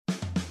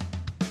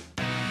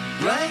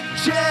Blank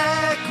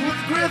check with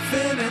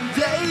Griffin and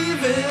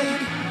David.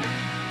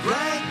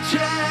 Blank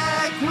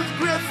check with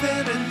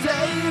Griffin and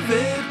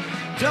David.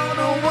 Don't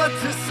know what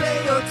to say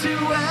or to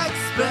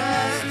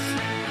expect.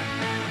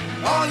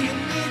 All you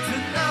need to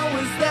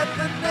know is that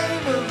the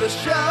name of the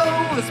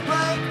show is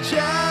Blank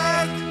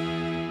Check.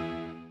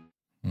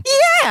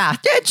 Yeah,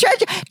 check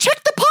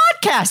the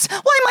podcast.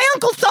 Why, my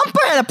Uncle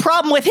Thumper had a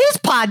problem with his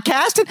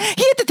podcast, and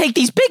he had to take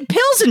these big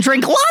pills and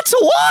drink lots of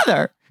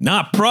water.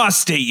 Not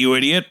prostate, you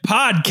idiot.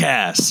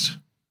 Podcast.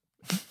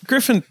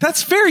 Griffin,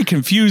 that's very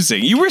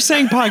confusing. You were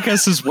saying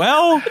podcast as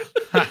well?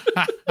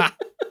 I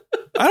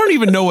don't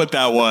even know what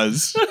that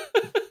was.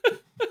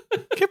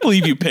 Can't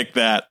believe you picked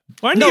that.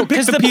 Why didn't you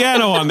pick the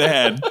piano on the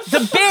head?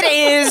 The bit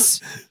is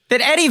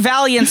that Eddie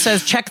Valiant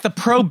says check the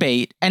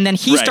probate, and then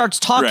he starts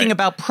talking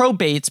about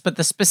probates, but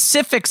the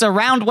specifics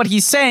around what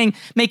he's saying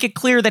make it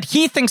clear that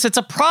he thinks it's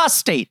a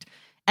prostate.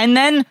 And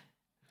then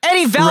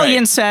Eddie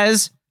Valiant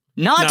says,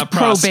 not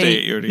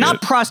probate,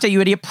 not prostate, you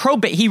idiot,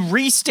 probate. He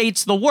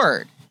restates the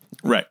word.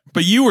 Right.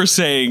 But you were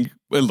saying,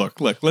 look,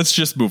 let's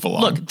just move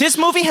along. Look, this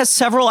movie has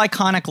several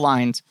iconic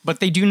lines, but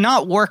they do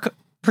not work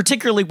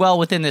particularly well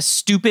within this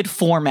stupid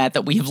format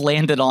that we have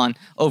landed on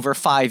over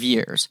 5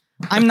 years.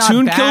 I'm not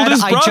Toon bad. killed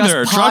his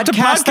brother, dropped a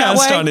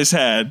podcast on his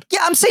head. Yeah,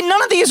 I'm saying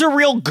none of these are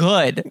real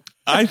good.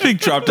 I think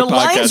dropped a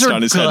podcast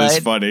on his head is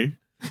funny.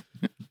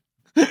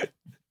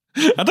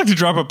 I'd like to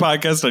drop a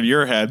podcast on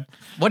your head.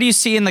 What do you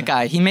see in the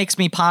guy? He makes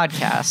me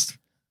podcast.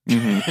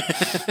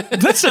 Mm-hmm.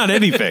 That's not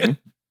anything.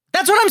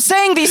 That's what I'm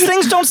saying. These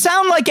things don't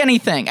sound like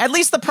anything. At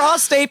least the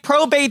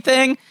probate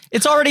thing,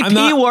 it's already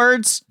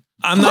words.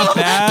 I'm not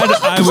bad.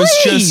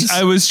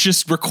 I was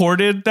just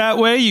recorded that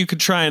way. You could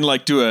try and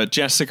like do a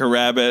Jessica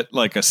Rabbit,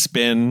 like a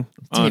spin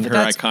on her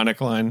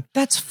iconic line.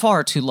 That's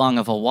far too long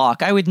of a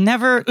walk. I would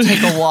never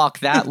take a walk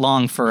that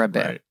long for a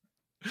bit. Right.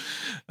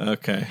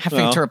 Okay.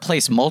 Having to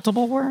replace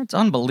multiple words?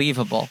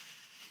 Unbelievable.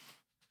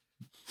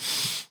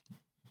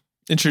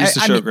 Introduce the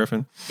show,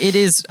 Griffin. It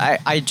is.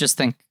 I just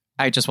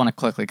want to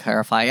quickly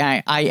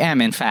clarify. I am,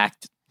 in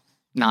fact,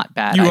 not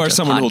bad. You are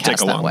someone who will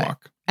take a long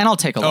walk. And I'll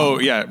take a long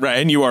walk. Yeah, right.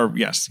 And you are,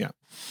 yes, yeah.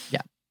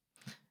 Yeah.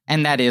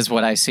 And that is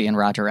what I see in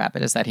Roger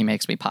Rabbit, is that he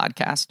makes me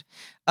podcast.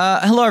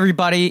 Hello,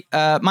 everybody.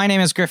 My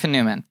name is Griffin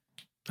Newman.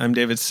 I'm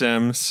David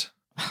Sims.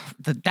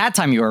 That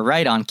time you were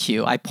right on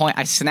cue. I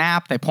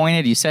snapped, I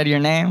pointed, you said your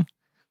name.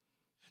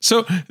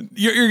 So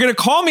you're going to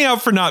call me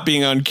out for not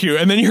being on cue,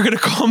 and then you're going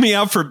to call me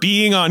out for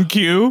being on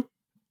cue?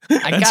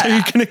 That's how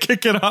you're going to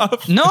kick it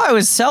off? No, I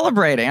was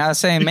celebrating. I was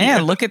saying,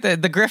 man, look at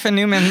the Griffin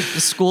Newman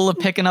school of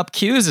picking up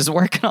cues is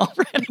working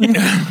already.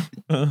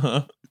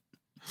 Uh-huh.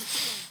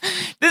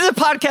 This is a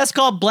podcast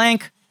called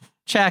Blank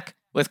Check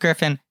with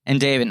Griffin and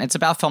David. It's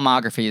about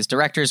filmographies.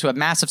 Directors who have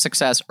massive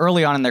success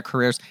early on in their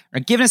careers are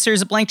given a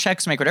series of blank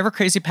checks to make whatever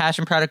crazy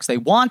passion products they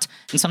want.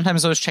 And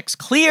sometimes those checks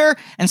clear,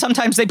 and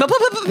sometimes they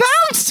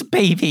bounce,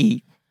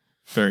 baby.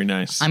 Very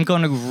nice. I'm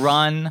going to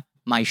run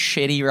my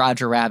shitty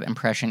Roger Rabbit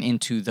impression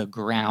into the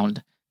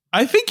ground.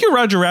 I think your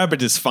Roger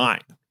Rabbit is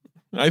fine.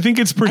 I think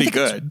it's pretty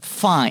good. It's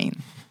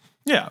fine.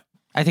 Yeah.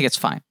 I think it's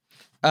fine.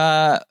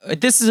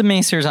 This is a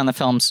miniseries on the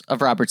films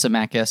of Robert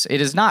Zemeckis. It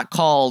is not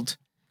called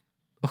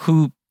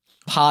Who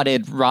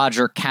Potted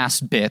Roger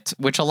Cast Bit,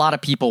 which a lot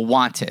of people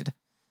wanted.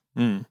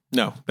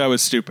 No, that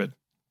was stupid.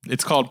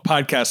 It's called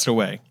Podcast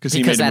Away because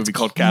he made a movie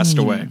called Cast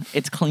Away.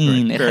 It's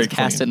clean. Right, it has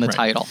cast in the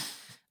title.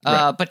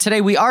 But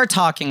today we are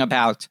talking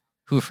about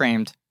Who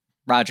Framed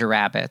Roger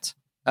Rabbit.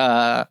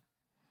 The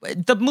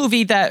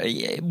movie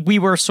that we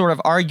were sort of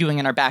arguing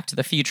in our Back to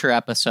the Future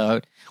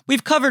episode.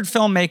 We've covered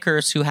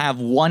filmmakers who have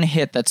one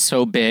hit that's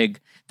so big,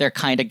 they're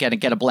kind of going to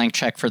get a blank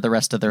check for the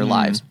rest of their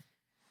lives.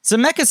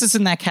 Zemeckis is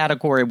in that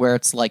category where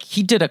it's like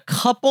he did a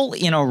couple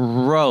in a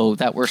row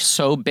that were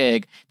so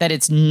big that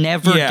it's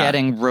never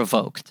getting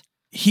revoked.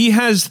 He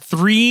has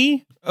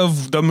 3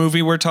 of the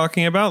movie we're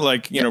talking about,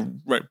 like, you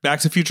know,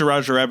 Back to the Future,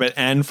 Roger Rabbit,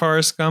 and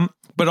Forrest Gump.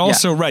 But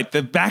also,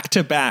 the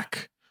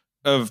back-to-back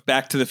of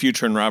Back to the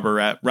Future and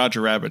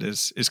Roger Rabbit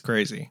is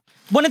crazy.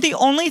 One of the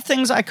only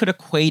things I could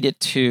equate it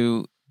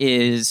to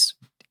is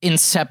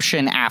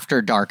Inception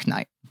after Dark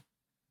Knight.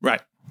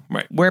 Right.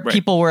 Where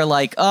people were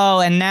like, oh,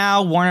 and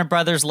now Warner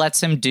Brothers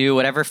lets him do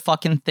whatever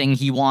fucking thing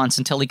he wants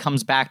until he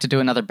comes back to do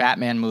another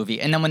Batman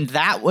movie. And then when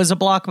that was a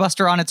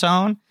blockbuster on its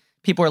own,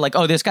 people were like,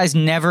 oh, this guy's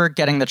never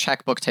getting the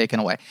checkbook taken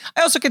away.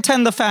 I also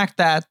contend the fact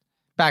that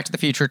Back to the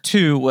Future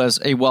 2 was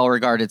a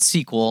well-regarded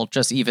sequel,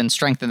 just even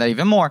strengthened that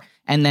even more.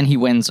 And then he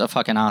wins a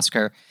fucking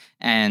Oscar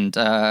and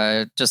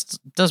just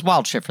does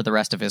wild shit for the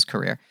rest of his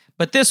career.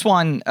 But this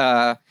one,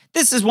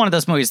 this is one of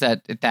those movies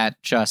that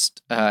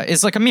just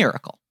is like a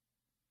miracle.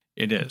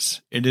 It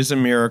is. It is a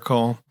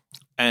miracle.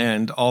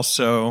 And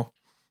also,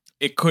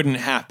 it couldn't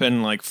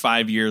happen like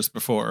 5 years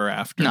before or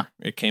after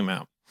it came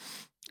out.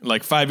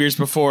 Like 5 years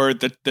before,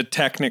 the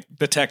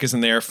tech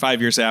isn't there.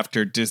 5 years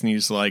after,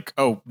 Disney's like,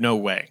 oh, no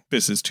way.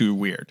 This is too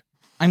weird.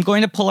 I'm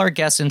going to pull our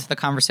guests into the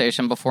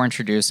conversation before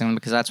introducing them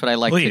because that's what I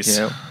like to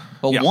do.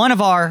 But Yeah. one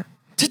of our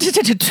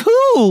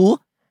 2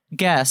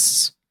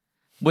 guests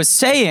was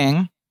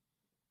saying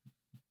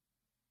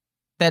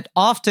that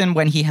often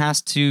when he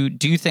has to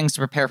do things to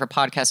prepare for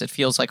podcasts, it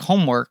feels like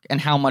homework,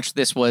 and how much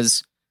this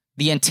was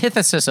the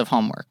antithesis of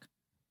homework.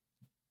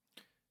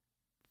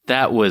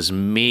 That was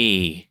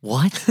me.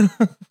 What?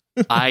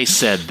 I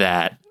said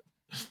that.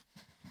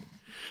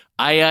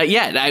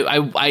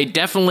 I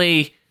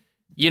definitely,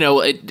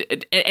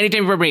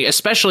 anytime for me,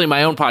 especially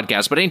my own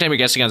podcast, but anytime you're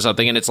guesting on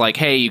something and it's like,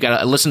 hey, you got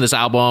to listen to this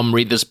album,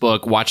 read this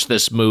book, watch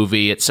this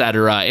movie,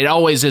 etc. It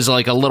always is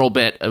like a little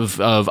bit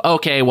of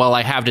okay, well,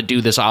 I have to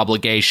do this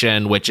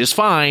obligation, which is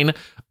fine,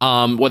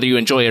 whether you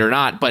enjoy it or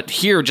not. But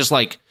here, just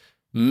like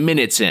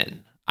minutes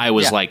in, I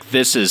was like,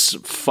 this is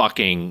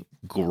fucking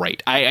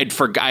great.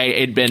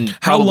 It'd been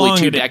probably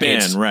 2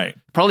 decades. Right.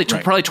 Probably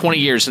 20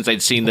 years since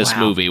I'd seen this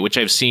movie, which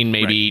I've seen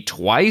maybe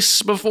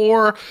twice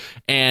before.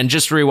 And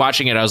just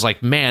rewatching it, I was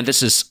like, man,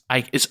 this is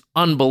it's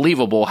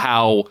unbelievable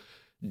how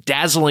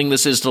dazzling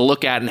this is to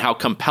look at and how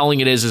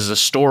compelling it is as a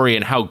story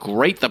and how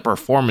great the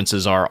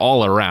performances are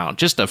all around.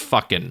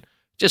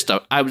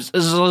 I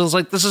was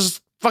like, this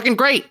is fucking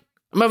great.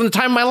 I'm having the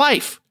time of my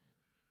life.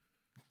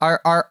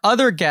 Our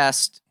other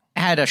guest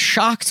had a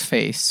shocked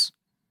face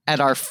at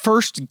our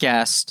first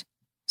guest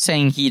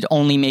saying he'd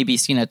only maybe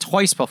seen it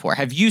twice before.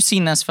 Have you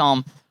seen this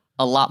film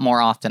a lot more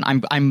often?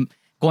 I'm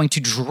going to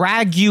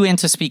drag you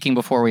into speaking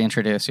before we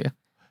introduce you.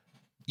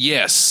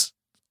 Yes.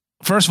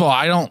 First of all,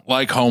 I don't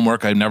like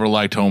homework. I've never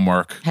liked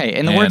homework. Hey,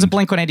 in the words of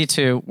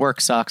Blink-182,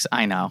 work sucks.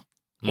 I know.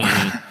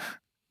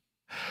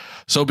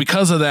 So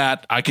because of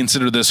that, I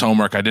consider this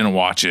homework. I didn't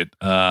watch it.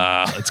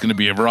 It's going to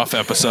be a rough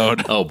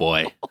episode. Oh,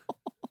 boy.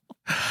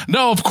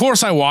 No, of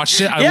course I watched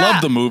it. I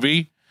love the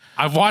movie.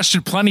 I've watched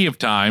it plenty of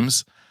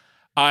times.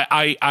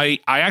 I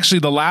actually,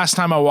 the last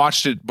time I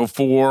watched it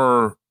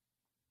before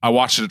I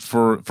watched it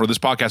for this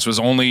podcast was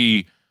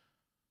only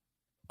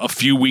a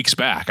few weeks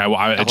back.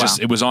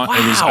 It was on. Wow.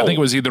 I think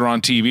it was either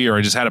on TV or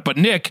I just had it. But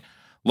Nick,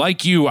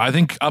 like you, I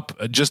think up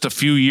just a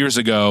few years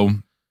ago,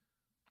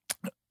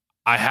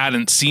 I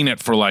hadn't seen it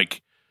for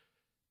like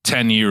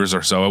 10 years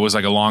or so. It was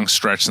like a long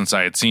stretch since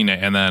I had seen it.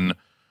 And then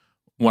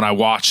when I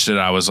watched it,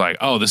 I was like,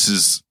 oh, this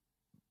is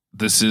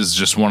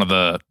just one of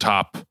the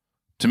top,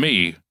 to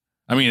me.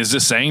 I mean, is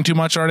this saying too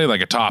much already?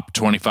 Like a top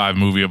 25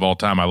 movie of all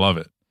time. I love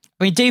it.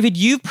 I mean, David,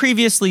 you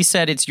previously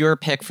said it's your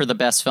pick for the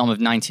best film of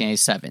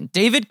 1987.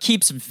 David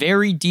keeps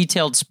very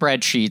detailed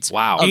spreadsheets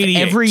of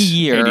every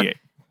year. 88.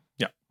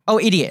 Yeah. Oh,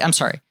 88. I'm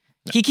sorry.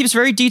 Yeah. He keeps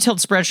very detailed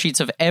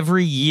spreadsheets of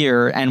every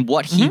year and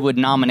what he would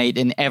nominate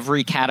in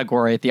every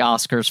category at the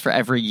Oscars for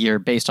every year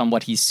based on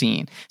what he's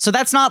seen. So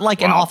that's not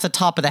like an off the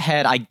top of the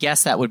head, I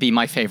guess that would be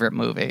my favorite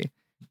movie.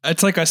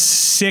 It's like a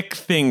sick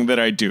thing that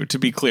I do, to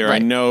be clear.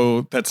 Right. I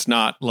know that's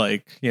not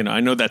like, I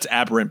know that's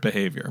aberrant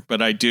behavior,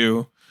 but I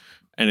do.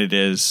 And it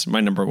is my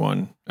number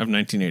one of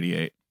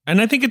 1988.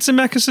 And I think it's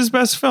Zemeckis'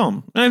 best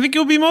film. And I think it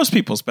will be most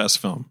people's best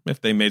film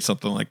if they made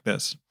something like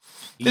this.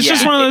 It's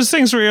just one of those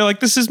things where you're like,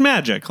 this is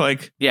magic.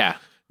 Like,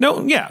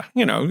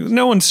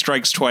 no one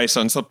strikes twice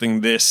on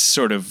something this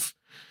sort of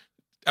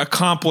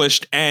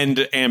accomplished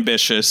and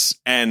ambitious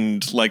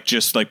and like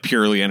just like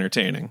purely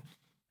entertaining.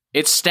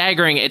 It's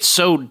staggering. It's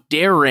so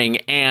daring.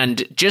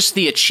 And just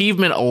the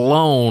achievement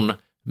alone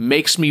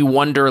makes me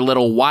wonder a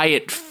little why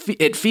it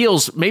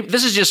feels, maybe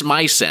this is just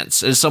my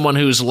sense as someone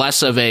who's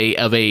less of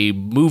a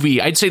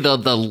movie, I'd say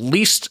the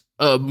least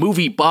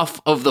movie buff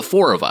of the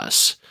four of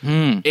us.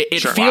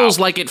 It feels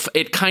like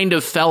it kind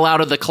of fell out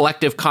of the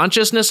collective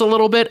consciousness a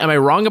little bit. Am I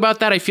wrong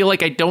about that? I feel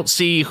like I don't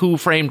see Who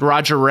Framed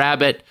Roger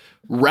Rabbit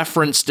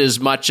referenced as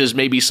much as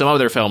maybe some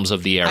other films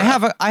of the era.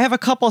 I have a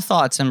couple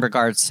thoughts in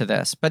regards to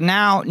this, but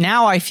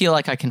now I feel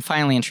like I can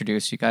finally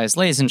introduce you guys,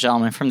 ladies and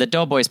gentlemen, from the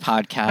Doughboys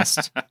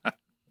podcast.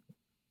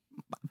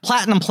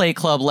 Platinum Play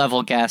Club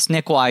level guest,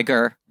 Nick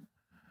Wiger.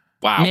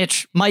 Wow.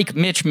 Mitch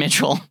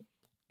Mitchell.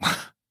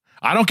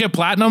 I don't get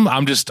platinum.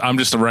 I'm just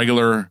a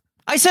regular.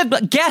 I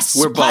said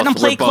guests. Platinum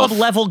Play Club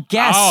level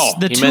guests. Oh,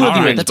 the two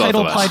of you. The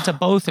title applied to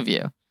both of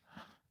you.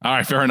 All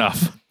right, fair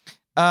enough.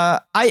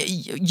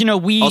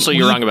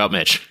 You're wrong about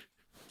Mitch.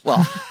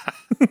 Well,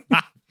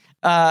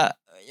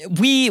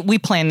 we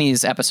plan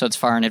these episodes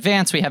far in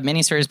advance. We have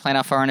miniseries planned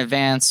out far in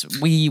advance.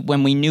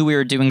 When we knew we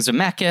were doing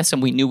Zemeckis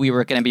and we knew we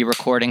were going to be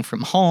recording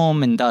from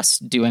home and thus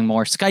doing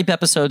more Skype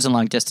episodes and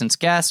long distance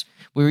guests,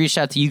 we reached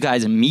out to you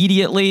guys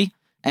immediately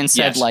and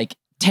said,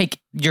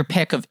 take your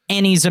pick of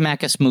any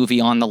Zemeckis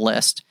movie on the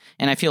list.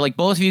 And I feel like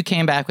both of you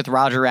came back with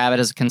Roger Rabbit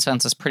as a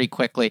consensus pretty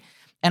quickly.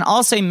 And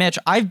I'll say, Mitch,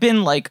 I've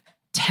been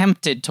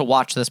tempted to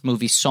watch this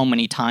movie so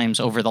many times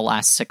over the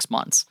last 6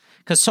 months.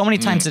 Because so many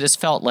times it has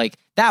felt like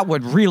that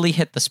would really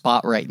hit the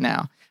spot right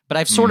now. But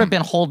I've sort of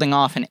been holding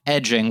off and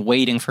edging,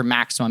 waiting for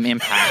maximum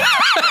impact.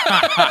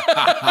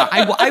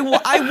 I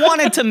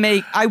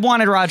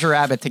wanted Roger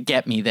Rabbit to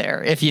get me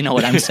there, if you know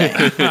what I'm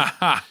saying.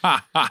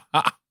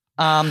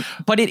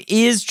 But it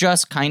is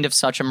just kind of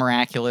such a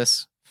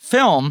miraculous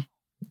film.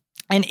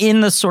 And in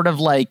the sort of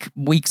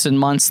weeks and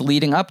months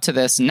leading up to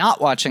this,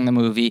 not watching the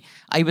movie,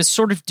 I was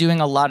sort of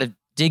doing a lot of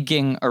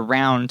digging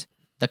around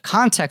the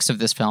context of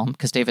this film,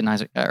 because David and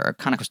I are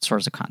kind of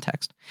source of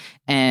context.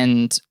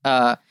 And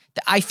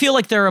I feel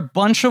like there are a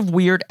bunch of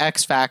weird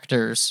X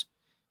factors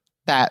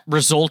that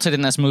resulted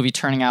in this movie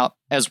turning out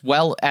as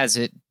well as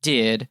it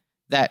did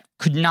that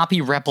could not be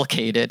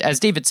replicated, as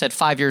David said,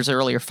 5 years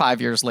earlier, 5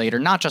 years later,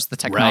 not just the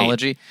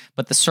technology,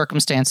 but the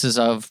circumstances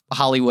of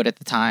Hollywood at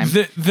the time.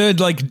 The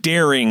like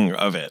daring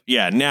of it.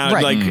 Yeah. Now,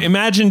 like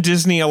imagine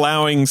Disney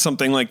allowing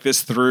something like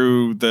this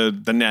through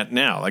the net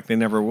now, like they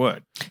never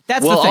would.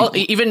 That's the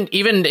thing.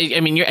 Even I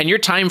mean, your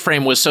time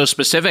frame was so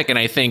specific, and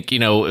I think,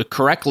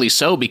 correctly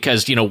so,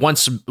 because,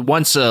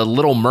 once a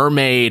Little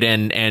Mermaid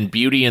and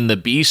Beauty and the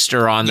Beast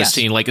are on the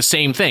scene, like the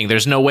same thing.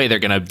 There's no way they're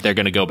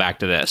gonna go back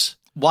to this.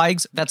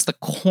 Wigs, that's the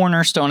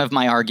cornerstone of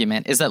my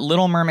argument, is that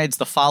Little Mermaid's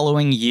the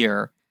following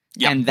year,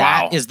 and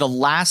that is the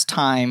last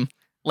time,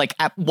 like,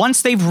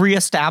 once they've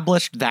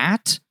reestablished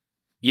that,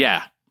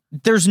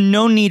 there's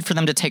no need for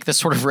them to take this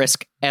sort of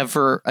risk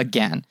ever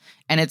again.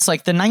 And it's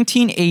like the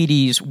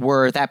 1980s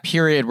were that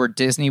period where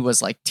Disney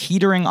was like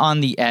teetering on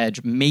the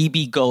edge,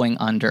 maybe going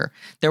under.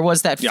 There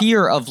was that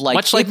fear of like...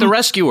 Much like The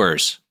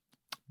Rescuers.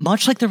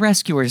 Much like The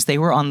Rescuers, they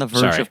were on the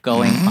verge of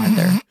going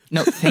under.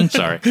 No, thank you.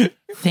 Sorry.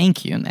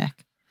 Thank you, Nick.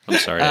 I'm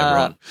sorry,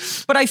 everyone.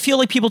 But I feel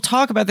like people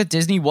talk about that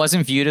Disney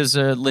wasn't viewed as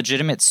a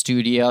legitimate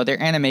studio.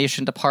 Their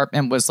animation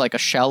department was like a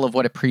shell of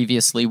what it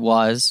previously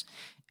was.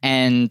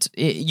 And,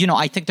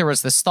 I think there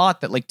was this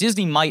thought that like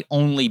Disney might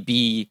only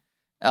be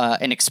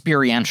an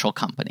experiential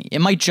company.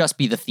 It might just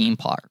be the theme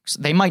parks.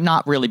 They might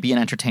not really be an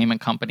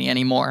entertainment company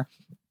anymore.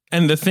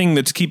 And the thing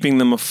that's keeping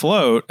them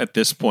afloat at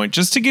this point,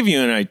 just to give you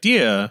an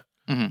idea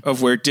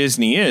of where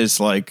Disney is,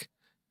 like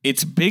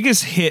its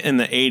biggest hit in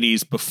the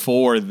 80s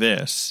before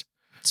this,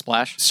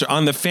 Splash. So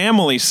on the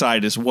family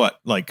side is what,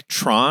 like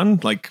Tron,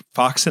 like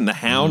Fox and the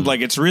Hound,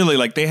 like it's really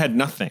like they had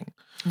nothing.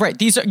 Right.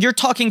 You're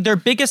talking their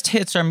biggest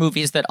hits are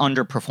movies that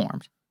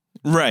underperformed.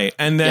 Right.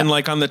 And then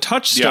like on the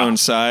Touchstone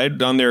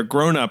side, on their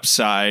grown-up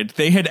side,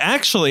 they had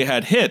actually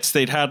had hits.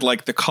 They'd had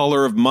like The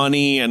Color of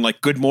Money and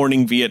like Good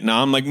Morning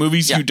Vietnam, like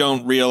movies you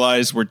don't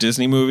realize were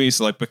Disney movies,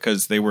 like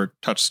because they were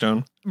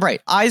Touchstone. Right.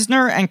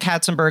 Eisner and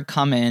Katzenberg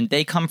come in.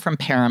 They come from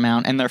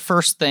Paramount, and their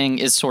first thing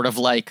is sort of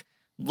like,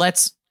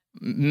 let's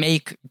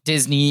make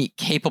Disney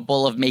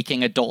capable of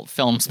making adult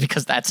films,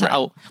 because that's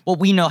what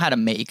we know how to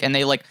make. And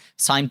they like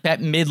sign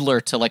Bette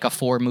Midler to like a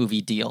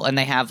 4-movie deal, and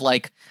they have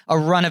like a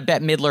run of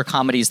Bette Midler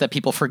comedies that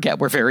people forget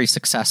were very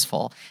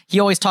successful.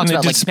 He always talks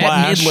about like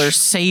Splash. Bette Midler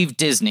saved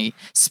Disney,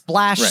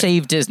 Splash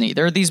saved Disney.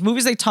 There are these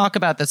movies they talk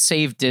about that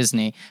saved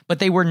Disney, but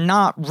they were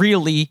not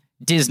really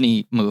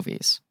Disney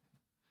movies.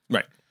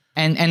 Right.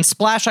 And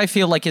Splash, I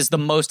feel like, is the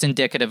most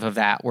indicative of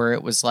that, where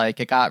it was like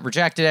it got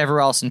rejected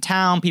everywhere else in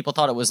town. People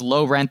thought it was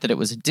low rent, that it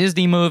was a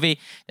Disney movie,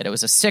 that it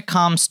was a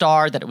sitcom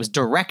star, that it was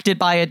directed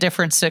by a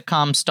different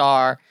sitcom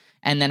star.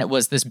 And then it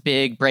was this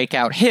big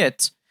breakout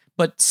hit.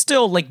 But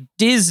still, like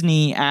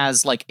Disney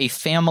as like a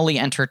family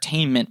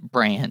entertainment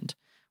brand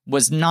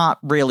was not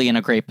really in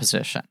a great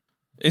position.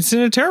 It's in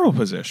a terrible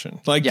position.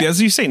 Like, as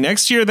you say,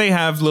 next year they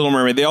have Little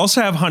Mermaid. They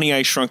also have Honey,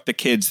 I Shrunk the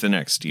Kids the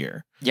next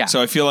year. Yeah.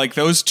 So I feel like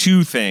those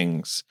two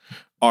things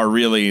are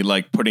really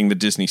like putting the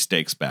Disney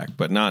stakes back,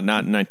 but not in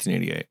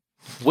 1988.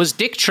 Was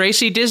Dick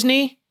Tracy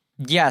Disney?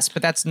 Yes,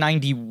 but that's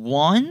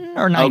 91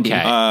 or 90.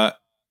 Okay.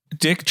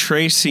 Dick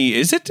Tracy,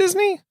 is it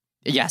Disney?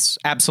 Yes,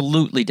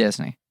 absolutely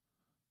Disney.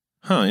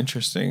 Huh,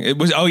 interesting. It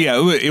was,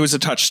 it was a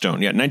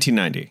Touchstone. Yeah,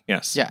 1990.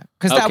 Yes. Yeah,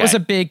 because that was a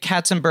big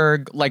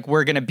Katzenberg, like,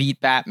 we're going to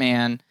beat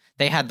Batman.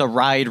 They had the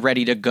ride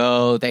ready to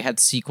go. They had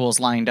sequels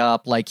lined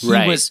up. Like, he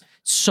was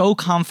so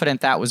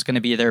confident that was going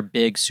to be their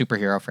big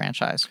superhero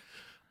franchise.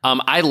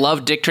 I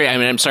love Dick Tracy. I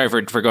mean, I'm sorry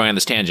for going on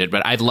this tangent,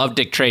 but I love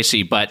Dick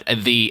Tracy. But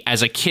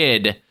as a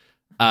kid,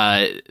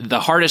 the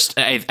hardest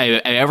I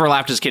ever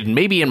laughed as a kid,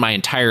 maybe in my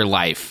entire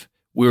life,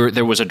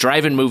 there was a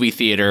drive-in movie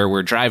theater.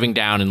 We're driving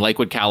down in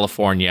Lakewood,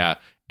 California,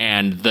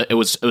 and it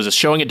was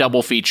showing a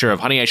double feature of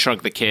Honey, I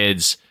Shrunk the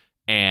Kids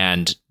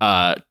and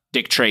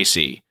Dick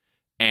Tracy.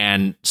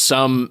 And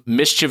some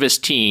mischievous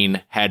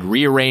teen had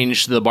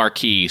rearranged the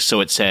marquee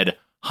so it said,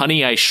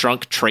 "Honey, I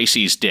Shrunk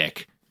Tracy's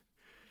Dick."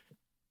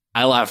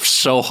 I laughed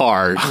so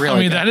hard.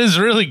 Really that is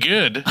really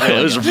good.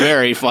 It was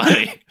very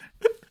funny.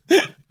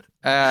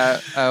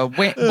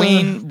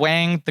 Wayne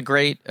Wang, the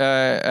great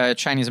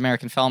Chinese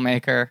American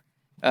filmmaker,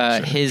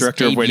 his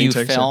Director debut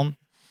film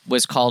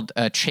was called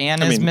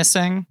Chan is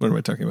Missing. What am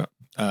I talking about?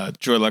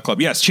 Joy Luck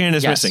Club. Yes, Chan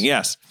is Missing.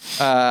 Yes.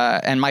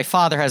 And my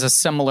father has a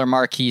similar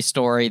marquee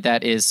story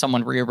that is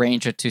someone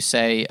rearranged it to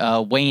say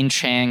Wayne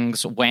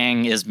Chang's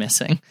Wang is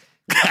Missing.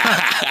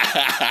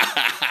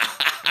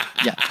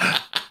 Yeah.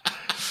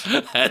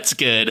 That's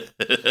good.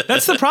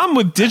 That's the problem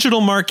with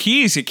digital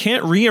marquees. You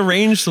can't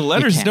rearrange the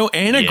letters. There's no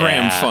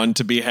anagram fun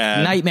to be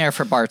had. Nightmare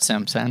for Bart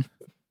Simpson.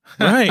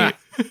 Right.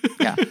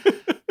 Yeah.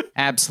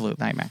 Absolute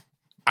nightmare.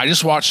 I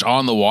just watched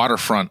On the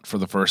Waterfront for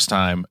the first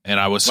time,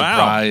 and I was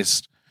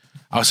surprised.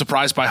 I was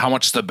surprised by how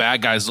much the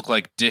bad guys look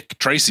like Dick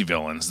Tracy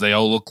villains. They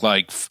all look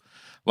like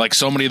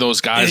so many of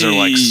those guys are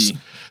like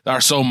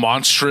are so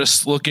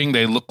monstrous looking.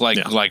 They look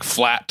like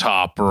Flat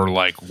Top or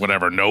like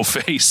whatever, No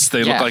Face.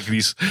 They look like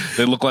these.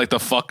 They look like the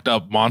fucked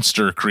up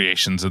monster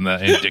creations in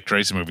Dick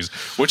Tracy movies,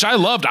 which I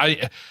loved.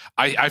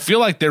 I feel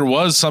like there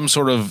was some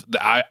sort of.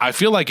 I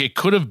feel like it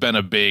could have been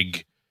a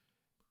big.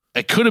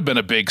 It could have been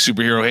a big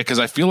superhero hit because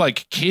I feel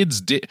like kids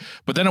did,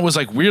 but then it was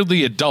like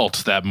weirdly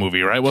adult, that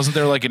movie, right? Wasn't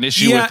there like an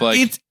issue with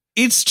like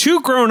it's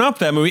too grown up,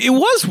 that movie. It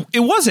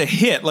was a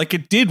hit. Like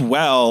it did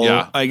well.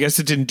 Yeah. I guess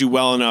it didn't do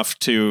well enough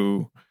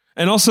to,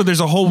 and also there's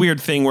a whole weird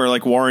thing where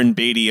like Warren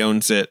Beatty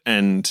owns it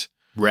and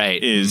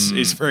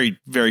is very,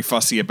 very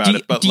fussy about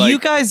it. But do you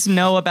guys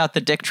know about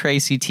the Dick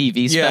Tracy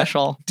TV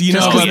special? Do you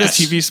know about the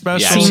TV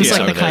special? Seems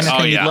like the kind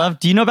of thing you'd love.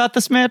 Do you know about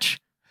this, Mitch?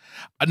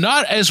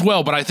 Not as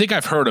well, but I think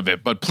I've heard of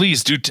it. But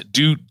please do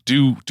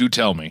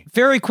tell me.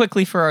 Very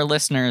quickly for our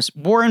listeners,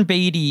 Warren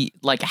Beatty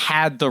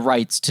had the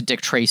rights to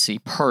Dick Tracy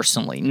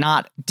personally,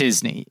 not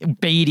Disney.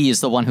 Beatty is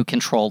the one who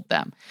controlled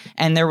them.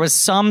 And there was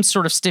some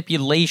sort of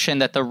stipulation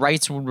that the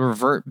rights would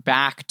revert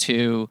back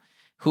to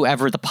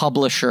whoever the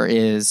publisher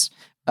is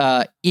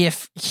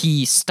if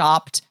he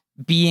stopped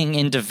being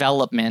in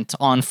development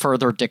on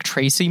further Dick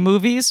Tracy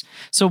movies.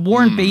 So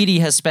Warren Beatty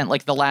has spent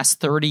the last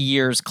 30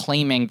 years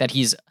claiming that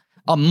he's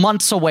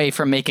months away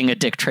from making a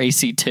Dick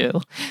Tracy 2.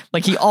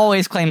 He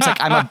always claims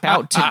I'm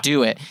about to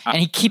do it. And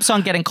he keeps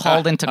on getting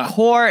called into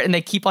court and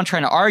they keep on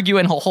trying to argue,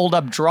 and he'll hold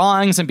up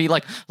drawings and be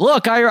like,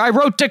 look, I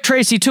wrote Dick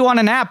Tracy 2 on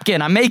a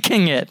napkin. I'm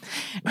making it.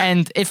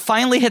 And it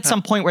finally hit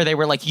some point where they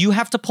were like, you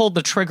have to pull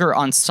the trigger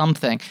on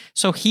something.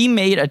 So he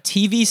made a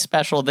TV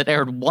special that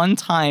aired one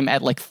time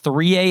at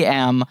 3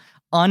 a.m.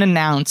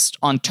 unannounced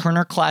on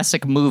Turner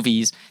Classic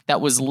Movies that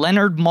was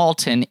Leonard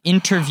Maltin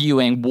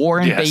interviewing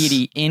Warren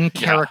Beatty in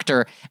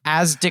character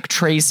as Dick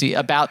Tracy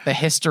about the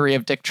history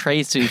of Dick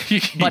Tracy.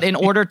 But in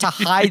order to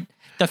hide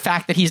the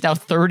fact that he's now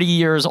 30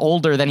 years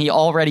older than he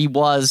already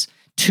was,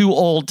 too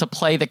old to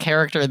play the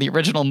character in the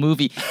original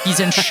movie, he's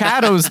in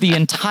shadows the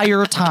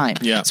entire time.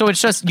 Yeah. So it's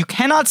just, you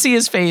cannot see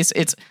his face.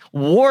 It's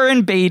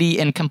Warren Beatty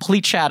in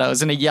complete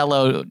shadows in a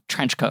yellow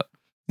trench coat.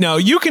 No,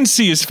 you can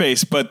see his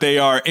face, but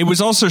it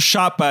was also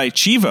shot by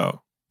Chivo,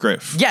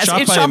 Griff. Yes,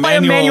 it's shot by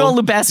Emmanuel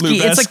Lubezki.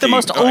 It's the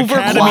most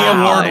Academy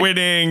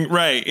Award-winning,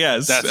 right,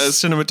 yes,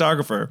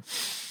 cinematographer.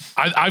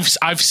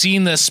 I've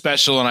seen this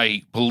special, and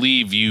I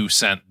believe you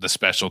sent the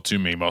special to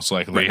me, most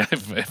likely,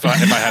 if I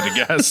had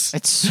to guess.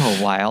 It's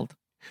so wild.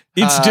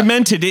 It's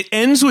demented. It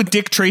ends with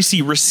Dick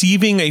Tracy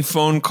receiving a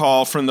phone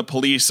call from the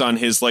police on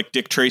his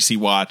Dick Tracy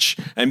watch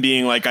and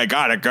being like, I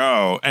gotta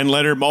go. And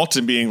Leonard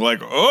Maltin being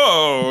like,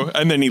 oh,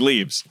 and then he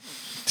leaves.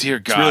 Dear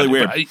God. It's really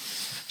weird.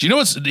 Do you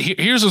know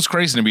here's what's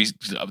crazy to me?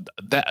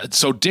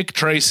 So Dick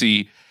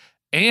Tracy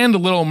and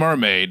Little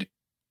Mermaid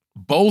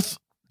both,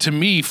 to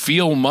me,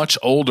 feel much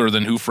older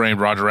than Who Framed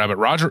Roger Rabbit.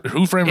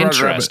 Who Framed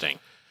Roger Rabbit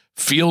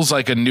feels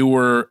like a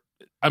newer,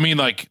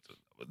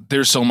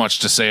 there's so much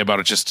to say about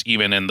it, just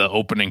even in the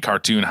opening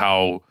cartoon,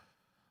 how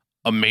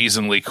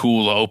amazingly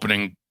cool the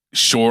opening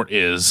short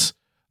is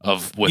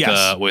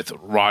with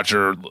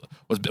Roger.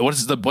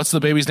 What's the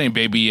baby's name?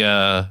 Baby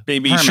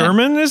Herman.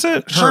 Sherman, is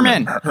it?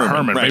 Herman.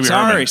 Herman. Right.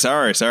 Baby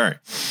Sorry.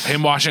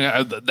 Him watching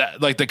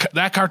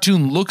that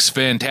cartoon looks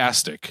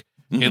fantastic.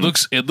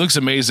 Mm-hmm. It looks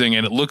amazing,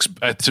 and it looks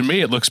to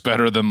me it looks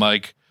better than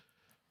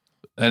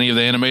any of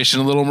the animation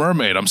of Little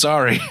Mermaid. I'm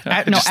sorry.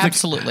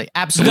 Absolutely.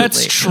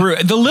 That's true.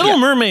 The Little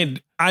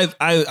Mermaid,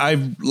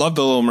 I love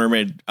the Little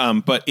Mermaid,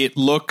 but it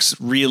looks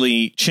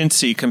really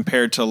chintzy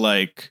compared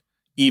to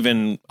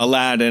even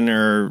Aladdin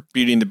or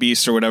Beauty and the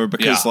Beast or whatever,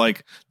 because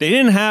they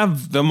didn't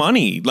have the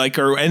money,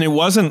 and it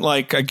wasn't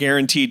a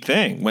guaranteed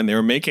thing when they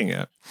were making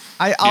it.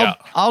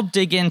 I'll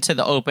dig into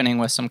the opening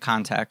with some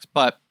context,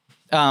 but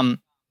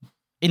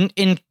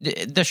in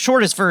the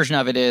shortest version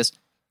of it is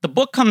the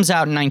book comes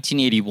out in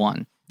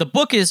 1981. The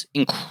book is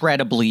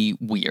incredibly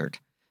weird.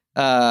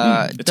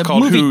 It's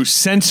called Who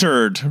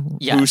Censored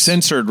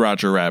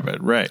Roger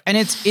Rabbit, right? And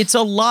it's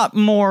a lot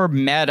more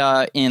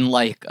meta in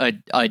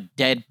a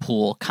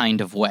Deadpool kind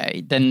of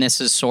way than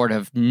this is sort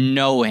of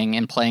knowing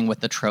and playing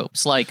with the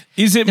tropes.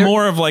 Is it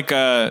more of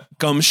a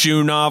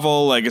gumshoe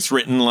novel? It's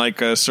written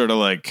a sort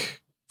of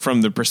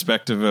from the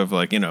perspective of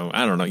I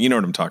don't know, you know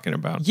what I'm talking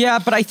about. Yeah,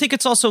 but I think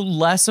it's also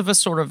less of a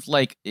sort of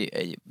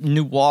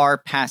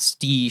noir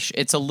pastiche.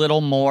 It's a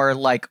little more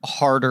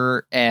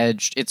harder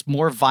edged. It's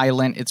more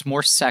violent. It's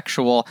more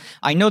sexual.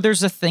 I know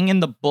there's a thing in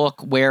the book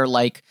where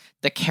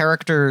the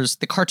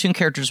cartoon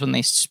characters, when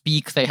they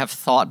speak, they have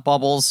thought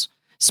bubbles,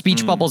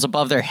 speech bubbles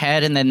above their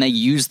head, and then they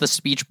use the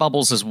speech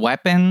bubbles as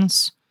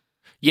weapons.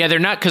 Yeah, they're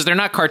not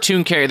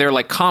cartoon characters.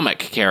 They're comic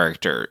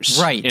characters,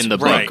 right? In the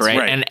book,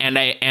 right?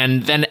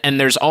 And then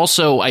there's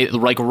also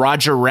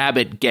Roger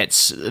Rabbit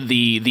gets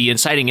the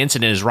inciting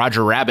incident is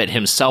Roger Rabbit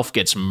himself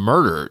gets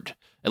murdered.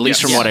 At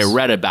least from what I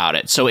read about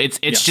it. So it's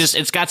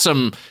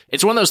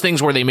one of those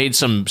things where they made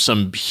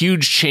some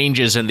huge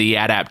changes in the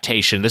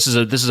adaptation. This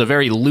is a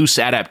very loose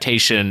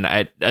adaptation,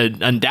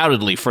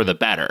 undoubtedly for the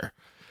better.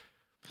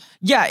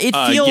 Yeah, it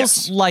feels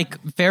yes.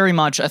 like very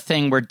much a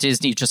thing where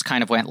Disney just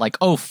kind of went like,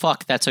 oh,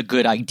 fuck, that's a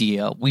good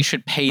idea. We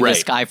should pay this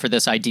Right. guy for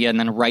this idea and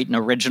then write an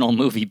original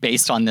movie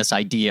based on this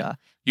idea.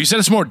 You said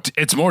it's more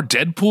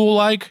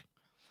Deadpool-like?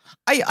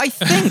 I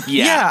think,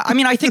 yeah. I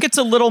mean, I think it's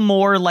a little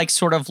more like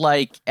sort of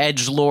like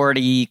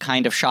edgelordy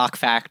kind of shock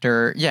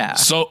factor. Yeah.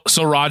 So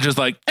Roger's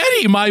like,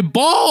 Eddie, my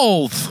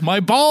balls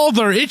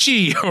are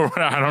itchy. Or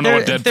I don't know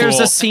what Deadpool.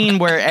 There's a scene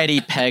where Eddie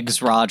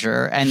pegs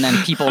Roger, and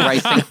then people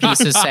write think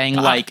pieces saying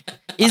like,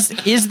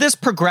 is this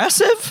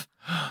progressive,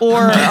 or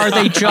are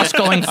they just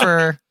going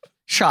for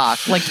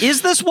shock? Like,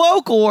 is this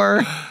woke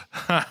or?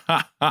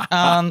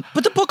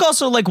 But the book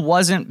also like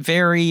wasn't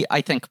very,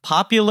 I think,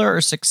 popular or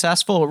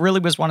successful. It really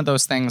was one of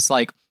those things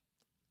like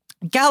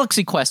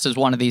Galaxy Quest is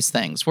one of these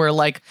things where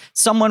like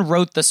someone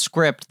wrote the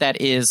script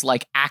that is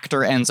like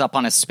actor ends up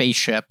on a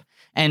spaceship,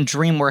 and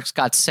DreamWorks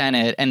got sent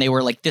it and they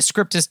were like, this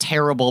script is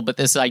terrible, but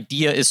this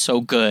idea is so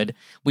good.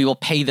 We will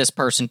pay this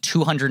person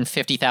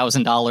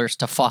 $250,000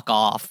 to fuck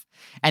off.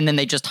 And then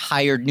they just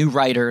hired new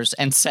writers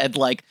and said,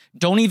 like,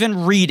 don't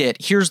even read it.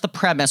 Here's the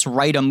premise.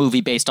 Write a movie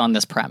based on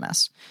this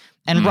premise.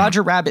 And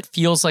Roger Rabbit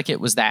feels like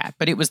it was that.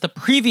 But it was the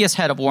previous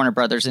head of Warner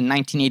Brothers in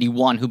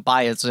 1981 who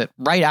buys it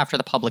right after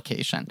the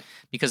publication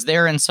because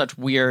they're in such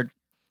a weird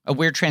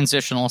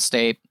transitional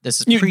state. This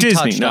is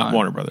Disney, not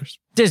Warner Brothers.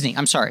 Disney,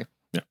 I'm sorry.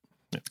 Yeah.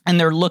 And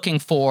they're looking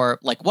for,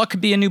 like, what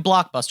could be a new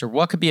blockbuster?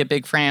 What could be a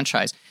big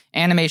franchise?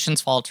 Animation's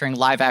faltering.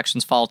 Live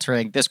action's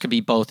faltering. This could be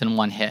both in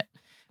one hit.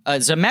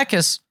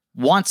 Zemeckis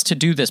wants to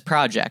do this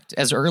project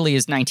as early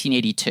as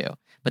 1982,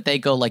 but they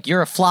go like,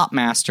 you're a flop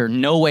master.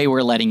 No way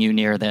we're letting you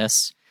near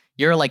this.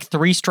 You're like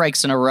 3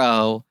 strikes in a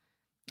row.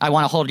 I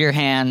want to hold your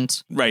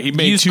hand. Right. He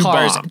made Use 2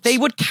 cars. bombs. They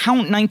would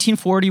count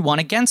 1941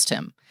 against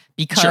him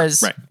because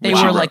Sure, right. they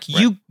Which were he like, wrote,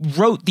 you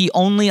wrote the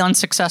only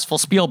unsuccessful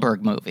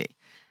Spielberg movie.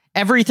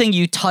 Everything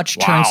you touch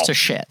turns to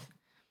shit.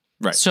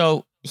 Right.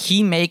 So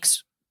he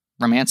makes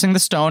Romancing the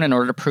Stone in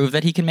order to prove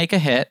that he can make a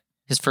hit.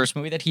 His first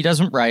movie that he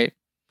doesn't write.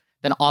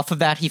 Then off of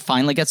that, he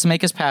finally gets to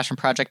make his passion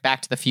project,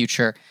 Back to the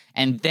Future.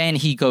 And then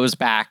he goes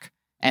back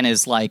and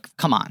is like,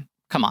 come on.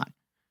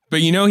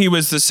 But you know he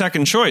was the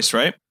second choice,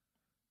 right?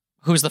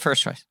 Who's the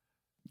first choice?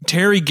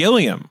 Terry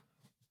Gilliam.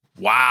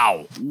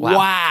 Wow.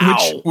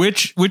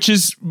 Which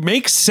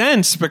makes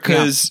sense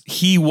because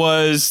he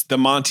was the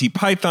Monty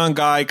Python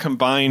guy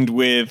combined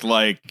with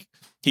like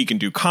he can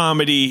do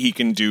comedy, he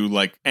can do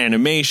like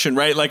animation,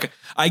 right? Like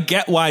I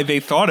get why they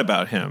thought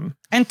about him.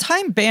 And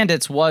Time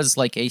Bandits was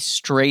like a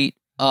straight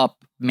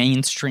up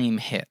mainstream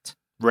hit.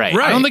 Right.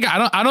 I don't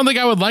think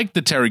I would like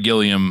the Terry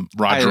Gilliam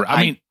Roger.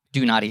 I mean,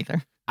 do not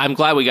either. I'm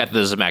glad we got the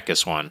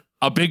Zemeckis one.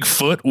 a big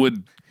foot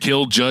would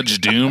kill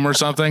Judge Doom or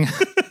something. Wait a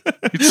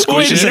second,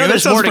 that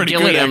There's more sounds to pretty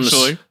good, Gilliam's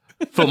actually.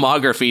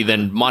 filmography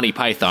than Monty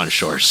Python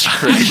shorts.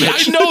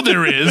 I know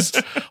there is.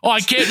 Oh, I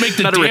can't make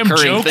the Not a damn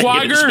recurring joke, thing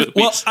in his Wiger. movies.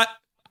 Well,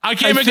 I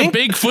can't make a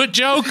Bigfoot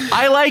joke.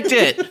 I liked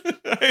it.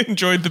 I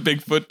enjoyed the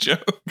Bigfoot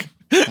joke.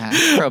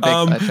 Pro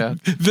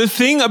Bigfoot joke. The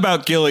thing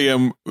about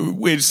Gilliam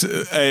is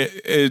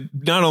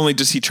not only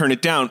does he turn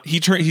it down,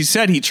 he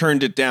said he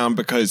turned it down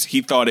because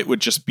he thought it would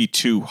just be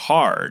too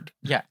hard.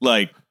 Yeah.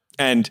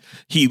 And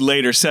he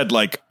later said,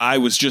 like, I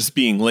was just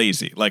being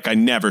lazy. Like, I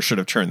never should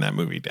have turned that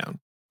movie down.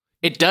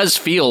 It does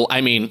feel, I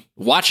mean,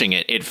 watching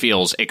it, it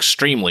feels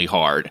extremely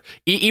hard.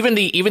 Even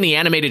the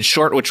animated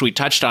short, which we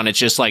touched on, it's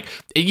just like,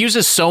 it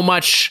uses so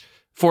much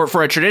for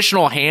a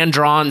traditional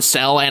hand-drawn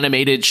cell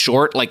animated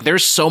short. Like,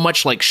 there's so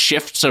much like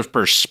shifts of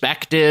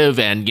perspective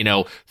and,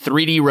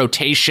 3D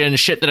rotation,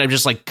 shit that I'm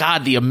just like,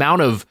 God, the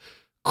amount of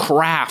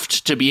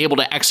craft to be able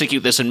to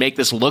execute this and make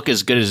this look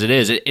as good as it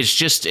is.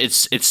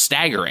 It's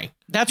staggering.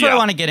 That's what I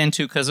want to get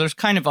into, because there's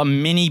kind of a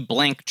mini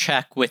blank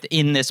check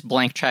within this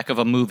blank check of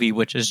a movie,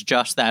 which is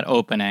just that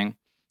opening.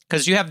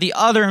 Because you have the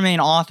other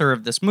main author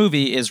of this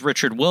movie is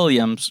Richard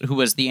Williams, who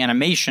was the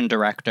animation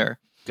director.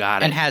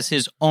 Got it. And has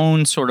his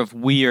own sort of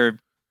weird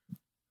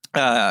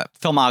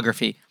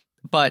filmography.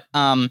 But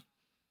Eisner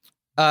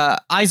and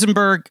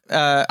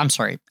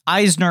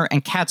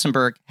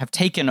Katzenberg have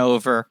taken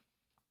over.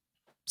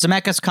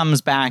 Zemeckis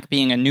comes back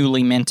being a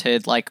newly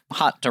minted, like,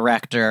 hot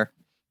director,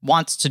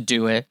 wants to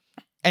do it.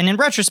 And in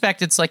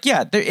retrospect, it's like,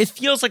 yeah, it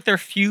feels like there are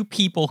few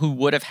people who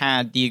would have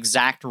had the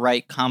exact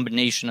right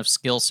combination of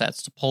skill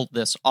sets to pull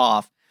this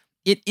off.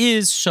 It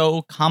is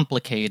so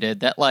complicated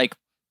that, like,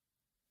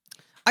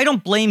 I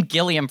don't blame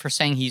Gilliam for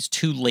saying he's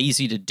too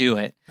lazy to do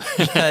it,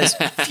 because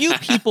few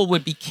people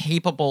would be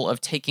capable of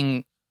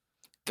keeping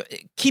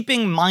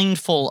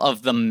mindful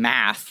of the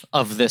math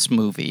of this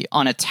movie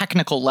on a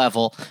technical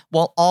level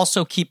while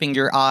also keeping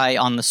your eye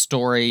on the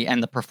story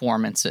and the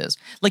performances.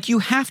 Like, you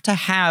have to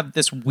have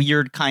this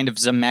weird kind of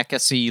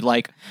Zemeckis-y,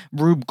 like,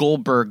 Rube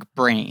Goldberg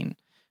brain,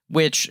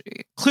 which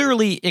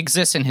clearly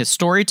exists in his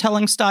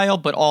storytelling style,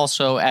 but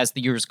also as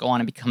the years go on,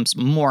 it becomes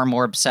more and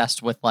more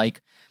obsessed with,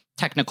 like,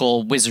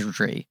 technical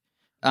wizardry.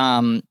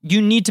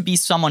 You need to be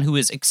someone who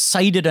is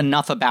excited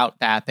enough about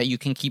that you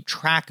can keep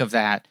track of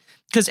that.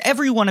 Because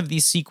every one of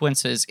these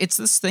sequences, it's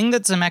this thing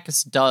that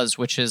Zemeckis does,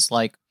 which is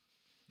like,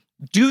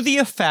 do the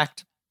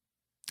effect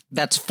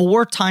that's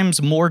 4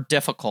 times more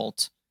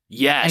difficult.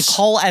 Yes. And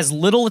call as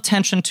little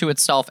attention to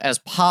itself as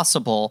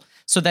possible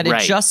so that it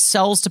Right. just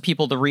sells to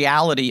people the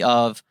reality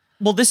of,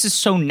 well, this is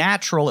so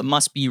natural, it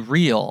must be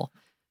real.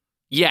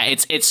 Yeah,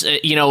 it's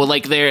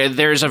like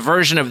there's a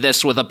version of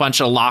this with a bunch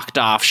of locked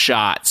off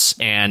shots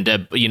and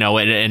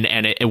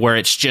where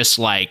it's just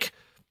like,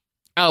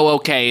 oh,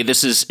 okay,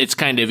 it's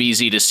kind of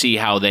easy to see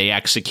how they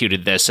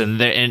executed this,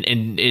 and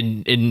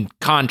in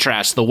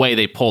contrast, the way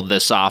they pulled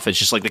this off, it's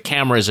just like the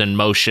camera's in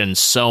motion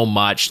so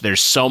much.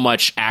 There's so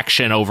much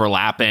action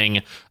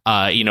overlapping,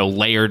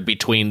 layered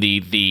between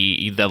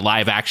the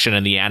live action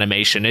and the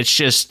animation. It's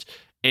just.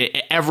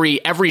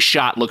 Every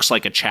shot looks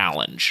like a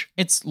challenge.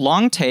 It's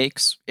long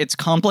takes. It's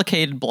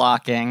complicated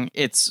blocking.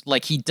 It's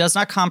like he does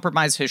not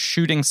compromise his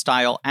shooting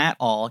style at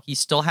all. He's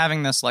still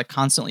having this like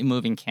constantly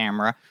moving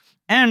camera.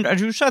 And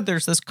as you said,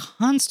 there's this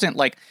constant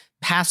like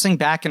passing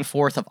back and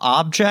forth of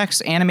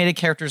objects, animated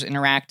characters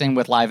interacting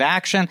with live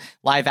action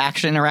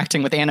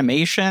interacting with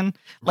animation,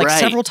 like Right.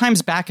 several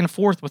times back and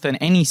forth within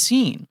any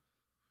scene.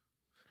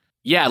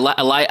 Yeah,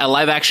 a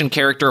live action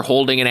character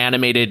holding an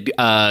animated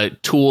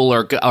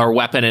tool or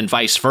weapon and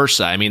vice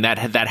versa. I mean that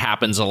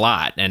happens a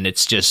lot, and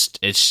it's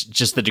just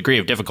the degree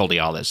of difficulty.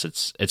 All this,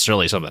 it's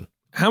really something.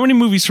 How many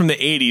movies from the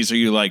 80s are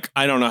you like,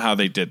 I don't know how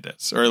they did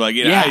this, or like,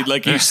 Yeah.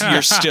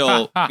 you're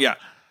still, yeah.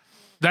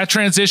 That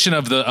transition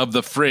of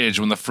the fridge,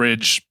 when the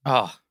fridge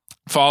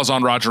falls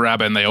on Roger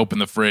Rabbit and they open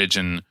the fridge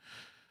and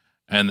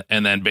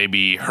then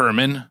baby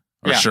Herman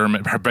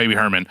baby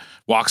Herman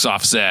walks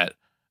off set.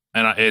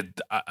 And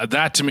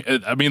that to me,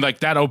 I mean, like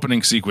that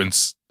opening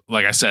sequence,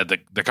 like I said,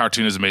 the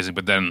cartoon is amazing.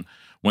 But then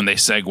when they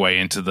segue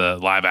into the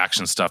live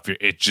action stuff,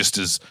 it just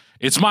is,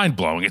 it's mind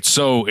blowing. It's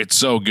so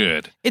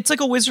good. It's like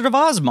a Wizard of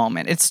Oz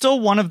moment. It's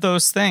still one of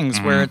those things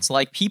where it's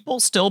like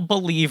people still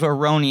believe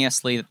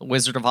erroneously that the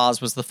Wizard of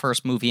Oz was the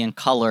first movie in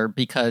color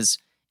because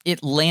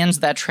it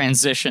lands that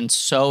transition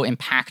so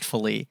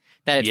impactfully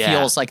that it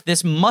feels like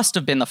this must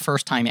have been the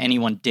first time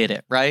anyone did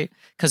it, right?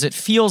 Because it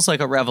feels like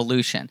a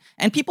revolution.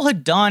 And people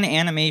had done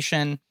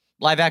animation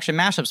live action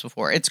mashups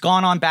before. It's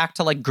gone on back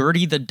to like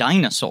Gertie the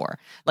dinosaur.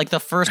 Like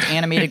the first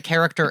animated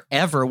character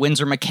ever,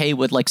 Winsor McKay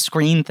would like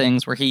screen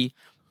things where he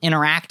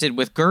interacted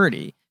with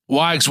Gertie.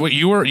 Wags, what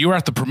you were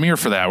at the premiere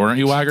for that, weren't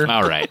you, Wiger?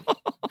 All right.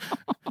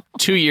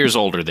 2 years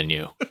older than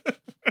you.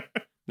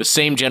 The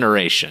same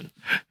generation.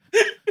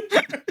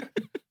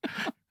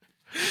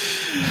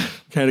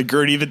 Kind of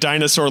Gertie the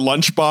dinosaur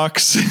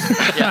lunchbox.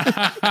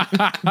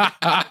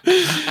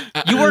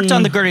 You worked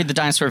on the Gertie the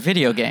Dinosaur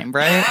video game,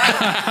 right?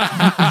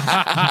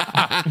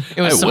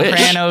 It was I wish.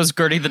 Sopranos,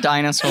 Gertie the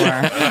Dinosaur.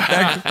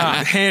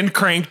 Hand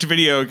cranked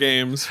video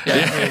games.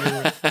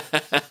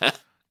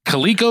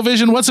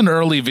 ColecoVision? What's an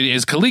early video?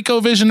 Is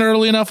ColecoVision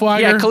early enough,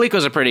 Wiger? Yeah,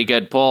 Coleco's a pretty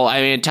good pull. I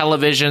mean,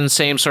 television,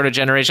 same sort of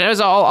generation. It was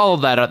all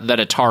of that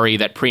Atari,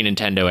 that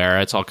pre-Nintendo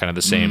era. It's all kind of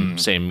the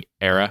same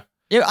era.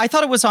 Yeah, I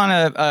thought it was on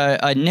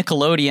a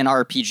Nickelodeon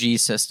RPG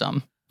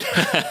system.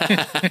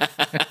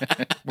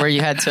 Where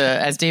you had to,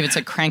 as David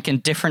said, crank in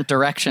different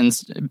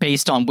directions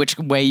based on which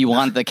way you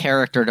want the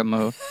character to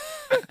move.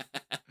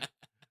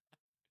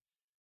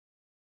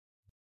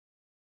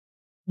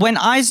 When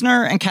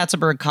Eisner and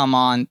Katzenberg come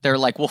on, they're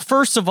like, well,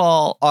 first of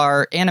all,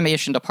 our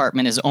animation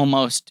department is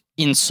almost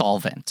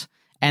insolvent.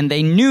 And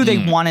they knew they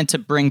wanted to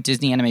bring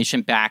Disney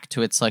animation back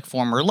to its like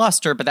former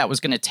luster, but that was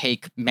going to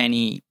take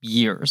many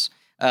years.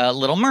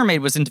 Little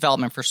Mermaid was in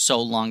development for so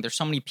long. There's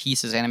so many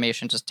pieces.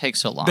 Animation just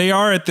takes so long. They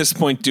are at this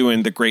point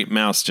doing The Great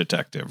Mouse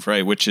Detective,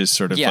 right? Which is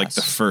sort of like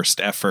the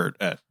first effort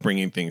at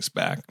bringing things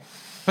back.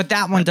 But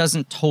that one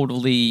doesn't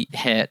totally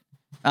hit.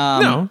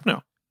 No.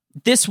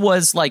 This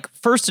was like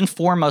first and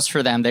foremost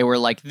for them. They were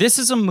like, this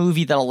is a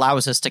movie that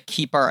allows us to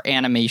keep our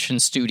animation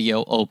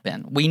studio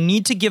open. We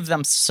need to give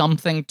them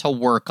something to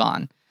work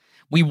on.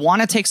 We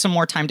want to take some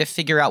more time to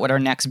figure out what our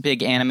next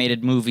big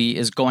animated movie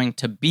is going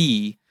to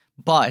be,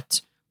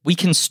 but we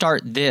can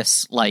start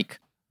this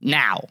like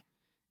now.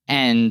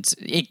 And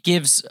it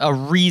gives a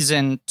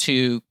reason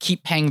to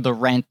keep paying the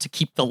rent, to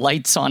keep the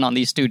lights on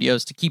these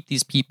studios, to keep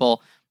these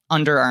people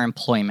under our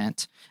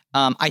employment.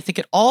 I think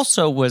it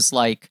also was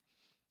like,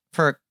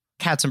 for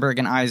Katzenberg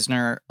and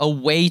Eisner, a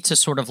way to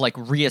sort of like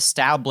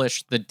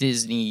reestablish the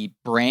Disney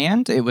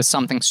brand. It was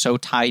something so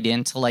tied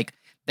into like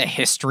the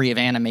history of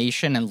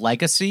animation and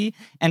legacy,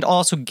 and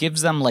also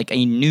gives them like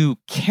a new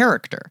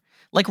character.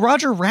 Like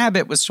Roger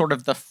Rabbit was sort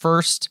of the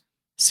first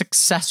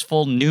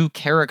successful new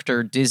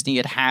character Disney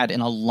had had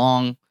in a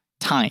long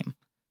time.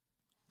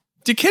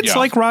 Do kids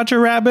like Roger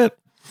Rabbit?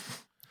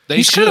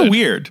 He's kind of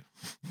weird.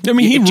 I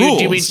mean, he rules.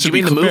 Do you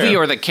mean the movie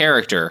or the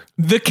character?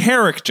 The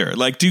character.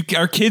 Like,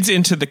 are kids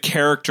into the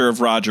character of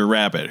Roger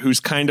Rabbit, who's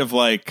kind of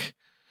like,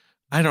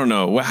 I don't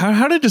know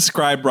how to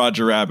describe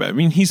Roger Rabbit. I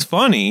mean, he's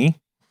funny.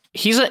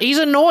 He's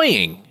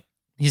annoying.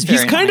 He's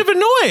kind of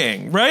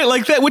annoying, right?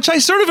 Like that, which I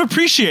sort of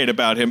appreciate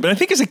about him. But I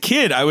think as a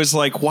kid, I was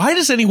like, why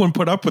does anyone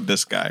put up with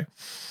this guy?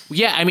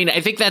 Yeah, I mean,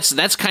 I think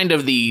that's kind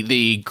of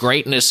the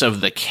greatness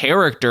of the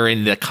character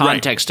in the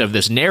context of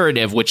this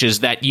narrative, which is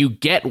that you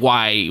get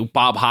why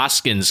Bob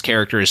Hoskins'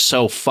 character is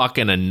so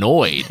fucking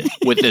annoyed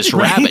with this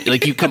rabbit.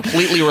 Like, you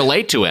completely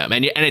relate to him,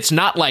 and it's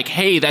not like,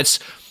 hey, there's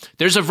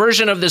a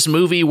version of this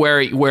movie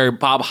where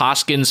Bob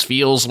Hoskins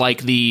feels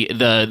like the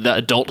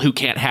adult who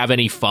can't have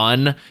any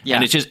fun,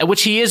 and it's just,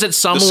 which he is at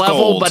some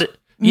level, but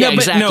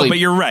exactly. No, but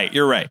you're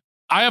right.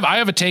 I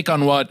have a take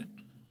on what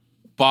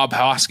Bob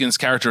Hoskins'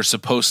 character is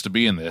supposed to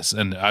be in this,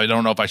 and I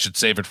don't know if I should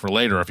save it for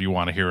later if you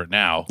want to hear it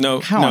now. No,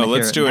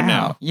 let's do it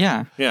now.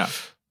 Yeah.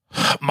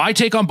 My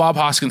take on Bob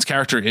Hoskins'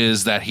 character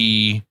is that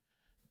he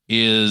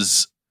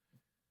is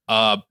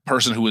a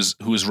person who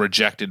is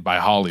rejected by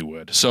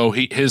Hollywood. So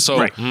I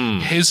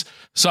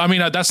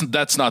mean,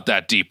 that's not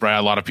that deep, right?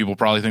 A lot of people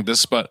probably think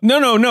this, but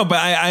no, but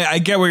I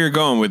get where you're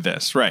going with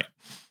this, right?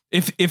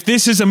 If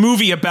this is a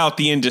movie about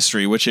the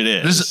industry, which it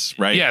is,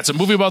 right? Yeah, it's a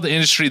movie about the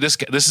industry. This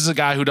is a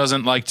guy who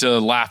doesn't like to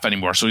laugh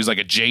anymore. So he's like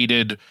a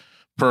jaded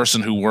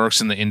person who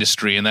works in the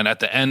industry. And then at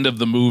the end of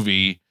the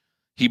movie,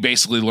 he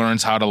basically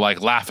learns how to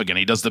like laugh again.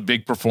 He does the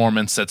big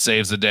performance that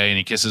saves the day and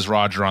he kisses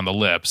Roger on the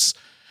lips.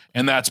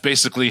 And that's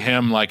basically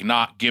him like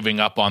not giving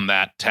up on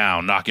that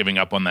town, not giving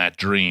up on that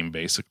dream,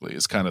 basically,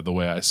 is kind of the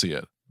way I see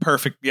it.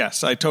 Perfect.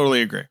 Yes, I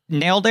totally agree.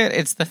 Nailed it.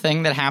 It's the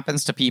thing that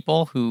happens to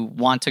people who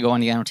want to go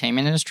in the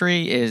entertainment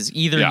industry is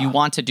either you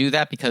want to do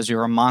that because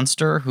you're a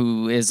monster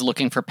who is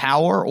looking for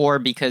power or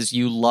because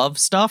you love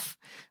stuff.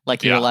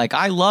 Like you're like,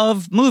 I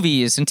love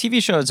movies and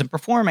TV shows and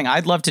performing.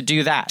 I'd love to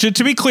do that.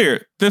 To be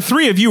clear, the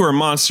three of you are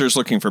monsters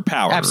looking for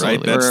power,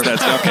 Absolutely. right?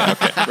 That's okay.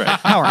 Right.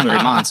 Power hungry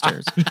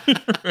monsters.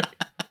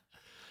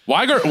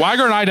 Wiger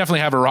and I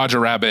definitely have a Roger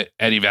Rabbit,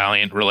 Eddie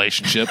Valiant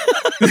relationship.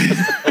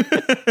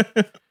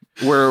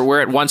 We're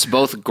at once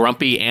both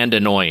grumpy and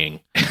annoying.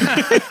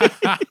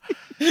 I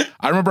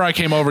remember I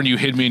came over and you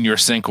hid me in your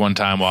sink one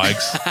time,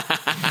 Wags.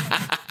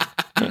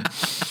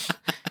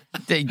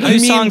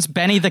 The song's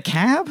Benny the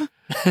Cab?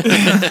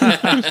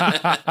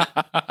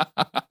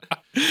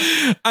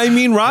 I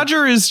mean,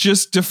 Roger is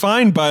just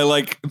defined by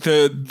like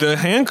the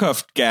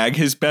handcuffed gag,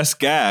 his best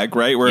gag,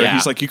 right? Where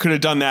he's like, you could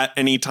have done that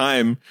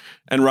anytime.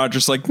 And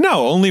Roger's like,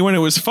 no, only when it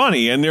was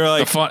funny. And they're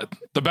like,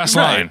 the best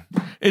line.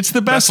 It's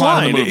the best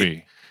line in the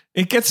movie.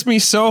 It gets me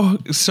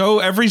so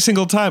every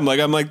single time. Like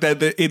I'm like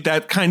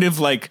that kind of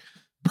like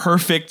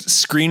perfect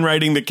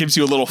screenwriting that gives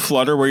you a little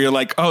flutter where you're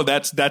like, oh,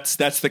 that's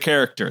the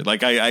character.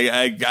 Like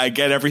I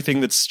get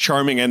everything that's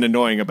charming and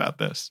annoying about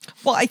this.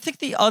 Well, I think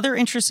the other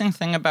interesting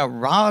thing about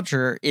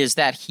Roger is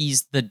that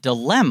he's the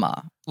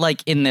dilemma.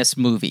 Like in this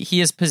movie,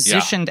 he is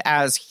positioned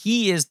as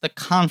he is the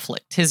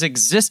conflict. His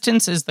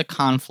existence is the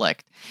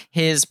conflict.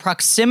 His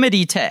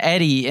proximity to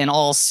Eddie in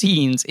all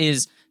scenes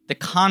is the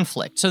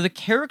conflict. So the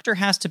character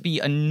has to be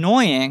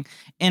annoying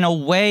in a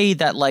way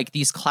that like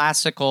these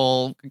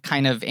classical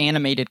kind of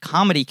animated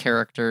comedy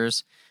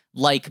characters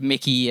like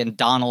Mickey and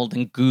Donald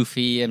and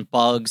Goofy and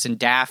Bugs and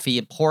Daffy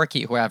and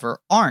Porky, whoever,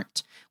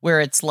 aren't. Where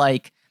it's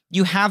like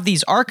you have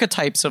these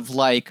archetypes of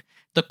like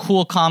the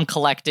cool, calm,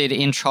 collected,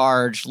 in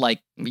charge,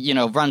 like, you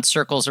know, run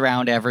circles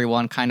around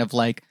everyone, kind of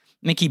like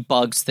Mickey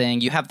Bugs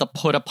thing. You have the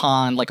put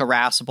upon, like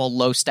irascible,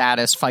 low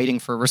status, fighting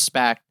for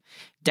respect,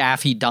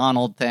 Daffy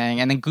Donald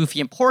thing. And then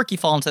Goofy and Porky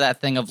fall into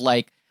that thing of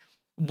like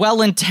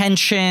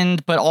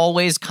well-intentioned, but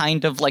always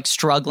kind of like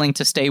struggling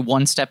to stay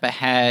one step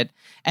ahead.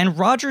 And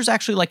Roger's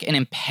actually like an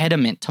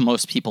impediment to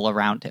most people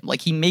around him. Like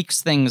he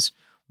makes things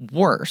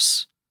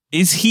worse.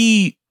 Is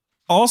he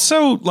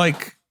also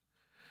like,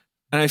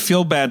 and I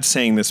feel bad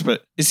saying this,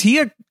 but is he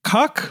a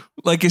cuck?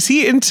 Like, is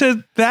he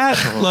into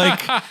that? Like,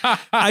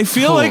 I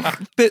feel like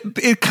that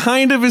it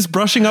kind of is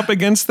brushing up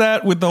against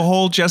that with the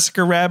whole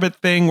Jessica Rabbit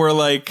thing where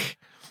like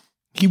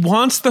he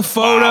wants the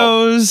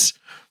photos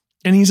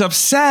and he's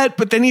upset,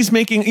 but then he's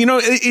making, you know,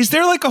 is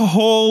there like a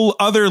whole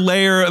other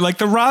layer? Like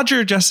the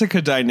Roger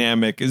Jessica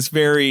dynamic is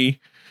very,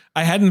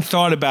 I hadn't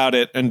thought about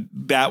it and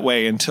that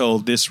way until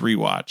this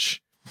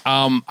rewatch.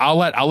 I'll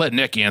let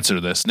Nick answer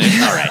this. Nick.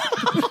 All right.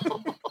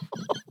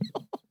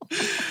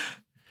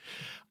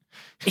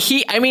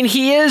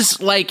 He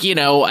is like, you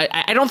know,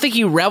 I don't think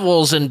he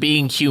revels in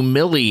being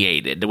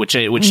humiliated, which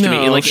to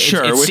me, like,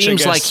 sure, it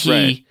seems like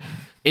right.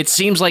 It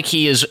seems like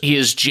he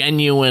is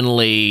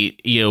genuinely,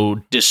 you know,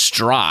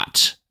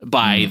 distraught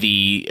by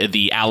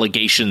the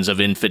allegations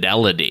of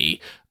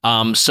infidelity.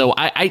 So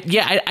I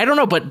don't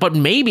know, but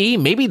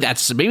maybe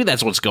that's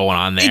what's going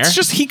on there. It's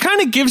just he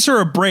kind of gives her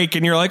a break,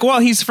 and you're like, well,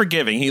 he's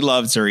forgiving, he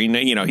loves her,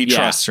 he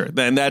trusts her.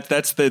 Then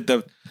that's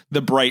the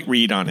bright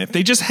read on it.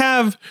 They just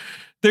have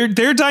their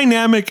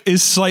dynamic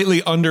is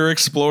slightly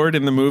underexplored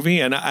in the movie,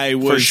 and I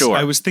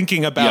was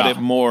thinking about it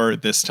more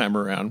this time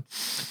around.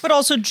 But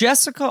also,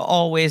 Jessica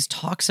always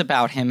talks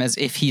about him as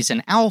if he's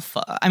an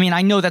alpha. I mean,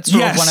 I know that's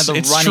sort of one of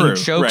the running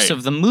jokes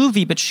of the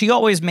movie, but she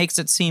always makes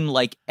it seem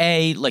like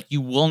A, like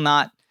you will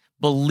not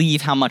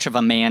believe how much of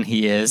a man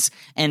he is,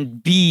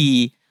 and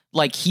B,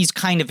 like he's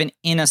kind of an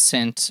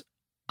innocent.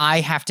 I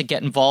have to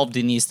get involved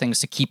in these things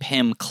to keep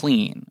him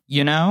clean,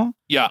 you know?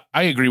 Yeah,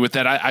 I agree with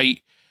that.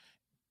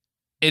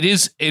 it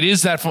is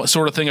that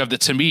sort of thing of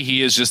that. To me,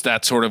 he is just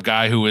that sort of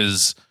guy who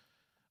is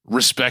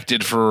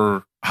respected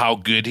for how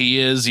good he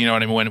is. You know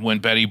what I mean? When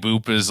Betty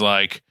Boop is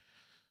like,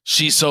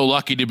 she's so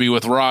lucky to be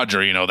with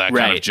Roger, you know, that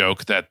kind of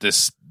joke that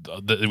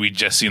we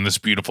just seen this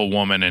beautiful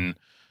woman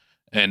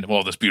and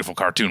well, this beautiful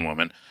cartoon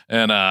woman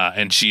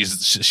and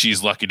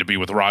she's lucky to be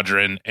with Roger.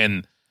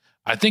 And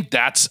I think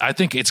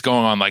it's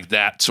going on like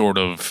that sort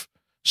of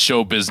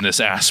show business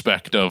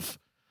aspect of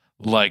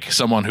like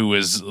someone who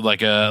is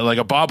like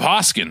a Bob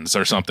Hoskins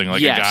or something,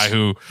 like a guy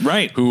who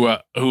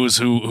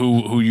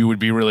you would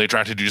be really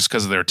attracted to just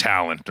because of their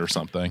talent or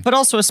something. But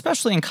also,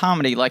 especially in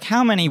comedy, like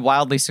how many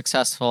wildly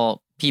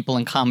successful people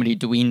in comedy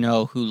do we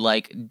know who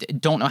like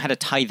don't know how to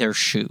tie their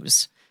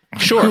shoes?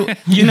 Sure.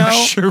 You know?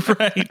 Sure,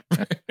 right.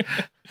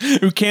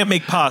 Who can't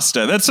make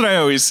pasta. That's what I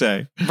always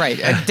say.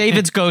 Right.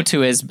 David's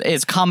go-to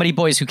is comedy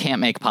boys who can't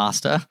make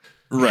pasta.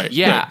 Right.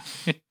 Yeah.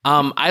 Right.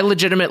 I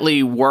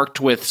legitimately worked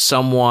with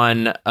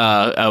someone,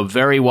 a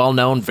very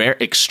well-known,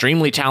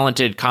 extremely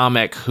talented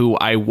comic who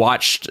I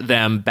watched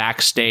them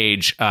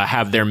backstage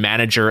have their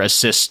manager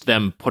assist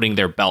them putting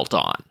their belt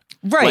on.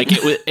 Right. Like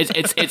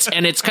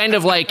it's kind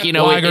of like, you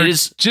know, Wiger, it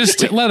is just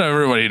to let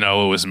everybody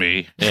know it was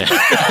me. Yeah.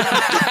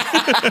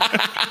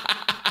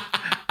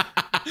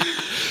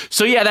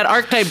 So yeah, that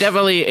archetype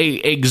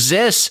definitely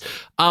exists.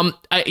 And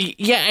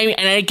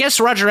I guess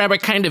Roger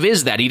Rabbit kind of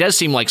is that. He does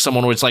seem like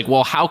someone where it's like,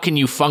 well, how can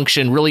you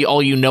function? Really,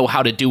 all you know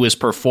how to do is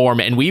perform.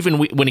 And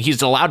when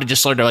he's allowed to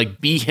just sort of like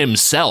be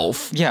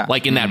himself,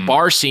 like in that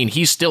bar scene,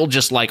 he's still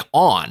just like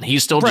on.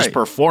 He's still just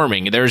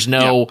performing. There's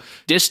no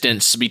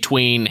distance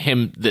between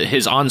him,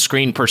 his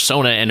on-screen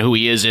persona, and who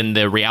he is in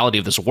the reality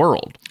of this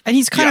world. And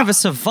he's kind of a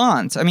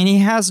savant. I mean, he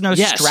has no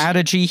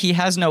strategy. He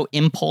has no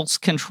impulse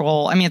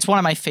control. I mean, it's one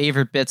of my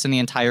favorite bits in the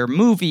entire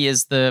movie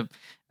is the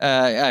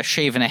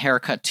shave and a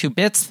haircut 2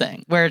 bits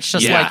thing, where it's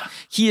just like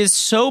he is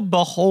so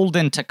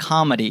beholden to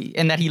comedy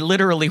and that he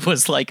literally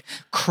was like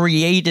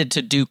created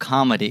to do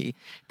comedy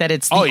that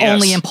it's the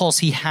only impulse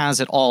he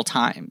has at all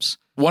times.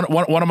 One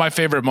of my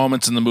favorite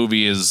moments in the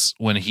movie is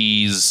when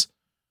he's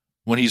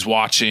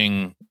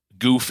watching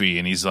Goofy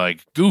and he's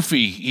like,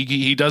 Goofy,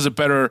 he does it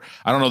better.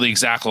 I don't know the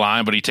exact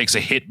line, but he takes a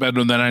hit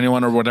better than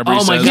anyone or whatever he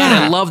says. Oh my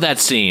God, I love that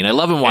scene. I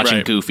love him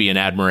watching Goofy in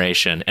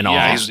admiration and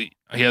awe.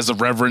 He has a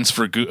reverence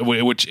for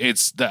which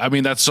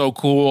that's so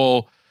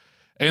cool,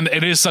 and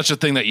it is such a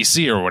thing that you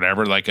see or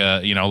whatever. Like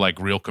like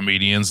real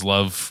comedians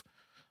love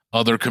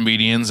other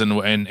comedians and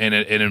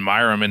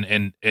admire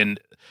them, and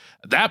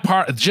that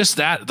part, just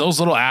those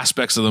little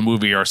aspects of the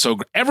movie are so.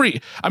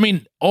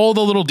 All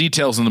the little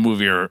details in the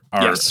movie are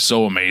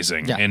so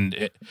amazing, and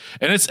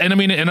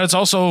it's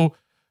also.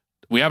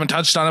 We haven't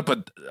touched on it,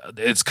 but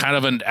it's kind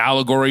of an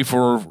allegory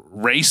for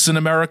race in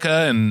America,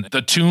 and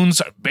the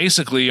tunes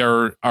basically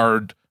are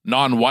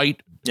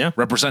non-white,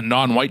 represent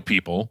non-white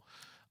people.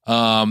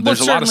 There's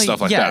a lot of stuff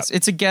like that. Yes,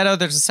 it's a ghetto.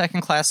 There's a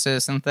second-class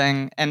citizen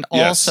thing, and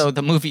also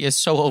the movie is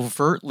so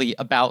overtly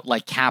about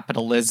like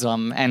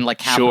capitalism and like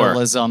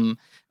capitalism,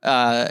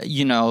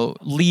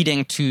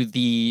 leading to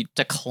the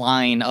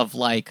decline of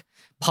like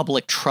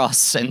public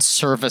trusts and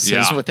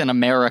services within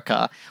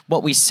America.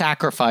 What we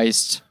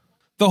sacrificed.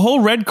 The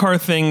whole red car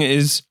thing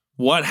is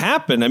what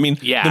happened. I mean,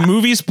 the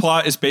movie's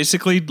plot is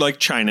basically like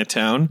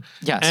Chinatown.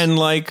 Yes. And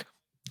like,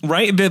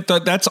 right,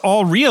 that's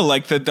all real.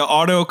 Like the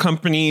auto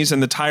companies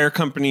and the tire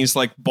companies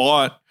like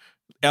bought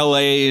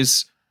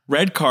LA's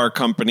red car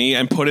company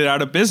and put it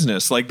out of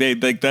business. Like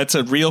that's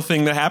a real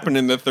thing that happened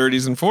in the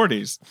 30s and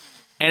 40s.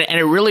 And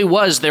it really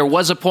was. There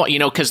was a point,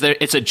 because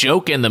it's a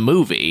joke in the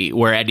movy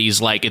where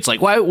Eddie's like, it's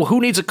like, why? Who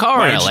needs a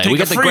car in LA? We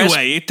get the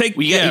freeway.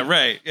 We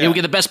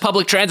get the best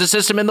public transit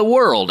system in the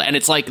world, and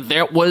it's like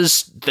that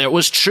was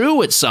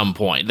true at some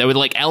point. They were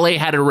like, LA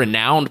had a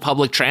renowned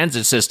public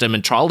transit system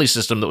and trolley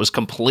system that was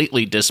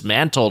completely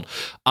dismantled.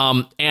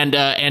 And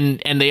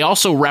they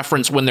also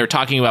reference when they're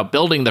talking about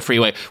building the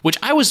freeway, which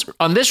I was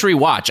on this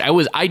rewatch.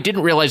 I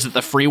didn't realize that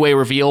the freeway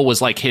reveal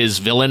was like his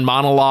villain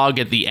monologue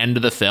at the end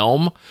of the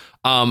film.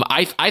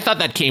 I thought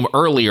that came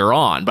earlier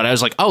on, but I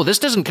was like, oh, this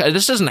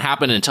doesn't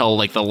happen until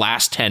like the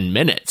last 10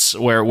 minutes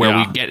where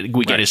we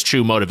get his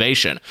true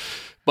motivation.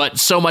 But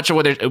so much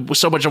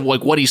of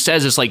like what he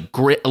says is like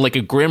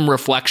a grim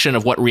reflection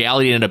of what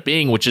reality ended up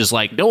being, which is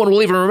like no one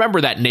will even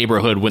remember that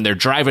neighborhood when they're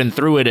driving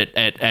through it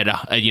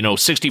at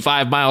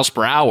 65 miles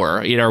per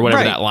hour, or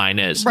whatever that line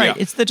is. Right.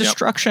 Yeah. It's the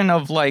destruction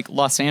of like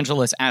Los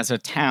Angeles as a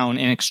town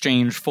in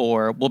exchange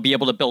for we'll be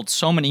able to build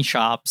so many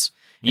shops.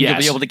 And you'll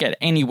be able to get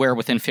anywhere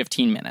within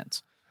 15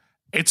 minutes.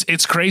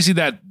 It's crazy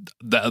that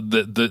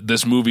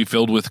this movie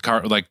filled with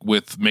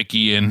with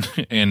Mickey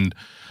and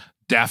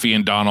Daffy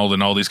and Donald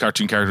and all these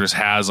cartoon characters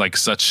has like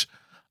such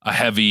a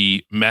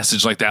heavy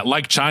message like that,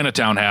 like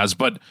Chinatown has.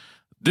 But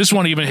this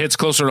one even hits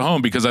closer to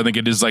home because I think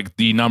it is like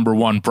the number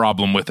one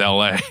problem with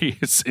LA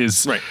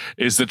is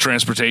the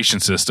transportation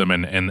system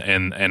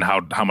and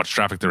how much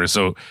traffic there is.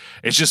 So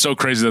it's just so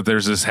crazy that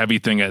there's this heavy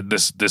thing at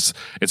this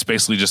it's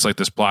basically just like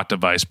this plot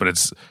device, but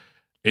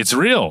it's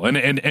real.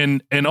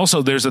 And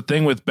also there's a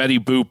thing with Betty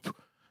Boop.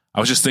 I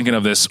was just thinking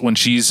of this when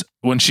she's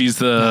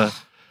the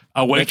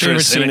a My favorite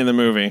waitress scene in the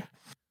movie.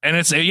 and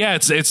it's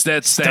that's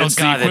Still the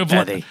got it,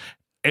 equivalent. Betty.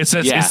 It's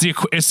Yeah.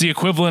 it's the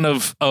equivalent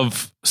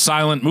of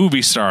silent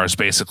movie stars,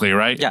 basically,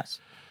 right? Yes.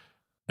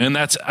 And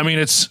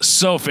it's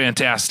so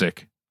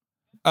fantastic.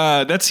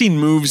 That scene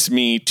moves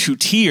me to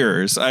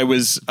tears. I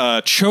was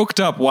choked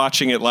up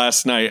watching it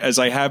last night, as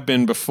I have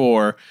been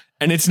before.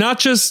 And it's not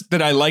just that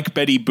I like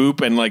Betty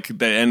Boop and like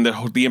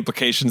the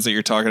implications that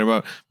you're talking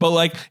about, but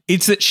like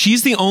it's that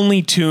she's the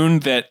only tune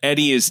that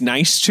Eddie is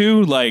nice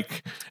to.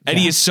 Like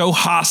Eddie is so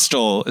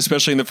hostile,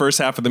 especially in the first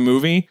half of the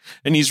movie,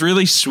 and he's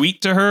really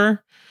sweet to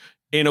her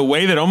in a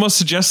way that almost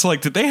suggests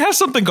like, did they have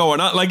something going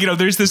on? Like,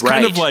 there's this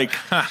kind of like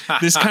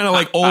this kind of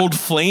like old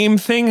flame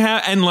thing,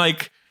 and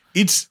like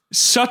it's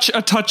such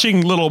a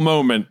touching little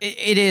moment.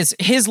 It is.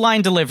 His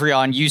line delivery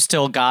on "You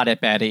Still Got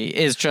It, Betty"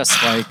 is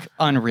just like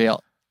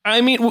unreal.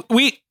 I mean,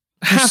 we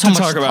have so to much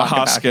talk to about talk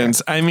about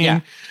Hoskins. I mean, Yeah.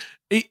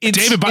 it's,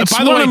 David, by it's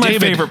the one way, of my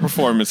David- favorite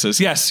performances.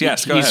 Yes, go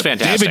He's ahead.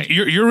 fantastic. David,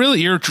 you're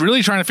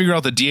really trying to figure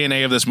out the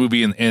DNA of this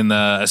movie, in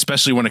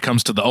especially when it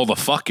comes to the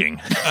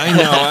fucking. I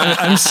know.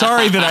 I'm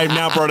sorry that I've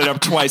now brought it up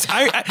twice.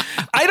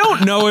 I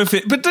don't know if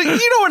it, but you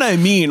know what I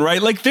mean,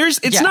 right? Like it's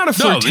Yeah. not a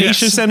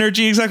flirtatious yes.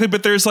 energy exactly,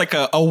 but there's like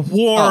a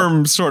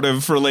warm sort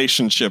of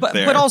relationship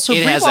there. But also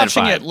It has that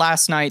rewatching vibe. it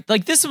last night,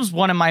 like this was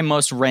one of my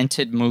most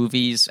rented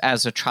movies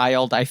as a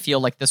child. I feel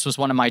like this was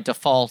one of my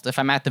default. If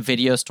I'm at the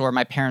video store,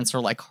 my parents are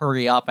like,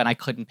 hurry up, and I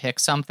couldn't pick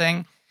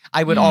something.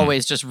 I would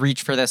always just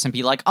reach for this and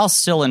be like, I'll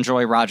still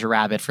enjoy Roger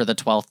Rabbit for the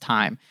 12th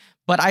time.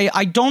 But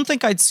I don't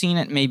think I'd seen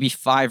it maybe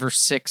 5 or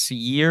 6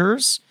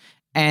 years.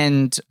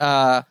 And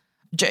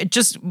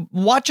just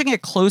watching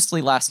it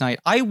closely last night,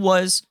 I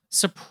was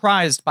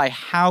surprised by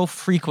how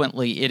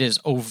frequently it is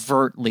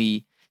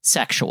overtly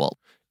sexual.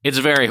 It's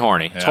very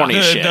horny. It's horny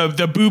as shit.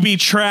 the booby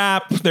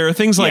trap. There are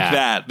things like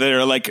Yeah. that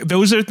are like,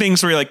 those are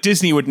things where you're like,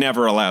 Disney would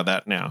never allow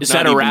that now. Is Not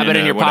that a even rabbit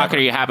in your whatever. pocket?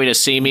 Are you happy to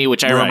see me?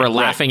 Which I remember Right.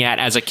 laughing at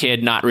as a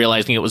kid, not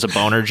realizing it was a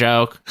boner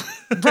joke.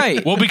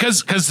 Right. Well,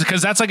 because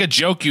that's like a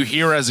joke you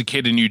hear as a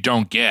kid and you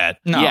don't get.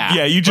 No. Yeah.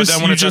 Yeah, you just then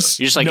when you it's a- just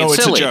you're just like, know it's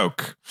it's silly. a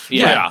joke.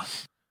 Yeah.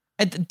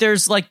 And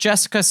there's like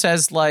Jessica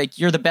says, like,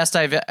 you're the best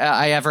I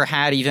ever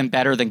had, even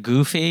better than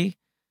Goofy.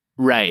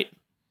 Right.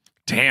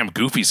 Damn,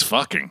 Goofy's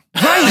fucking.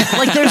 Right.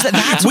 Like there's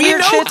that's We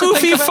weird know shit to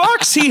Goofy think about.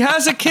 fucks. He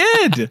has a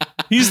kid.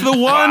 He's the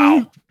one,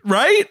 Wow.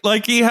 right?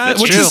 Like he has. That's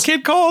What's true. his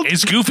kid called?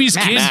 Is Goofy's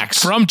kid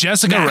Max. from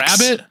Jessica Max.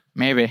 Rabbit?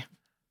 Maybe.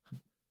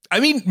 I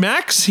mean,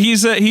 Max.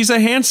 He's a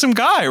handsome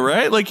guy,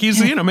 right? Like he's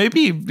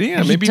maybe He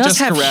maybe does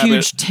Jessica have Rabbit.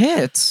 huge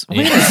tits.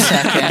 Wait a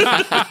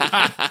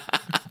second.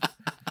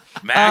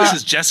 Max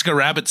is Jessica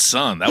Rabbit's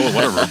son.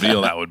 What a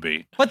reveal that would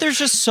be. But there's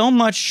just so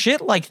much shit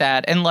like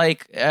that. And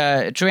like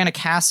Joanna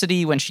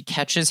Cassidy, when she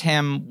catches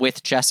him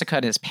with Jessica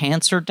and his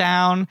pants are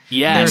down,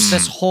 Yes. there's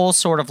this whole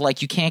sort of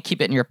like, you can't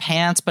keep it in your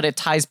pants, but it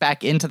ties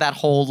back into that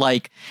whole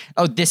like,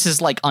 oh, this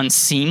is like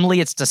unseemly.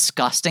 It's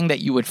disgusting that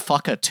you would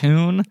fuck a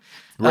tune.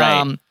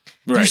 Right.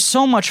 There's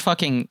so much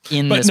fucking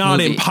in But this not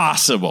movie.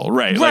 impossible,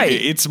 right? Right. Like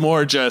it's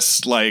more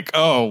just like,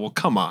 oh, well,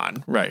 come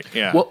on, right?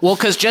 Yeah. Well,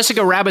 because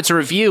Jessica Rabbit's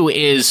review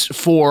is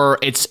for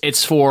it's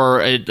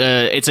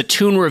a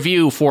tune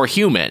review for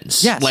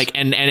humans. Yes. Like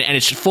and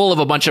it's full of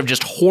a bunch of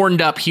just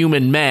horned up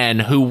human men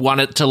who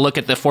wanted to look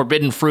at the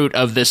forbidden fruit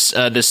of this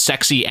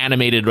sexy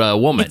animated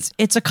woman.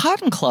 It's a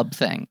Cotton Club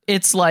thing.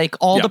 It's like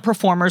all Yeah. the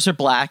performers are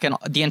black and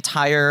the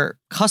entire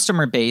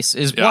customer base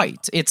is Yeah.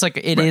 white. It's like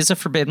it is a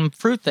forbidden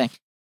fruit thing.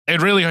 It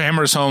really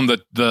hammers home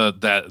the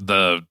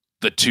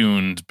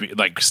tune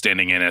like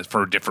standing in it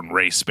for a different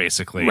race,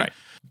 basically. Right.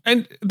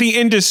 And the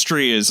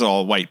industry is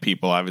all white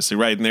people, obviously,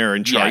 right? And they're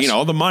in charge. Yes.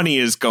 All the money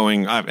is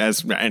going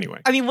anyway.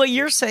 I mean, what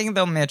you're saying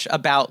though, Mitch,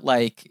 about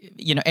like,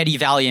 Eddie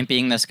Valiant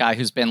being this guy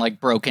who's been like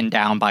broken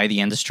down by the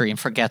industry and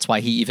forgets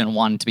why he even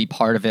wanted to be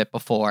part of it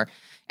before.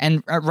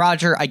 And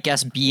Roger, I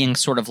guess, being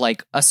sort of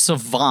like a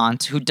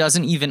savant who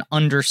doesn't even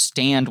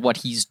understand what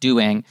he's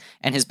doing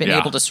and has been Yeah.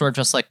 able to sort of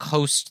just like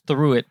coast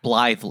through it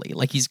blithely.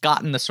 Like he's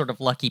gotten the sort of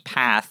lucky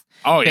path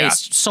Oh, yeah.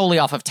 based solely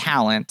off of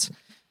talent.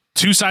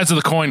 Two sides of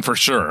the coin for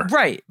sure.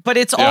 Right. But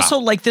it's Yeah. also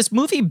like this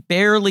movie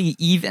barely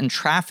even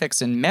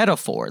traffics in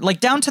metaphor, like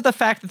down to the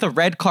fact that the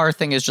red car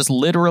thing is just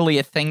literally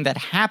a thing that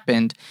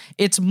happened.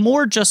 It's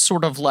more just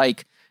sort of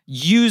like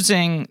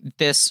using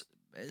this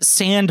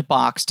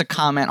sandbox to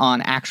comment on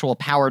actual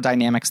power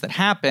dynamics that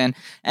happen,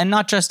 and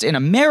not just in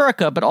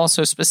America, but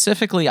also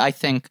specifically, I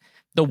think,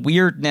 the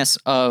weirdness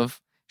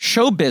of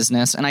show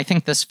business. And I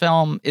think this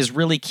film is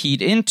really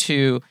keyed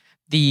into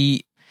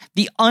the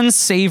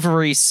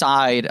unsavory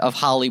side of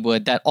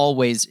Hollywood that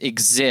always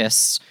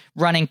exists,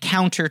 running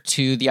counter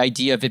to the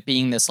idea of it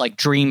being this like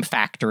dream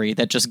factory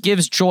that just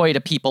gives joy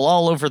to people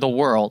all over the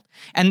world.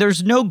 And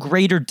there's no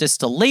greater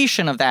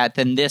distillation of that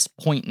than this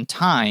point in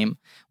time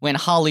when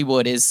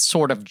Hollywood is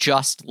sort of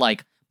just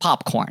like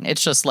popcorn.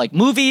 It's just like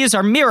movies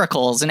are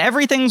miracles and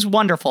everything's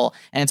wonderful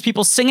and it's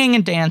people singing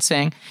and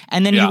dancing.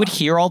 And then Yeah. you would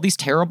hear all these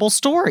terrible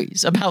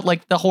stories about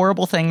like the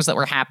horrible things that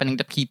were happening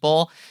to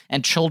people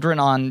and children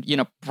on,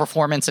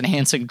 performance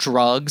enhancing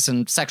drugs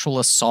and sexual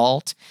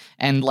assault,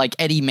 and like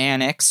Eddie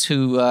Mannix,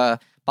 who,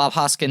 Bob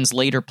Hoskins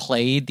later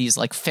played these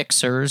like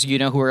fixers, you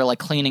know, who are like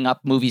cleaning up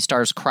movie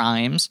stars'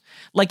 crimes.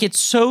 Like it's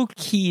so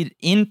keyed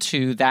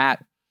into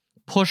that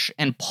push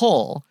and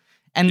pull.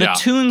 And the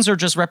tunes are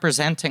just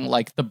representing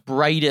like the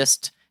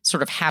brightest,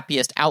 sort of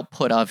happiest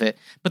output of it.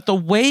 But the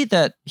way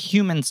that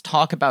humans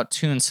talk about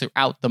tunes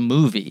throughout the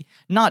movie,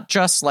 not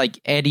just like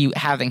Eddie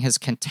having his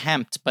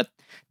contempt, but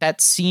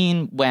that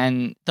scene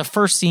when the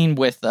first scene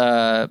with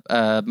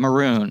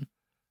Maroon,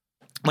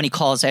 when he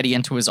calls Eddie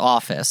into his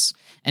office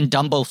and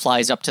Dumbo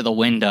flies up to the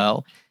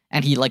window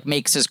and he like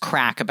makes his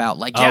crack about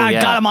like, I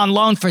got him on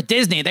loan for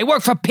Disney. They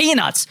work for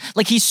peanuts.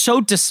 Like he's so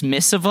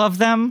dismissive of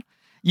them.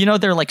 You know,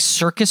 they're like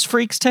circus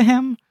freaks to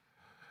him.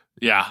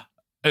 Yeah.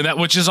 And that,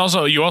 which is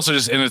also, you also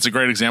just, and it's a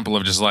great example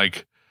of just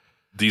like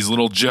these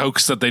little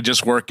jokes that they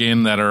just work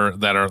in that are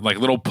like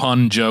little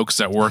pun jokes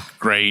that work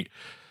great,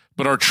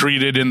 but are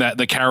treated in that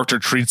the character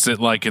treats it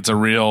like it's a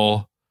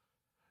real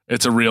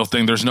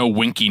thing. There's no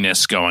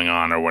winkiness going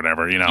on or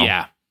whatever, you know?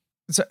 Yeah.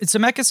 So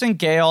Zemeckis and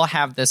Gale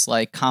have this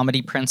like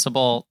comedy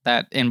principle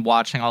that in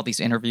watching all these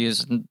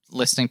interviews and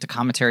listening to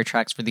commentary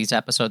tracks for these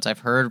episodes I've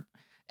heard,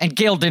 and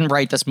Gale didn't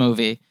write this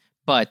movie,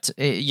 but,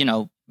 you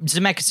know,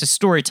 Zemeckis'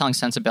 storytelling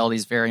sensibility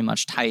is very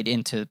much tied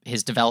into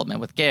his development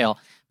with Gale.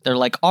 They're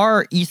like,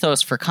 our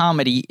ethos for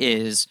comedy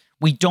is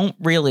we don't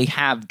really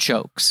have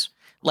jokes.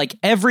 Like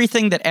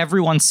everything that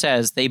everyone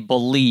says, they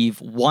believe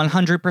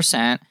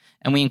 100%,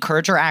 and we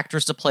encourage our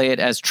actors to play it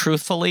as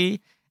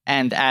truthfully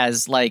and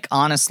as like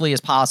honestly as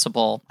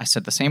possible. I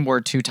said the same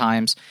word 2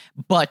 times,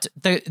 but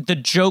the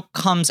joke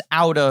comes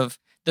out of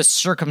the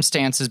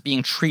circumstances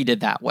being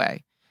treated that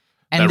way.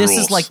 And this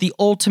is like the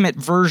ultimate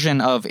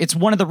version of, it's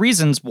one of the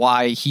reasons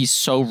why he's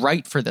so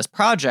right for this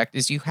project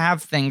is you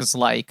have things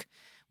like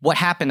what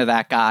happened to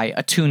that guy,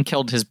 a tune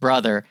killed his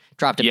brother,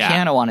 dropped a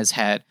piano on his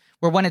head,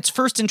 where when it's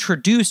first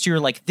introduced, you're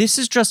like, this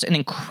is just an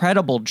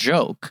incredible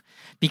joke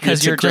because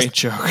it's you're a great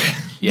just joke.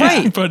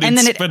 Right. And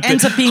then it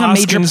ends up being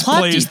Hoskins a major plot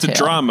plays detail. the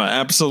drama.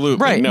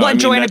 Absolutely. Right. No, well,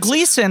 Joanna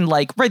Gleason,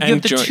 like, right. You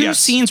have the 2 yes.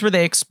 scenes where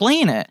they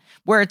explain it,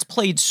 where it's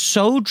played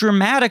so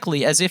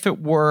dramatically as if it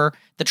were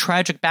the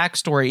tragic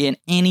backstory in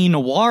any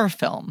noir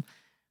film.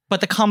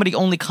 But the comedy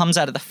only comes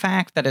out of the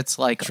fact that it's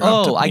like,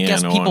 I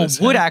guess people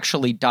would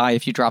actually die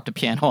if you dropped a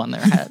piano on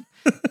their head.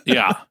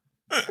 Yeah.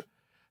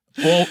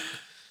 Well,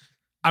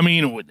 I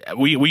mean,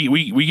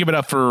 we give it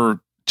up for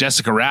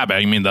Jessica Rabbit.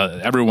 I mean,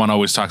 everyone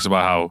always talks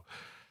about how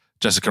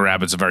Jessica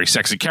Rabbit's a very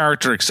sexy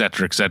character, et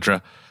cetera, et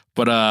cetera.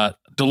 But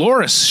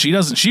Dolores,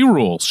 she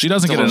rules. She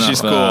doesn't get enough.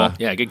 She's cool.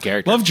 Yeah, good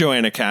character. Love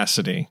Joanna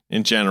Cassidy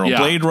in general. Yeah.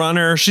 Blade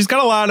Runner. She's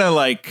got a lot of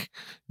like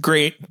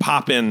great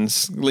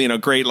pop-ins, you know,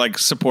 great like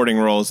supporting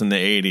roles in the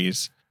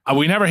 80s.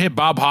 We never hit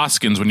Bob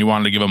Hoskins when you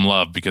wanted to give him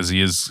love because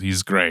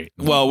he's great.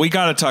 Well, we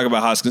got to talk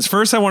about Hoskins.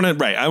 First, I want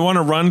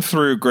to run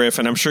through Griff,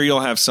 and I'm sure you'll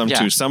have some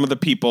too. Some of the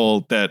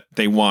people that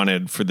they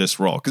wanted for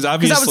this role, because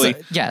obviously,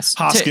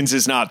 Hoskins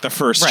is not the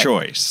first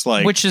choice.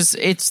 Like,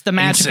 it's the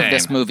magic of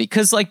this movie.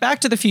 Because like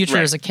Back to the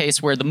Future is a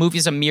case where the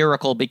movie's a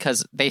miracle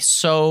because they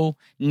so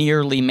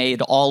nearly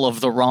made all of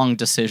the wrong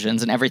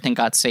decisions and everything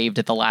got saved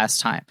at the last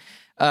time.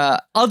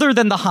 Other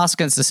than the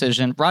Hoskins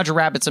decision, Roger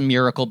Rabbit's a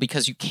miracle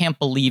because you can't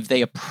believe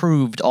they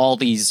approved all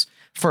these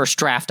first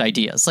draft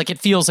ideas. Like, it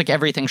feels like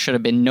everything should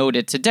have been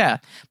noted to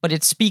death, but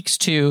it speaks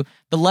to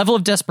the level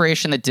of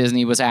desperation that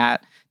Disney was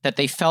at, that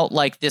they felt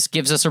like this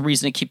gives us a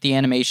reason to keep the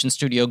animation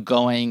studio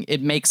going.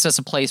 It makes us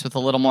a place with a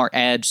little more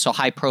edge, so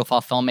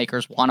high-profile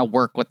filmmakers want to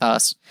work with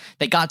us.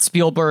 They got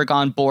Spielberg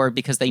on board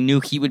because they knew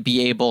he would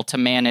be able to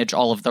manage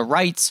all of the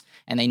rights,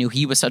 and they knew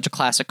he was such a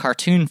classic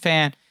cartoon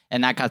fan.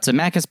 And that got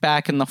Zemeckis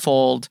back in the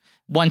fold.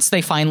 Once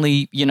they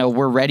finally,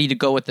 were ready to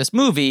go with this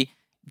movie,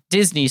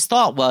 Disney's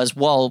thought was,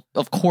 well,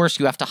 of course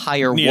you have to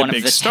hire one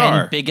of the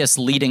 10 biggest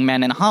leading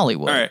men in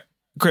Hollywood. All right,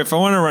 Griff, I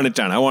want to run it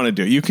down. I want to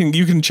do it. You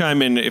can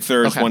chime in if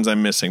there's ones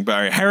I'm missing. But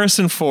all right,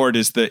 Harrison Ford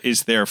is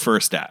their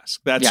first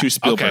ask. That's who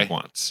Spielberg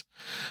wants.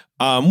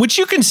 Which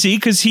you can see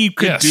because he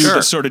could do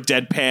the sort of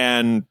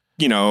deadpan,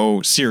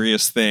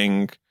 serious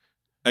thing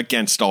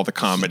against all the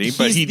comedy,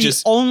 but he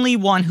just only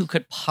one who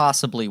could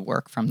possibly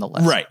work from the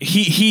list. Right.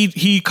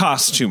 He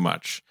costs too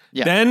much.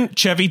 Yeah. Then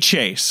Chevy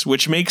Chase,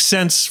 which makes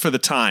sense for the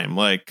time.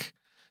 Like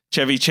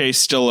Chevy Chase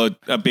still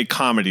a big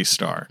comedy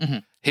star. Mm-hmm.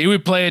 He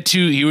would play it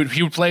too. He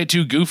would play it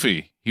too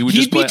goofy.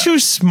 He'd be too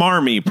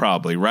smarmy,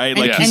 probably, right?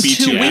 Like he'd be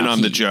too in on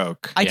the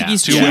joke. I think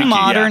he's too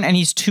modern and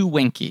he's too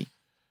winky.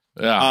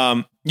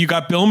 Yeah. You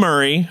got Bill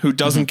Murray, who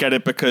doesn't get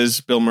it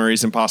because Bill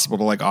Murray's impossible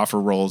to like offer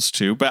roles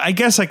to. But I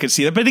guess I could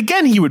see that. But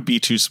again, he would be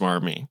too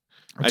smarmy.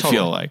 I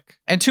feel like,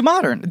 and too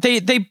modern. They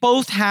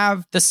both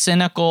have the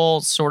cynical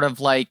sort of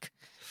like,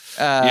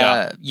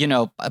 a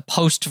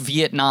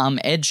post-Vietnam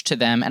edge to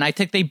them, and I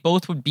think they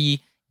both would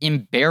be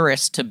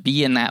embarrassed to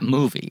be in that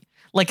movie.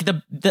 Like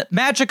the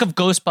magic of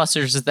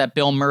Ghostbusters is that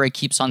Bill Murray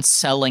keeps on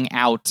selling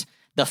out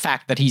the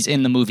fact that he's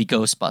in the movie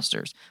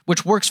Ghostbusters,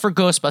 which works for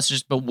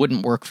Ghostbusters but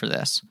wouldn't work for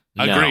this.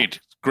 Agreed.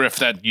 Griff,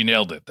 that you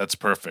nailed it. That's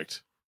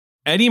perfect.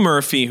 Eddie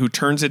Murphy, who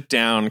turns it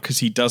down because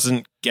he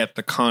doesn't get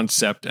the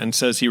concept and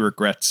says he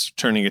regrets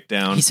turning it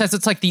down. He says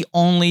it's like the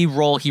only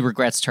role he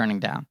regrets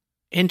turning down.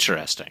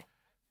 Interesting.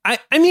 I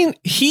mean,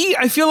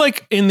 I feel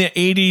like in the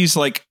 80s,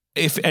 like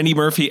if Eddie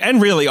Murphy,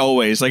 and really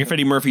always, like if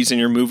Eddie Murphy's in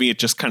your movie, it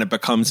just kind of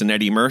becomes an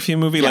Eddie Murphy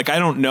movie. Yeah. Like, I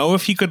don't know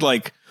if he could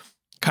like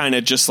kind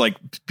of just like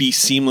be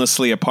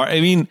seamlessly a part.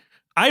 I mean,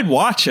 I'd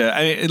watch it.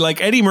 I mean,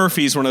 like Eddie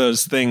Murphy is one of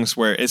those things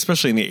where,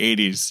 especially in the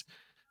 80s,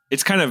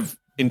 it's kind of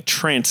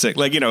intrinsic.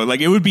 Like, you know, like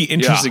it would be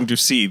interesting to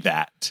see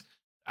that.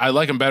 I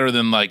like him better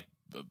than like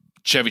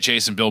Chevy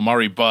Chase and Bill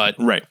Murray, but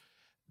right.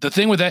 The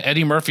thing with that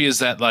Eddie Murphy is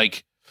that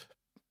like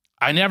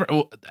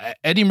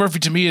Eddie Murphy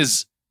to me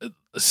is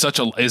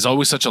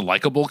always such a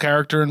likable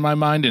character in my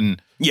mind,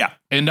 and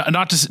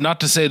not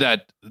to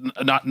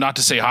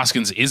say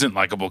Hoskins isn't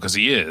likable, because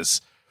he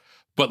is,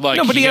 but like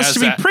he has to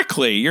be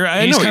prickly.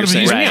 I know what you're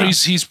saying. Right.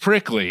 He's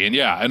prickly,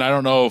 and I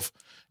don't know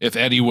if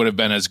Eddie would have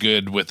been as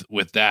good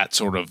with that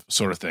sort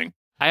of thing.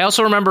 I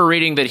also remember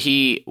reading that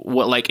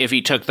if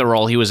he took the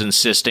role, he was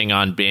insisting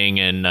on being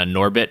in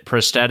Norbit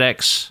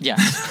prosthetics. Yeah,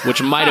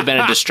 which might have been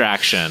a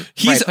distraction.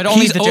 But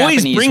only the always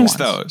Japanese brings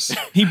ones. those.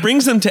 He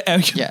brings them to.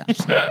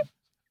 Yeah.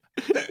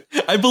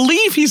 I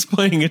believe he's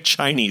playing a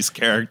Chinese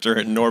character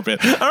in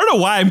Norbit. I don't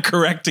know why I'm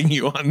correcting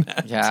you on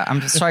that. Yeah,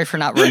 I'm sorry for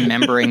not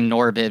remembering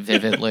Norbit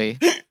vividly.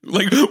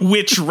 Like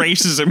which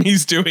racism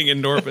he's doing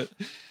in Norbit.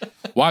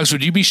 Wags,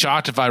 would you be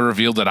shocked if I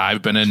revealed that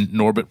I've been in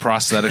Norbit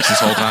prosthetics this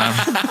whole time?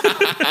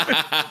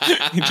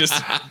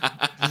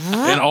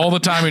 And all the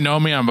time you know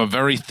me, I'm a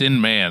very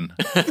thin man.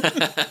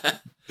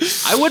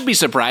 I would be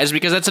surprised,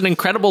 because that's an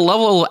incredible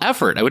level of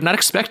effort. I would not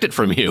expect it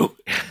from you.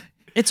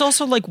 It's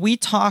also like we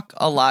talk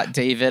a lot,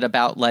 David,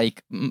 about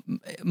like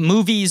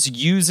movies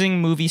using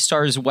movie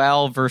stars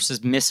well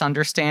versus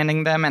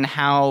misunderstanding them, and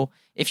how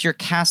if you're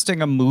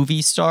casting a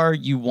movie star,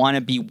 you want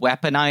to be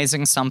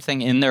weaponizing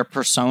something in their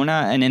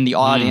persona and in the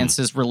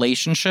audience's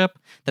relationship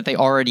that they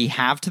already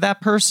have to that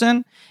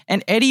person.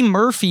 And Eddie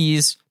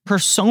Murphy's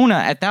persona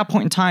at that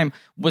point in time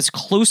was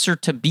closer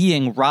to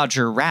being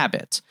Roger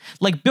Rabbit.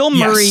 Like Bill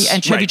Murray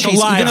and Chevy Chase,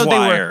 even though they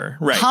were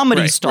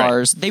comedy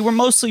stars, they were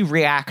mostly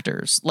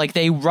reactors. Like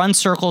they run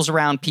circles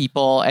around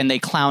people and they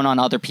clown on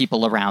other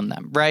people around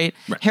them, right?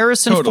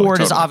 Harrison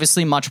Ford is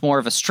obviously much more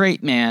of a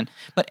straight man,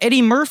 but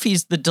Eddie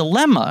Murphy's the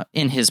dilemma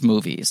in his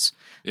movies.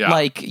 Yeah.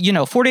 Like,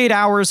 48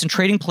 Hours and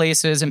Trading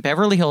Places and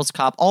Beverly Hills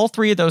Cop, all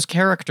three of those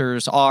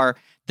characters are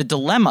the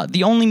dilemma.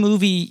 The only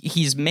movie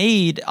he's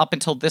made up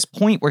until this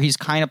point where he's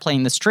kind of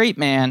playing the straight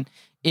man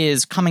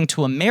is Coming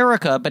to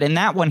America, but in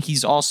that one,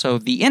 he's also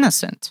the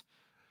innocent.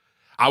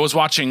 I was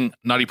watching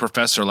Nutty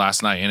Professor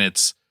last night, and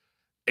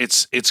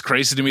it's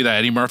crazy to me that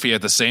Eddie Murphy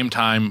at the same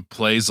time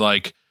plays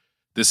like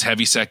this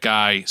heavyset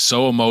guy,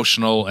 so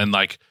emotional and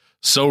like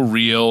so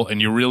real,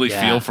 and you really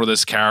feel for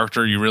this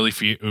character. You really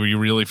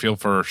feel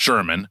for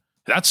Sherman.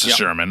 That's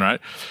Sherman, right?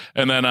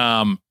 And then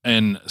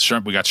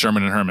we got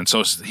Sherman and Herman.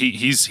 So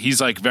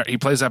he's like he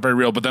plays that very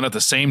real, but then at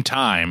the same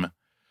time,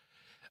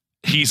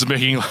 he's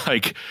making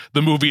like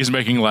the movie is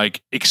making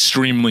like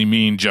extremely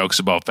mean jokes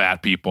about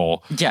fat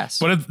people. Yes,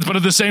 but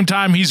at the same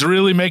time, he's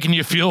really making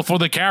you feel for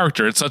the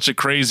character. It's such a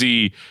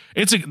crazy.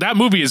 That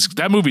movie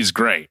is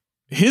great.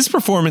 His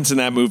performance in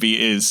that movie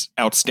is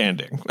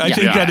outstanding. I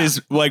think that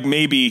is like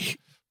maybe.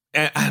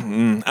 I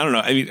don't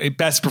know. I mean,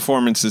 best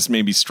performance is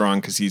maybe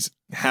strong because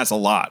has a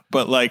lot,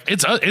 but like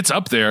it's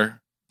up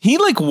there. He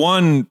like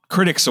won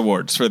Critics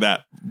Awards for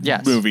that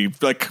movie,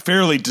 like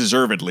fairly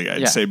deservedly,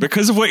 I'd say,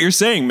 because of what you're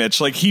saying, Mitch.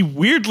 Like he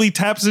weirdly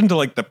taps into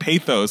like the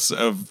pathos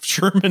of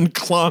Sherman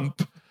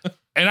Klump.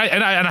 And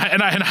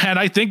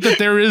I think that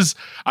there is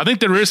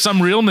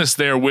some realness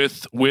there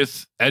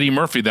with Eddie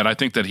Murphy, that I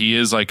think that he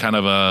is like kind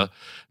of a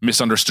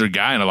misunderstood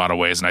guy in a lot of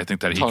ways, and I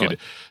think that he could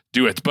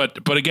do it.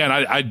 But again,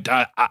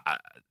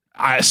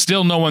 I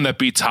still no one that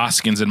beats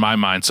Hoskins in my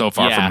mind so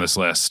far from this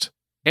list.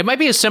 It might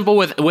be as simple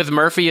with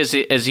Murphy as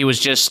he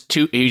was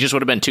he just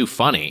would have been too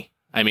funny.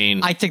 I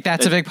mean, I think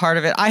that's a big part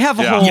of it. I have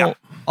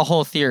a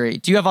whole theory.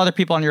 Do you have other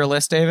people on your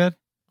list, David?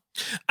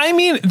 I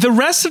mean, the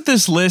rest of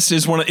this list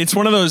is one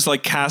of those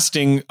like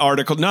casting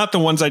articles, not the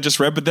ones I just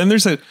read, but then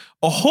there's a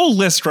whole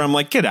list where I'm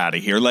like, get out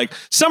of here. Like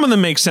some of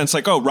them make sense.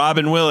 Like,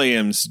 Robin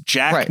Williams,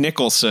 Jack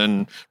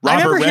Nicholson, Robert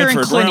Redford. I remember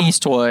hearing Clint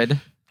Eastwood.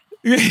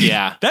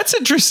 Yeah, that's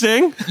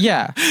interesting.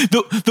 Yeah,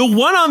 the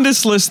one on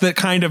this list that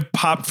kind of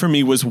popped for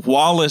me was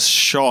Wallace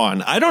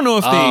Shawn. I don't know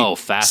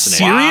if they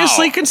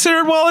seriously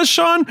considered Wallace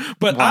Shawn,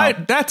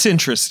 but that's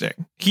interesting.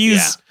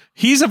 He's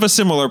of a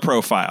similar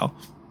profile.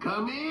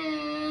 Come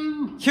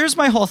in. Here's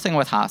my whole thing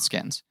with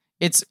Hoskins.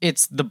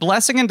 It's the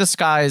blessing in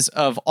disguise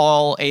of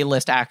all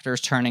A-list actors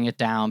turning it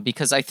down,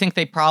 because I think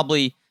they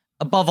probably,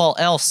 above all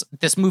else,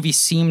 this movie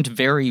seemed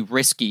very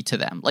risky to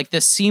them. Like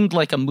this seemed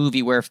like a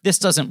movie where if this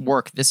doesn't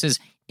work, this is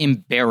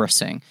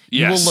embarrassing. Yes.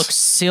 You will look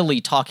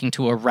silly talking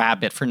to a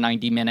rabbit for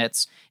 90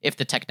 minutes if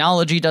the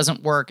technology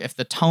doesn't work, if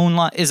the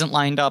tone isn't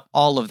lined up,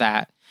 all of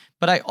that.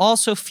 But I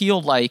also feel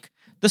like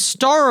the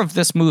star of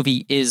this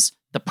movie is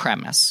the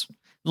premise.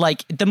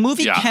 Like, the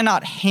movie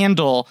cannot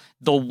handle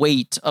the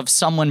weight of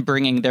someone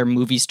bringing their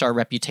movie star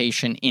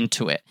reputation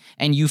into it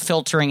and you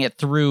filtering it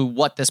through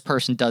what this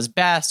person does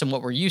best and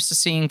what we're used to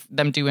seeing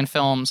them do in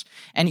films.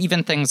 And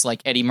even things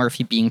like Eddie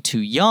Murphy being too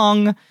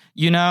young,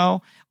 you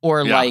know,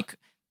 or like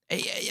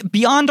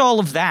beyond all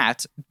of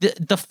that,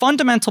 the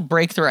fundamental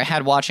breakthrough I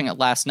had watching it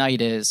last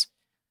night is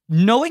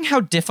knowing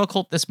how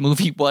difficult this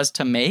movie was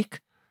to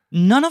make.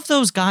 None of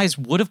those guys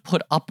would have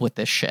put up with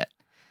this shit.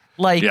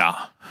 Like,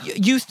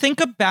 you think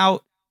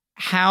about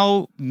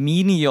how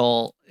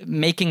menial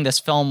making this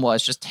film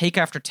was, just take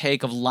after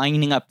take of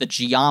lining up the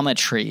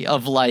geometry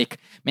of like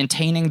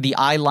maintaining the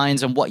eye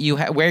lines and what you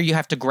where you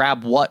have to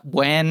grab what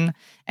when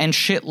and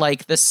shit.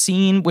 Like the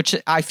scene, which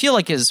I feel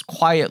like is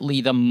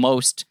quietly the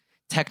most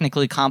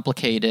technically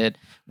complicated,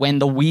 when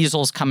the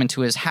weasels come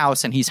into his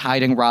house and he's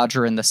hiding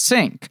Roger in the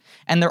sink,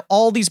 and there are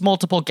all these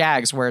multiple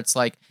gags where it's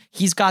like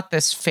he's got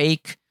this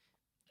fake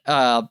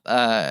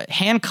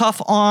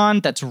handcuff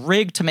on that's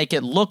rigged to make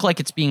it look like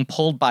it's being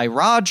pulled by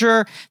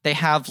Roger. They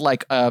have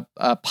like a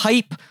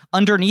pipe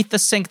underneath the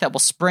sink that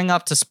will spring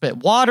up to spit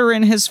water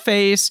in his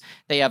face.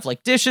 They have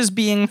like dishes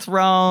being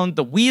thrown.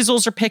 The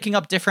weasels are picking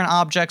up different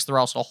objects. They're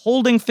also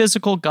holding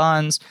physical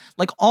guns.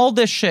 Like all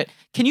this shit.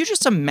 Can you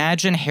just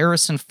imagine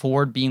Harrison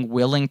Ford being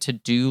willing to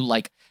do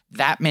like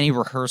that many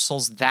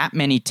rehearsals, that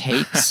many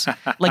takes,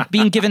 like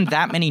being given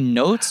that many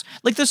notes?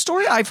 Like the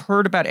story I've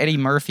heard about Eddie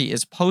Murphy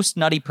is post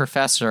Nutty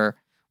Professor,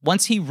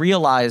 once he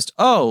realized,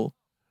 oh,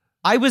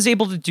 I was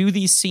able to do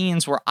these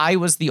scenes where I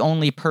was the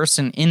only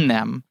person in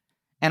them,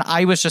 and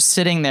I was just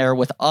sitting there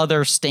with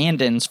other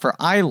stand-ins for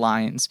eye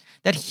lines,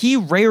 that he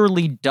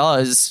rarely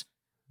does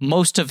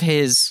most of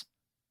his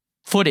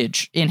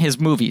footage in his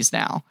movies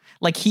now.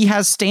 Like he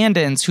has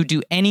stand-ins who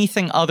do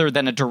anything other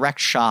than a direct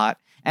shot.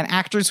 And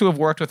actors who have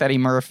worked with Eddie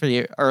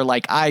Murphy are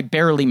like, I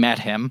barely met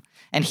him.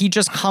 And he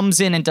just comes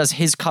in and does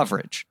his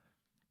coverage.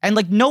 And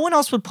like no one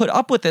else would put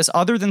up with this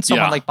other than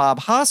someone like Bob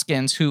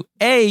Hoskins, who,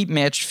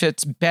 Mitch,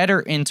 fits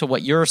better into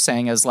what you're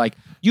saying as like,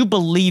 you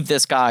believe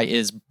this guy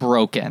is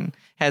broken,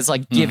 has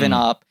like given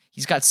up.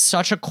 He's got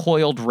such a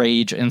coiled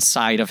rage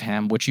inside of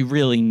him, which you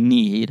really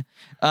need.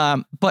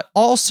 But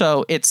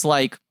also it's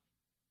like,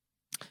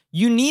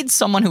 you need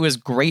someone who is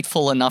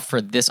grateful enough for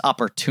this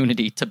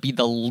opportunity to be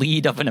the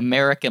lead of an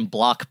American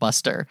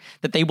blockbuster,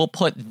 that they will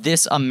put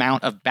this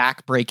amount of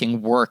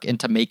backbreaking work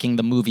into making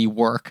the movie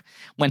work,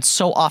 when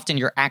so often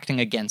you're acting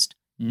against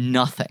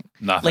nothing.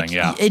 Like,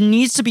 it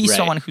needs to be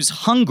someone who's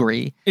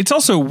hungry. It's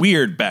also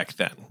weird back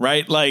then,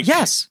 right? Like,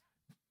 yes.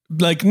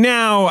 Like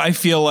now I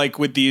feel like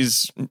with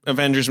these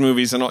Avengers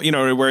movies and all, you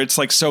know, where it's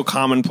like so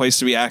commonplace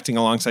to be acting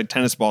alongside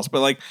tennis balls, but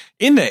like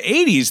in the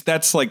 80s,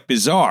 that's like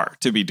bizarre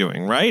to be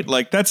doing, right?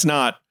 Like that's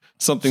not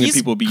something that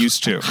people would be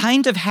used to.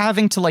 Kind of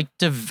having to like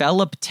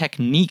develop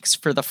techniques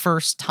for the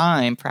first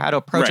time for how to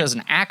approach as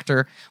an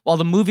actor, while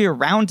the movie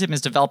around him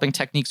is developing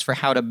techniques for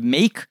how to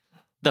make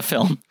the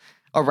film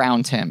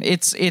around him.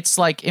 It's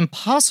like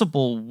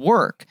impossible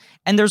work.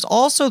 And there's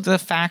also the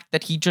fact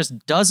that he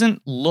just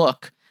doesn't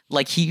look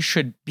like he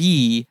should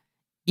be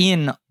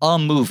in a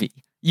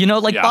movie. You know,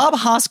 like Bob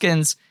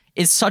Hoskins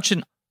is such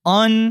an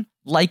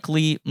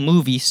unlikely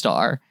movie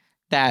star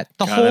that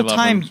the whole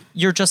time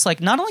you're just like,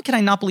 not only can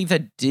I not believe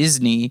that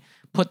Disney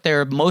put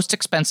their most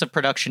expensive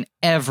production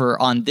ever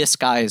on this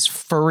guy's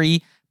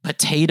furry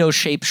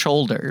potato-shaped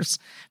shoulders,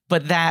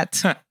 but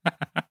that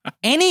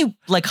any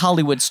like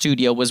Hollywood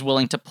studio was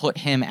willing to put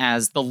him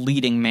as the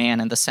leading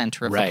man in the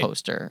center of the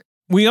poster.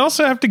 We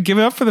also have to give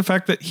up for the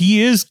fact that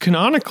he is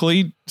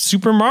canonically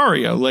Super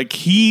Mario. Like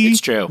he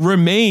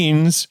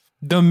remains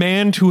the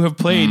man to have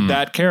played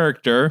that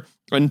character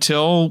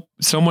until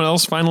someone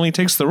else finally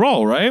takes the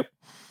role, right?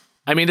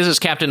 I mean, this is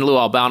Captain Lou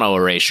Albano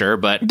erasure,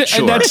 but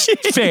sure. That's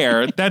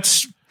fair.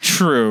 That's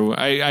true.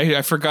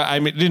 I forgot. I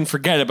didn't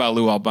forget about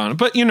Lou Albano,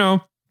 but you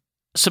know,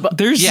 so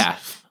there's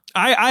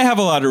I have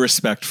a lot of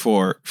respect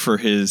for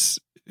his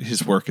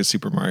work as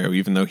Super Mario,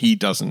 even though he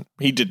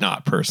did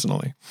not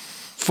personally.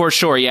 For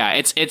sure, yeah.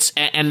 It's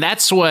and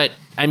that's what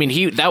I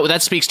mean.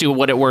 That speaks to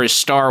where his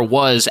star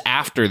was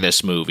after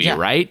this movie,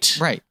 right?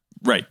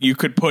 Right. You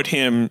could put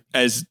him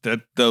as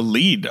the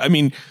lead. I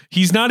mean,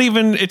 he's not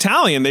even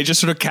Italian. They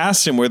just sort of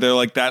cast him where they're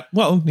like that.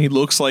 Well, he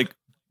looks like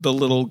the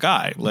little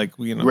guy. Like,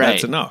 you know,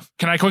 that's enough.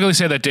 Can I quickly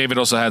say that David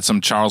also had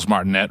some Charles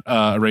Martinet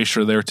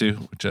erasure there too?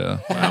 Which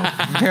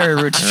wow, very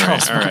rude to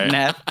Charles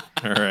Martinet.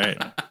 All right.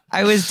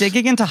 I was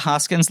digging into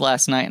Hoskins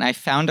last night and I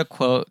found a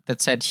quote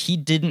that said he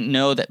didn't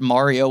know that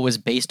Mario was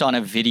based on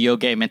a video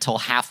game until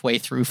halfway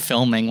through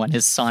filming when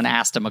his son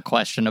asked him a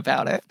question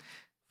about it.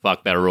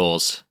 Fuck, that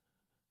rules.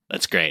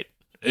 That's great.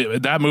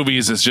 That movie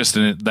is just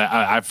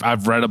that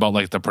I've read about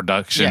like the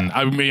production. Yeah.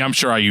 I mean, I'm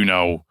sure you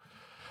know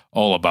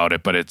all about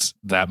it, but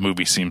that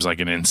movie seems like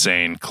an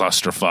insane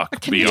clusterfuck.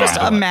 Can you just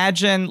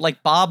imagine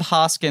like Bob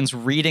Hoskins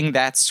reading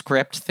that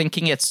script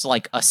thinking it's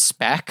like a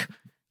spec?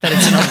 That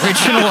it's an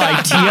original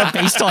idea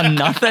based on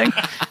nothing?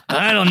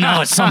 I don't know.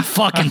 It's some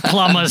fucking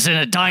plumbers in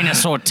a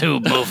dinosaur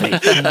tube movie.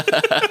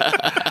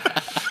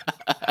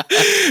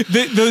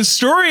 The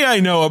story I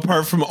know,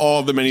 apart from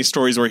all the many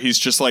stories where he's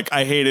just like,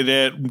 I hated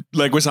it,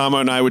 like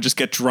Wissama and I would just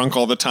get drunk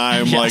all the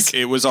time, like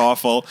it was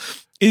awful,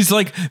 is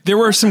like there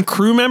were some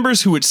crew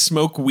members who would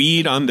smoke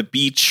weed on the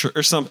beach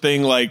or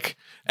something like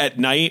at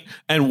night,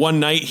 and one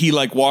night he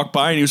like walked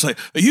by and he was like,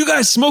 are you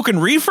guys smoking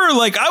reefer?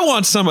 Like, I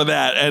want some of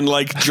that, and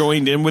like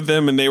joined in with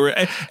them. And they were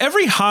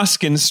every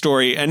Hoskins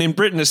story, and in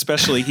Britain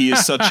especially, he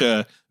is such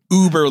a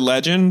uber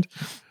legend,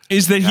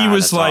 is that he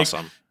was like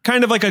awesome.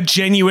 Kind of like a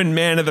genuine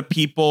man of the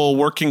people,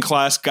 working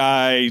class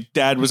guy.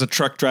 Dad was a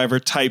truck driver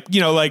type,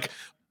 you know, like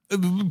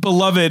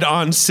beloved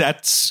on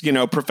sets, you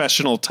know,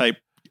 professional type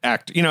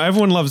act. You know,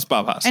 everyone loves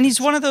Bob Hoskins. And he's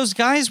one of those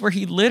guys where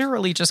he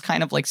literally just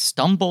kind of like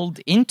stumbled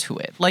into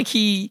it. Like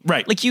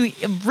like you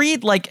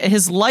read like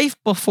his life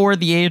before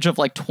the age of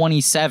like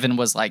 27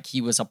 was like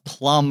he was a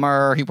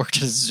plumber, he worked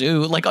at a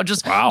zoo, like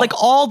just like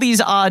all these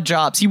odd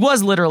jobs. He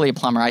was literally a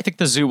plumber. I think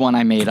the zoo one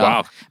I made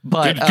up.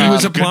 But he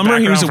was a plumber,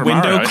 he was a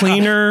window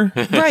cleaner.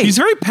 Right. He's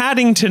very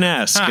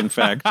Paddington-esque, in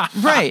fact.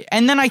 Right.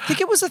 And then I think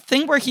it was a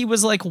thing where he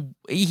was like,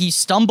 he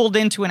stumbled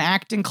into an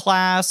acting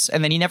class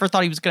and then he never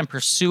thought he was going to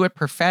pursue it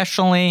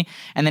professionally.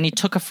 And then he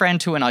took a friend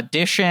to an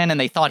audition and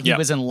they thought he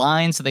was in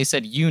line. So they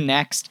said, you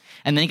next.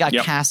 And then he got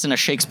cast in a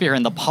Shakespeare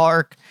in the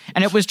Park.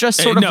 And it was just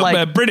sort of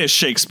like British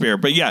Shakespeare.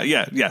 But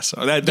yes.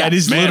 That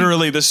is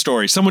literally the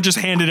story. Someone just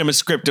handed him a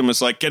script and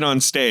was like, get on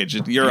stage.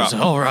 You're up.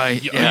 All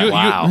right.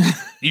 Wow.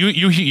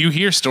 You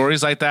hear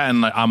stories like that.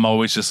 And I'm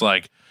always just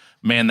like,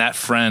 man, that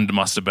friend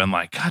must have been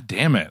like, God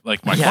damn it.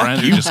 Like my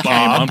friend who just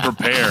came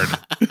unprepared.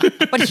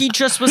 But he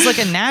just was like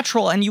a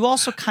natural. And you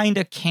also kind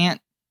of can't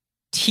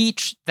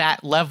teach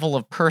that level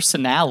of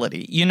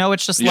personality. You know,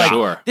 it's just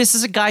like, this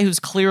is a guy who's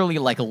clearly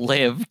like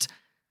lived,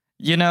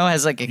 you know,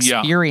 has like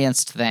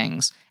experienced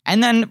things.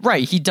 And then,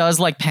 he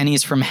does like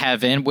Pennies from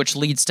Heaven, which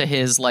leads to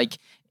his like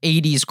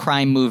 80s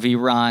crime movie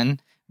run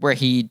where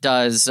he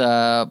does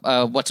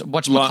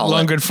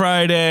Long Good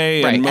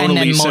Friday and Mona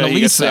Lisa.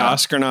 He gets the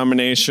Oscar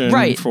nomination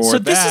for so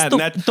that.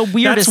 This is the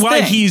weirdest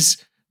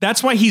thing.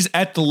 That's why he's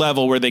at the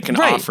level where they can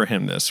offer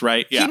him this,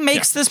 right? Yeah, he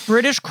makes this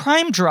British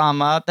crime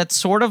drama that's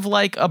sort of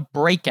like a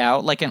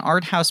breakout, like an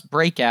art house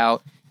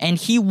breakout, and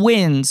he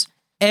wins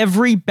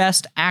every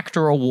Best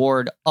Actor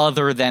award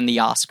other than the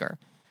Oscar.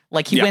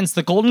 Like he wins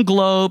the Golden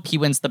Globe, he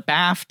wins the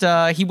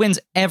BAFTA, he wins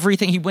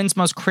everything. He wins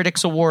most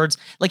critics awards.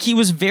 Like he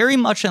was very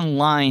much in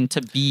line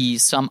to be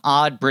some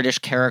odd British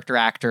character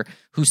actor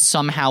who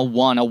somehow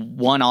won a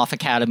one-off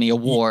Academy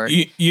Award.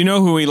 You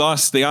know who he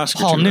lost the Oscar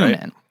Paul to,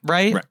 Newman,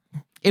 right?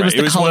 It was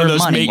it was one of those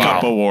money.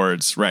 makeup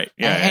awards, right?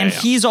 Yeah, and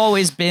he's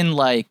always been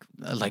like,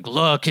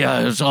 look, it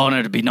was an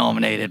honor to be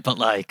nominated, but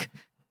like,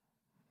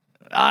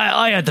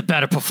 I had the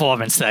better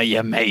performance that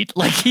year, mate.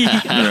 Like he,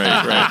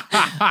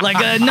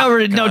 like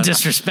no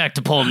disrespect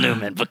to Paul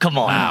Newman, but come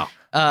on.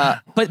 Wow.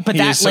 But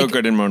he is so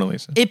good in Mona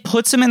Lisa. It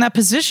puts him in that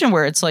position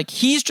where it's like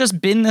he's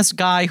just been this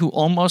guy who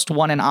almost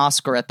won an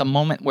Oscar at the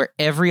moment where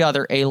every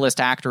other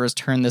A-list actor has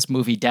turned this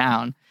movie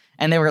down,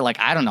 and they were like,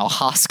 I don't know,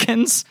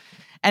 Hoskins.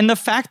 And the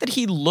fact that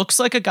he looks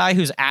like a guy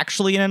who's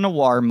actually in a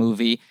noir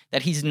movie,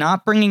 that he's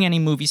not bringing any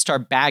movie star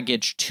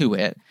baggage to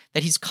it,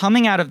 that he's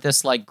coming out of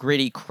this like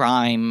gritty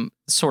crime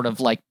sort of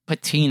like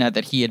patina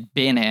that he had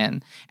been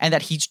in, and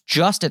that he's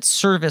just at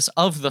service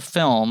of the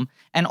film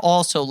and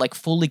also like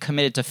fully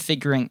committed to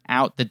figuring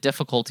out the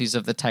difficulties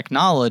of the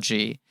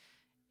technology.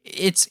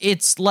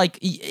 It's like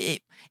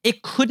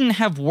it couldn't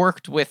have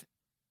worked with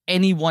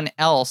anyone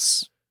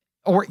else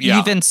or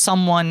even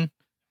someone.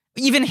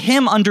 Even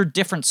him under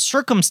different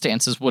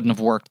circumstances wouldn't have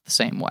worked the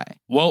same way.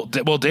 Well,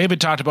 David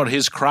talked about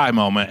his cry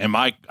moment, and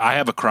I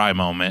have a cry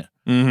moment.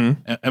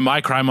 Mm-hmm. And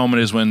my cry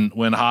moment is when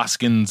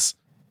Hoskins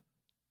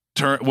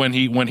when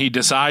he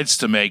decides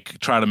to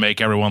try to make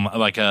everyone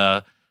like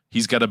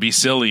he's got to be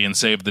silly and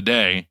save the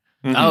day.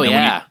 Mm-hmm. Oh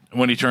yeah,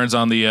 when he turns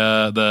on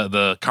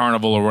the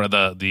carnival or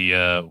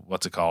the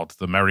what's it called,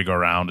 the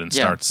merry-go-round, and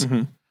starts.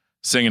 Mm-hmm.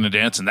 Singing and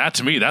dancing. That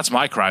to me, that's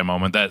my cry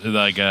moment. That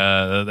like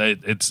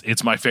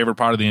it's my favorite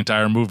part of the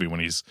entire movie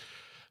when he's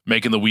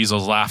making the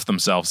weasels laugh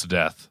themselves to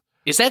death.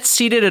 Is that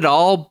seated at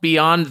all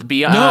beyond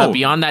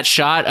that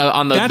shot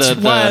on the? That's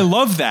why I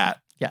love that.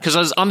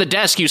 Because on the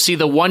desk, you see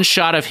the one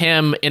shot of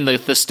him in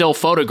the still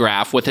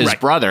photograph with his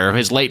brother,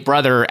 his late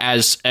brother,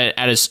 as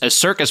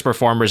circus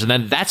performers, and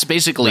then that's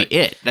basically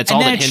it. That's all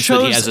that hints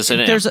that he has this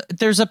in it.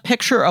 There's a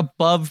picture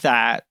above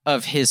that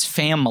of his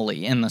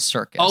family in the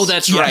circus. Oh,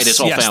 that's right. His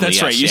whole family.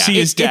 That's right. You see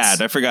his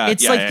dad. I forgot.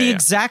 It's the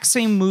exact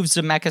same moves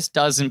Zemeckis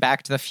does in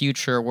Back to the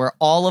Future, where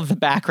all of the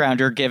background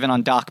you're given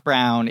on Doc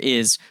Brown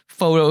is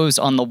photos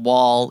on the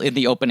wall in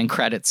the opening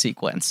credit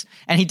sequence.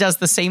 And he does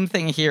the same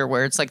thing here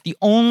where it's like the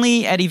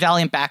only Eddie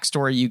Valiant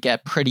backstory you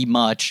get pretty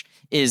much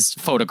is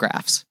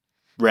photographs.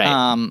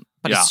 Right.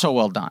 But it's so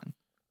well done.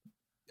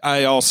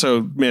 I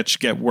also, Mitch,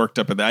 get worked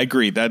up at that. I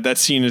agree that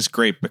scene is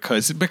great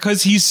because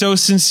he's so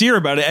sincere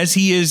about it, as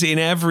he is in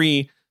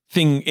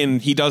everything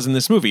he does in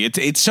this movie.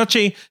 It's such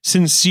a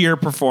sincere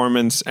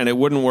performance, and it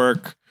wouldn't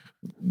work.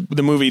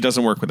 The movie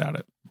doesn't work without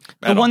it.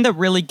 The one that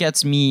really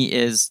gets me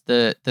is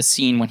the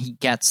scene when he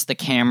gets the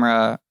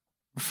camera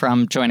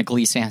from Joanna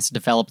Gleason has to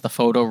develop the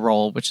photo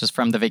roll, which is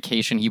from the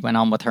vacation he went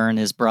on with her and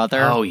his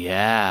brother. Oh,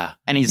 yeah.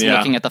 And he's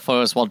looking at the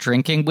photos while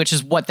drinking, which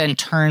is what then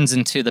turns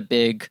into the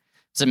big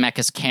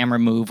Zemeckis camera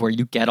move where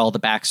you get all the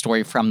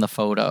backstory from the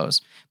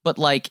photos. But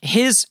like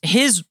his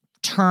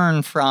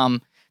turn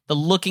from the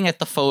looking at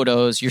the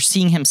photos, you're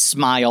seeing him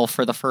smile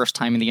for the first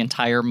time in the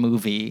entire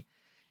movie.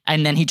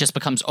 And then he just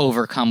becomes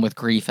overcome with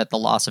grief at the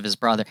loss of his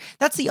brother.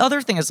 That's the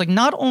other thing. It's like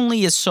not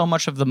only is so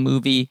much of the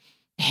movie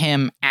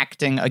him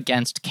acting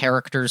against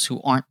characters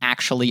who aren't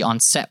actually on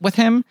set with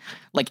him,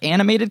 like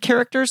animated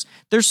characters,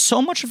 there's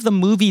so much of the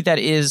movie that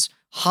is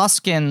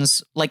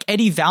Hoskins, like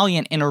Eddie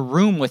Valiant in a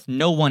room with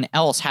no one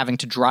else having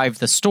to drive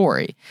the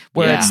story,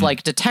 where it's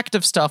like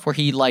detective stuff where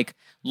he like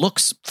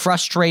looks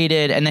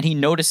frustrated and then he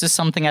notices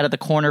something out of the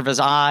corner of his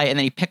eye and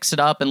then he picks it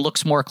up and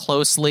looks more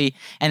closely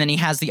and then he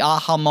has the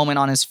aha moment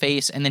on his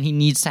face and then he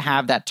needs to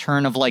have that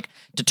turn of like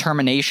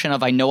determination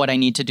of I know what I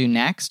need to do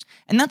next.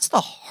 And that's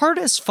the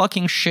hardest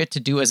fucking shit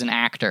to do as an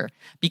actor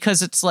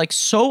because it's like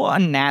so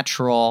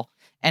unnatural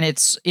and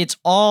it's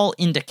all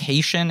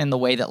indication in the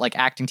way that like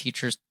acting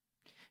teachers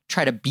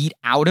try to beat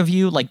out of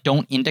you, like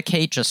don't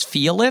indicate, just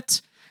feel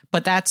it.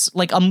 But that's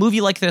like a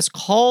movie like this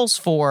calls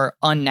for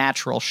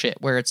unnatural shit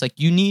where it's like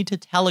you need to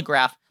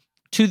telegraph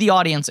to the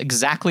audience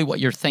exactly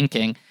what you're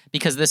thinking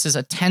because this is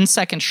a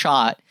 10-second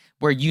shot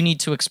where you need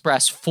to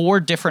express 4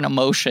 different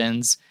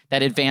emotions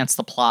that advance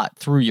the plot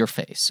through your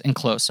face in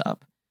close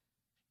up.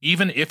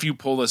 Even if you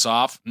pull this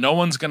off,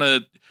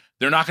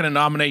 they're not gonna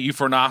nominate you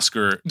for an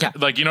Oscar. Yeah.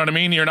 Like, you know what I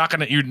mean? You're not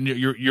gonna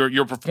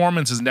your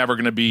performance is never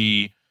gonna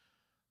be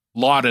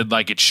lauded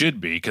like it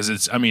should be because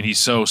he's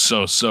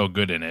so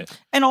good in it.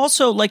 And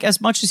also, like, as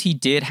much as he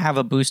did have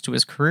a boost to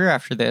his career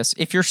after this,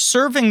 if you're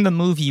serving the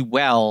movie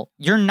well,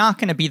 you're not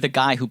going to be the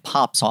guy who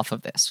pops off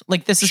of this.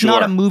 Like, this is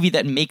not a movie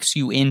that makes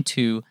you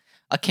into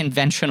a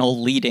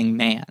conventional leading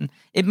man.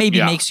 It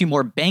maybe makes you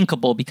more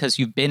bankable because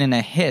you've been in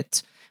a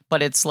hit,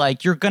 but it's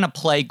like you're going to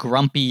play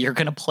grumpy, you're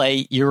going to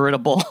play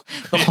irritable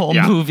the whole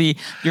movie.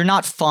 You're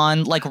not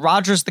fun. Like,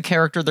 Roger's the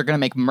character they're going to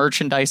make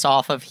merchandise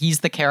off of. He's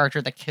the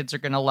character that kids are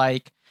going to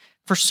like.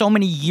 For so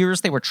many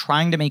years, they were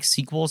trying to make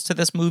sequels to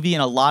this movie,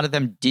 and a lot of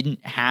them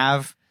didn't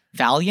have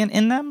Valiant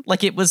in them.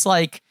 Like, it was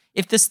like,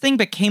 if this thing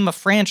became a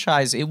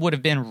franchise, it would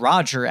have been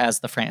Roger as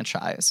the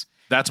franchise.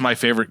 That's my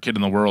favorite kid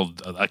in the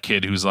world, a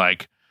kid who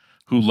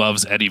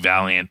loves Eddie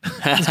Valiant.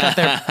 He's got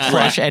their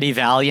plush Eddie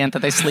Valiant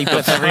that they sleep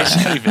with every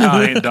night. Eddie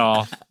Valiant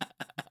doll.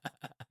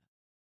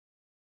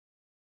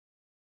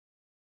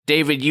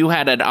 David, you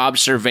had an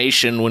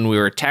observation when we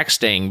were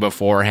texting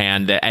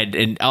beforehand,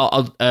 and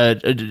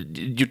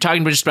you're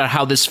talking just about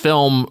how this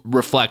film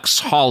reflects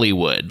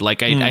Hollywood. Like,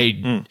 correct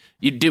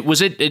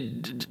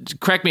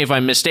me if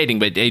I'm misstating,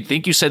 but I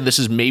think you said this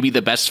is maybe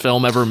the best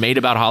film ever made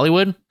about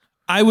Hollywood?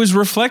 I was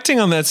reflecting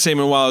on that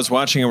statement while I was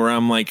watching it where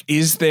I'm like,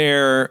 is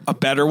there a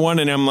better one?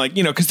 And I'm like,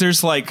 because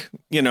there's like,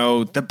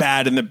 the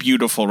bad and the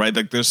beautiful, right?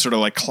 Like there's sort of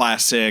like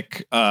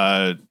classic,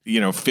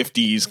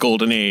 50s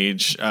golden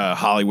age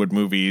Hollywood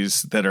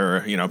movies that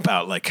are,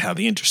 about like how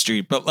the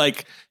industry, but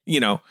like,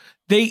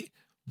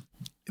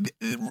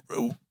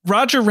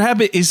 Roger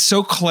Rabbit is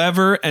so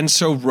clever and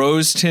so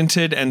rose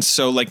tinted and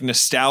so like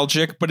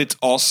nostalgic, but it's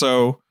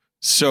also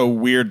so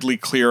weirdly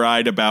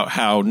clear-eyed about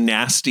how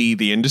nasty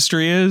the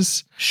industry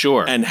is.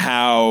 Sure. And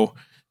how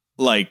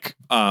like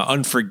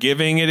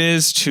unforgiving it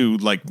is to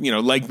like,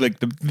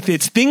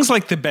 it's things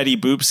like the Betty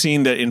Boop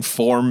scene that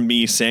inform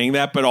me saying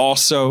that, but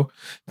also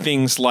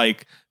things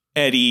like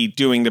Eddie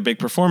doing the big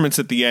performance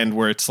at the end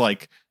where it's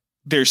like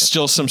there's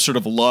still some sort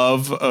of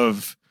love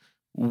of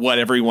what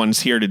everyone's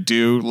here to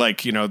do,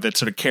 like, that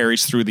sort of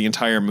carries through the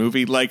entire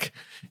movie. Like,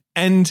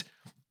 and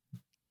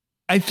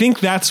I think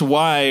that's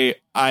why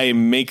I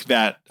make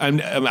that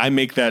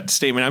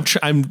statement.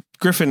 I'm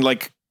Griffin.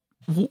 Like,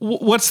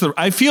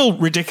 I feel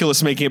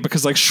ridiculous making it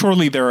because, like,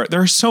 surely there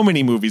are so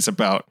many movies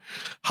about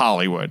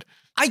Hollywood.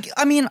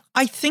 I mean,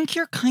 I think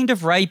you're kind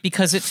of right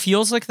because it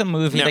feels like the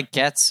movie that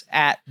gets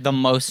at the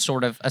most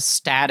sort of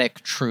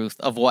ecstatic truth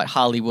of what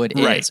Hollywood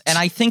is, right. And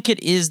I think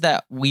it is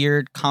that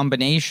weird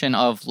combination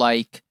of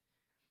like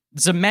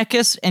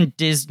Zemeckis and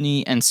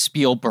Disney and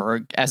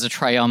Spielberg as a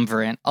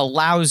triumvirate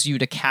allows you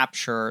to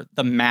capture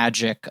the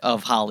magic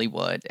of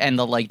Hollywood and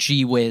the like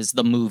gee whiz,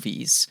 the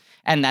movies,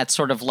 and that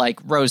sort of like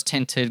rose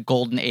tinted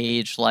golden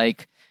age,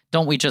 like,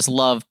 don't we just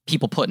love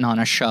people putting on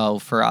a show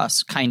for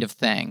us kind of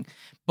thing.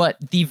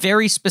 But the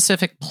very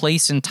specific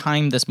place and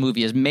time this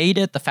movie has made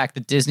it, the fact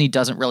that Disney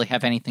doesn't really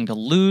have anything to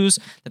lose,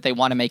 that they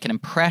want to make an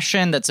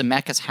impression, that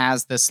Zemeckis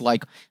has this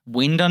like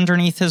wind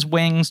underneath his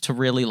wings to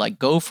really like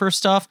go for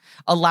stuff,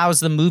 allows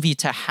the movie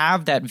to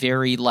have that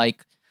very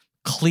like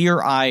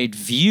clear-eyed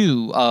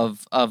view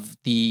of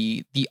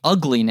the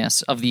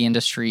ugliness of the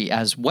industry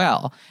as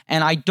well.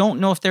 And I don't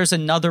know if there's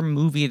another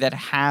movie that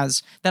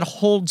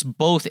holds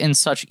both in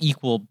such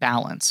equal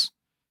balance.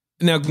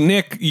 Now,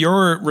 Nick,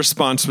 your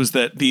response was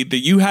that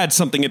you had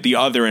something at the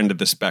other end of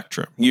the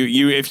spectrum.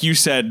 If you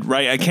said,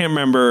 right, I can't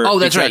remember. Oh,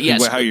 that's exactly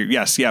right.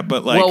 Yes.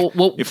 But like,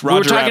 if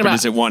Roger Rabbit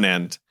is at one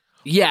end.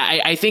 Yeah,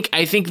 I think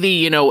the,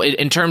 you know,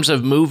 in terms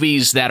of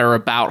movies that are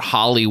about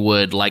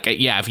Hollywood, like,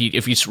 yeah, if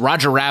you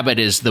Roger Rabbit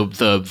is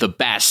the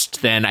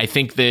best, then I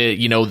think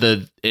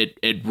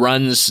it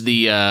runs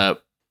the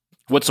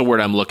what's the word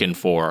I'm looking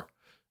for?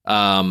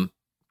 Span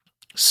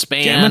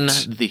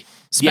Gamut? the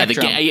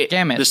Spectrum.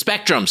 Gamut. the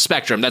spectrum.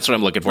 That's what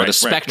I'm looking for. Right, The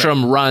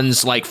spectrum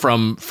runs like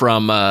from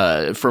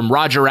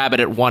Roger Rabbit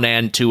at one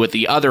end to at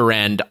the other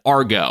end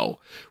Argo,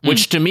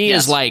 which to me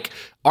is like.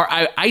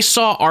 I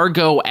saw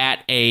Argo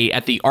at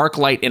the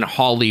ArcLight in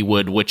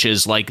Hollywood, which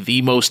is like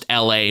the most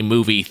LA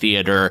movie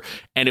theater,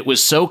 and it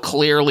was so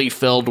clearly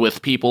filled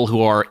with people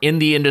who are in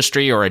the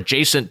industry or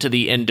adjacent to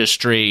the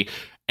industry,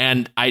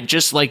 and I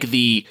just like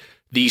the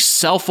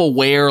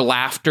self-aware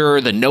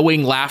laughter, the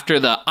knowing laughter,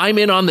 the I'm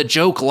in on the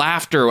joke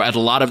laughter at a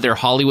lot of their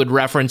Hollywood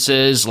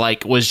references,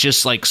 like was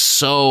just like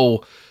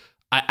so.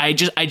 I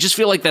just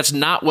feel like that's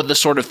not what the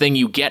sort of thing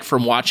you get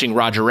from watching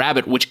Roger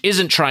Rabbit, which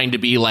isn't trying to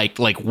be like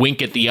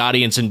wink at the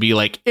audience and be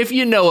like, if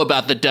you know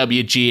about the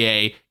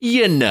WGA,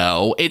 you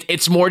know.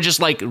 It's more just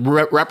like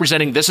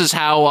representing this is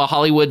how a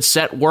Hollywood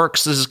set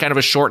works. This is kind of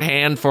a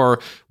shorthand for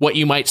what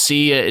you might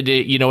see,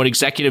 an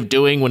executive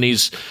doing when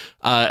he's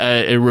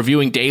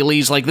reviewing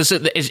dailies. Like this,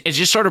 it's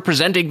just sort of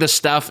presenting the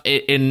stuff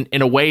in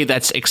a way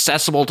that's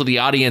accessible to the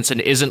audience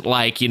and isn't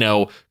like,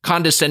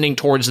 condescending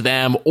towards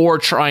them or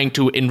trying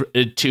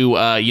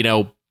to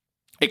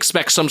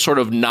expect some sort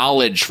of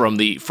knowledge from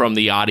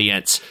the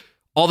audience.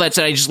 All that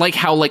said, I just like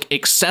how like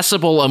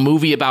accessible a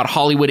movie about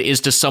Hollywood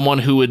is to someone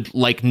who would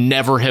like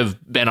never have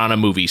been on a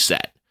movie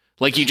set.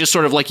 Like you just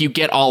sort of like you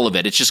get all of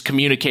it. It's just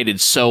communicated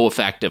so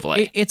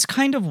effectively. It's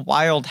kind of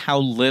wild how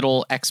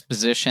little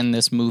exposition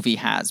this movie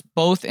has,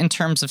 both in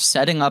terms of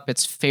setting up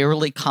its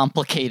fairly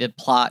complicated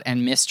plot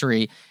and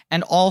mystery,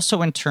 and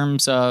also in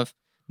terms of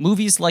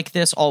movies like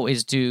this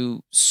always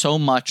do so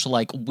much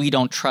like we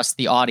don't trust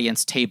the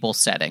audience table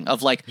setting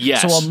of like,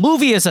 yes. So a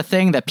movie is a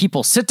thing that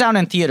people sit down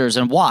in theaters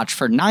and watch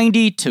for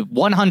 90 to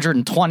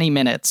 120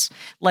 minutes.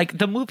 Like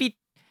the movie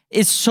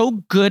is so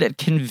good at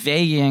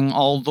conveying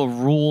all the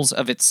rules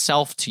of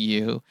itself to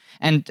you,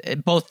 and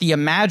both the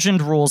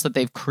imagined rules that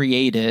they've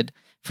created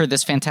for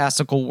this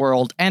fantastical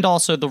world and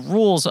also the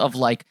rules of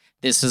like,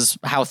 this is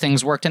how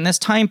things worked in this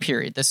time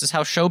period. This is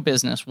how show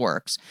business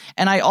works.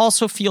 And I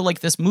also feel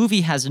like this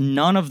movie has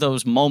none of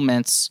those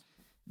moments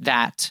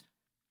that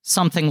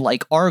something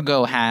like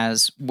Argo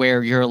has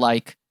where you're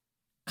like,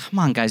 come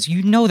on, guys,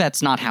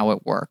 that's not how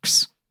it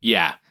works.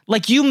 Yeah.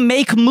 Like, you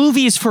make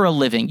movies for a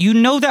living.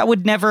 That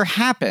would never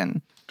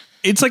happen.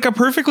 It's like a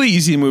perfectly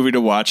easy movie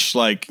to watch.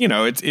 Like,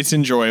 it's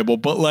enjoyable,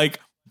 but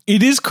like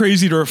it is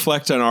crazy to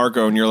reflect on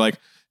Argo and you're like,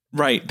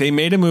 right, they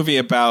made a movie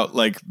about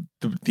like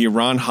the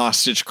Iran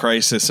hostage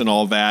crisis and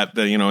all that,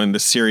 and the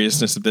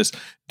seriousness of this.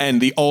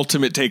 And the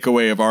ultimate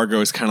takeaway of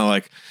Argo is kind of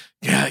like,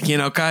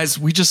 yeah, guys,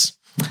 we just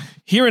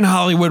here in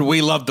Hollywood,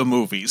 we love the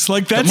movies.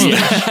 Like that's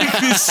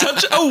it's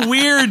such a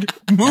weird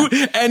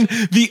movie. And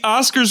the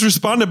Oscars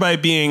responded by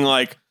being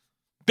like,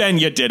 Ben,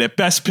 you did it.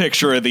 Best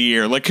picture of the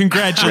year. Like,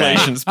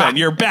 congratulations, Ben.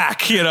 You're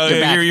back. You're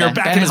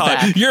back in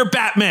Hollywood. You're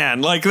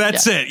Batman. Like,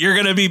 that's it. You're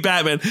going to be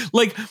Batman.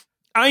 Like,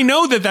 I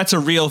know that that's a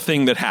real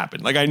thing that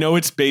happened. Like, I know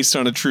it's based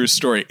on a true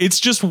story. It's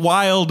just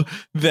wild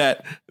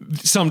that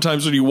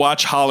sometimes when you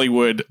watch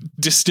Hollywood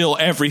distill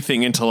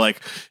everything into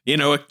like,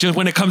 just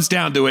when it comes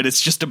down to it,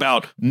 it's just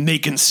about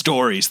making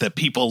stories that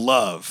people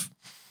love.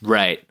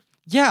 Right.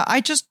 Yeah,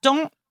 I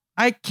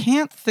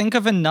can't think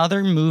of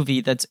another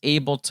movie that's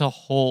able to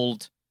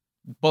hold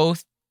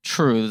both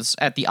truths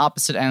at the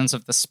opposite ends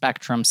of the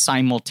spectrum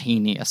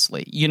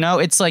simultaneously.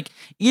 It's like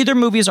either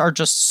movies are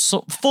just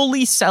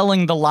fully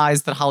selling the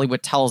lies that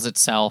Hollywood tells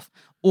itself,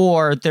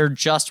 or they're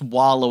just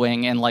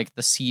wallowing in like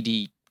the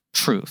seedy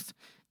truth,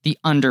 the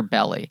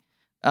underbelly.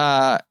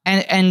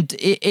 And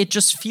it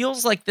just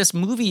feels like this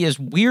movie is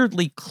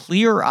weirdly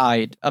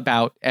clear-eyed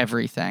about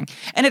everything.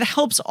 And it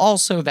helps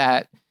also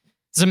that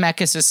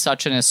Zemeckis is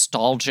such a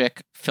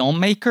nostalgic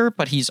filmmaker,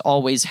 but he's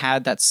always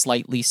had that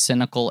slightly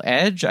cynical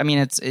edge. I mean,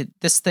 it's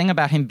this thing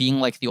about him being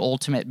like the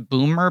ultimate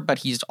boomer, but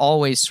he's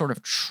always sort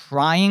of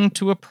trying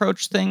to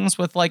approach things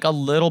with like a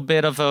little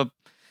bit of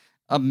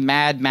a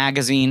Mad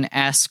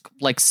Magazine-esque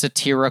like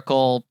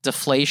satirical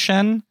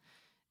deflation.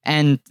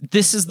 And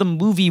this is the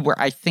movie where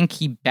I think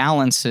he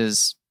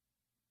balances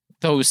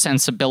those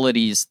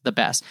sensibilities the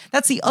best.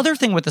 That's the other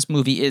thing with this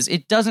movie is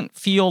it doesn't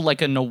feel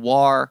like a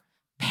noir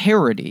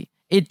parody.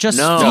 It just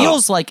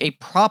feels like a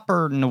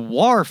proper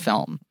noir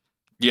film.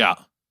 Yeah.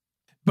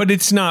 But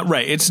it's not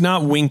right. It's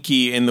not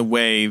winky in the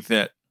way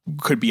that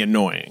could be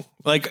annoying.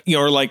 Like,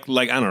 or like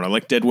I don't know,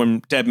 like Dead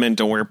Men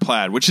Don't Wear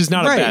Plaid, which is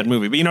not a bad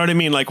movie. But you know what I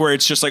mean? Like where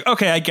it's just like,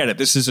 okay, I get it.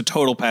 This is a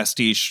total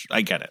pastiche.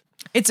 I get it.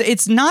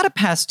 It's not a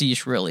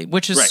pastiche, really,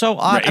 which is so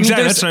odd. Right.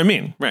 Exactly. That's what I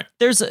mean. Right.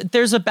 There's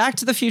a Back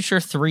to the Future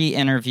 3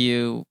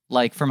 interview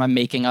like from a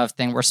making of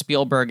thing where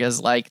Spielberg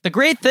is like, the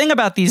great thing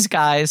about these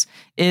guys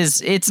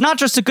is it's not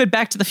just a good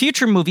Back to the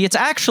Future movie, it's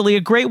actually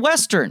a great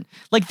Western.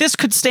 Like, this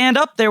could stand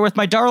up there with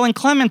My Darling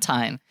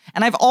Clementine.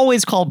 And I've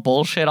always called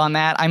bullshit on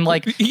that. I'm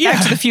like,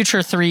 Back to the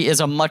Future 3 is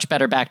a much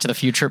better Back to the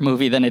Future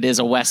movie than it is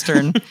a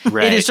Western.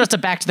 Right. It is just a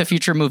Back to the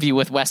Future movie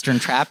with Western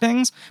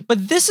trappings.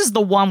 But this is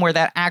the one where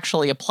that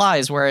actually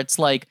applies, where it's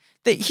like,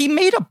 that he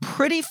made a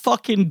pretty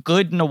fucking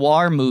good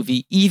noir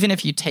movie, even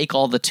if you take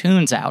all the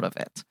tunes out of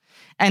it.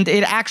 And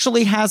it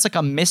actually has like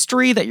a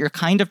mystery that you're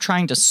kind of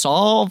trying to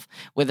solve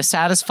with a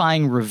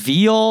satisfying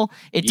reveal.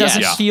 It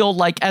doesn't feel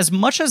like, as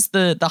much as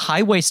the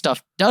highway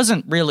stuff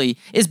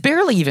is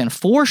barely even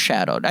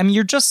foreshadowed. I mean,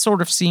 you're just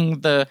sort of seeing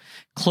the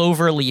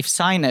cloverleaf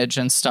signage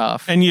and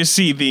stuff. And you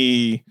see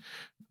the,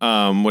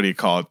 what do you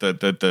call it?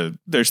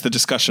 There's the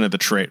discussion of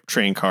the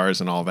train cars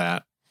and all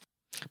that.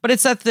 But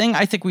it's that thing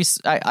I think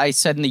I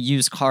said in the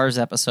used cars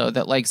episode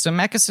that like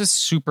Zemeckis'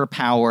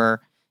 superpower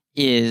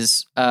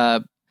is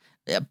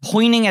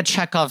pointing at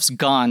Chekhov's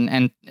gun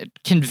and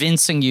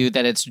convincing you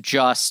that it's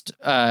just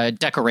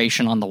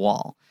decoration on the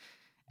wall.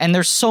 And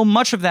there's so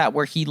much of that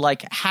where he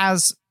like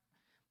has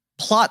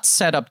plot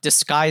set up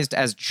disguised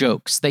as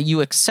jokes that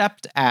you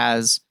accept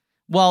as,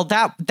 well,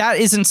 that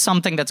isn't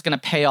something that's going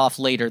to pay off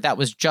later. That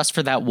was just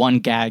for that one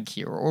gag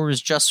here, or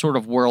was just sort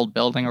of world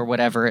building or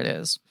whatever it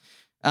is.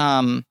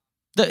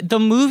 The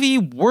movie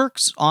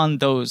works on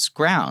those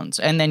grounds,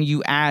 and then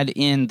you add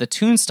in the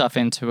tune stuff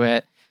into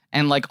it,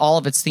 and like all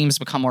of its themes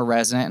become more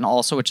resonant, and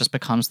also it just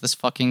becomes this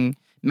fucking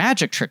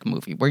magic trick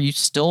movie where you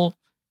still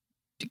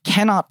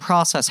cannot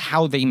process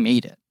how they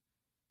made it.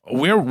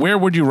 Where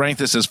would you rank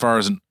this as far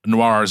as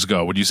noirs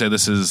go? Would you say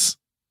this is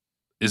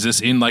this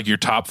in like your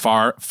top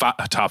five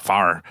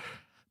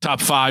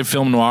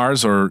film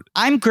noirs? Or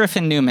I'm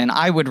Griffin Newman.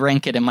 I would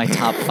rank it in my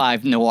top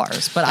 5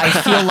 noirs, but I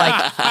feel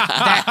like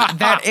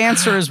that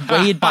answer is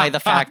weighed by the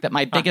fact that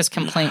my biggest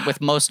complaint with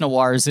most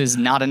noirs is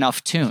not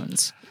enough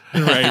tunes.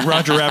 Right,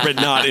 Roger Rabbit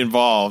not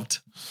involved.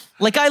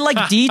 Like, I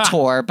like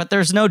Detour, but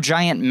there's no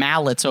giant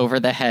mallets over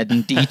the head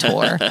in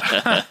Detour.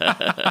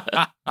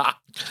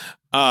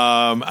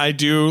 I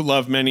do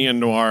love many a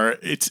noir.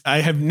 I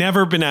have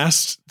never been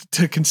asked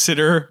to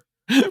consider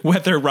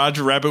whether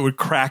Roger Rabbit would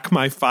crack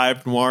my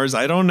 5 noirs.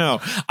 I don't know.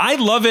 I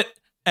love it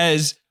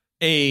as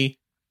a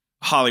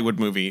Hollywood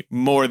movie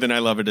more than I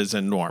love it as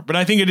a noir. But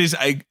I think it is.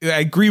 I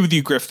agree with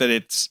you, Griff, that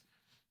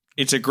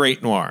it's a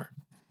great noir.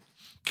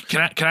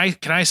 Can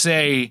I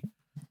say,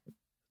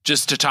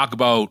 just to talk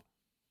about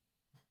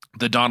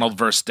the Donald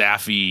versus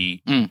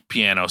Daffy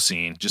piano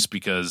scene, just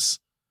because,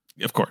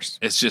 of course,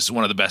 it's just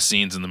one of the best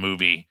scenes in the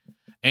movie,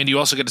 and you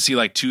also get to see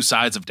like two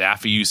sides of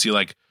Daffy. You see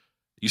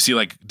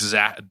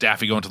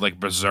Daffy go into like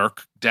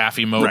berserk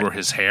Daffy mode, right, where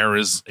his hair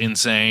is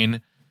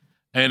insane,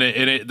 and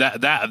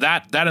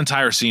that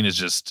entire scene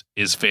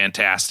is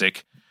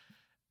fantastic.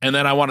 And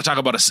then I want to talk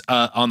about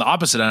on the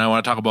opposite end, I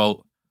want to talk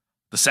about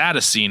the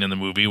saddest scene in the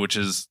movie, which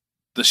is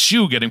the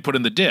shoe getting put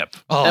in the dip.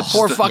 Oh, that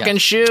poor fucking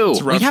shoe.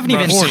 We haven't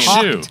even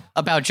talked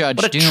about Judge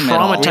Doom at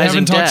all. We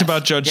haven't talked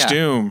about Judge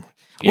Doom.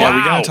 Yeah,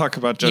 we gotta talk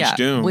about Judge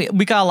Doom.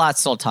 We got a lot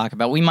still to talk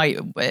about. We might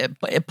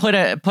put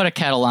a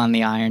kettle on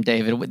the iron,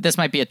 David. This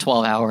might be a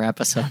 12-hour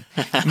episode.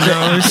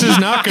 No, this is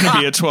not going to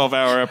be a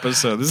 12-hour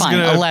episode. This Fine,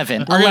 is gonna,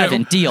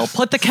 11. Deal.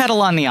 Put the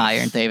kettle on the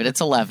iron, David.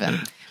 It's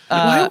 11.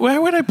 Why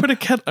would I put a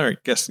kettle? All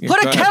right, guess.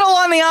 Put a kettle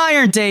on the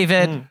iron,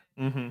 David.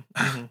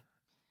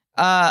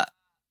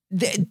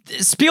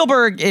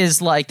 Spielberg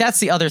is like, that's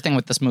the other thing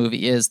with this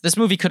movie is this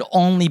movie could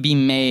only be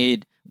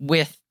made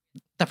with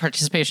the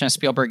participation of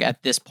Spielberg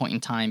at this point in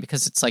time,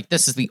 because it's like,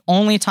 this is the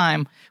only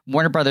time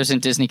Warner Brothers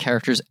and Disney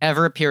characters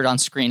ever appeared on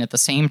screen at the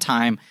same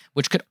time,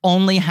 which could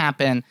only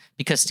happen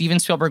because Steven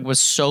Spielberg was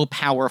so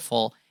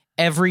powerful.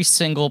 Every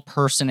single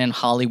person in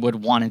Hollywood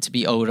wanted to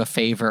be owed a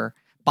favor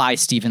by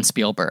Steven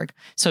Spielberg.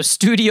 So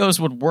studios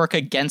would work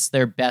against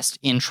their best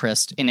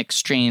interest in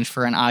exchange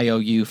for an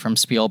IOU from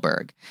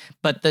Spielberg.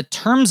 But the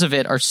terms of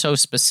it are so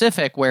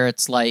specific where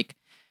it's like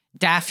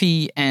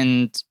Daffy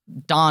and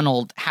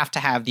Donald have to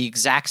have the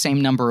exact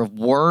same number of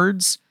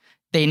words.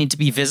 They need to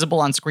be visible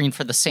on screen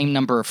for the same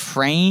number of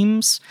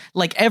frames.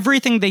 Like,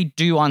 everything they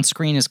do on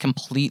screen is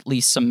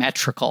completely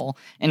symmetrical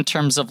in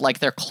terms of like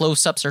their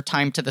close-ups are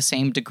timed to the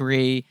same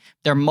degree.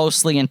 They're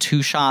mostly in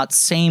 2 shots.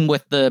 Same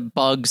with the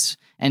Bugs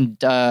and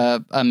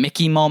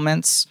Mickey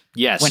moments.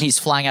 Yes. When he's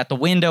flying out the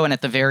window and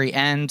at the very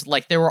end.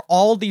 Like, there were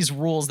all these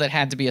rules that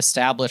had to be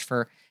established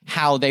for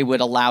how they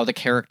would allow the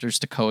characters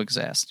to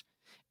coexist.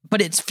 But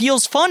it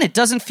feels fun. It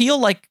doesn't feel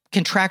like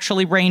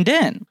contractually reined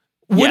in.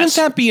 Wouldn't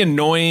that be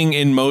annoying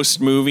in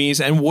most movies?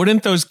 And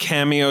wouldn't those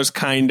cameos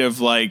kind of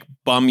like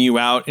bum you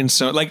out? And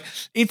so like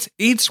it's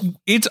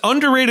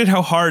underrated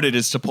how hard it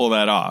is to pull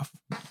that off.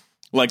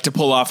 Like to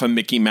pull off a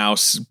Mickey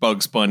Mouse,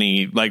 Bugs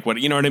Bunny, like what,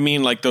 you know what I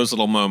mean? Like those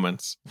little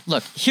moments.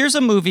 Look, here's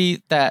a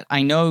movie that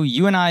I know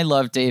you and I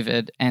love,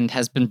 David, and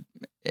has been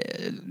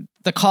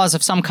the cause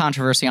of some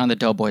controversy on the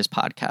Doughboys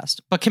podcast.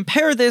 But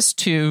compare this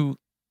to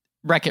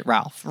Wreck-It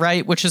Ralph,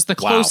 right? Which is the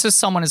closest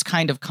someone has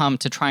kind of come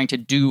to trying to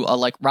do a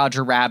like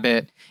Roger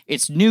Rabbit.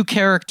 It's new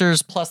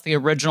characters plus the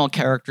original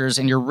characters,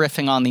 and you're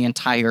riffing on the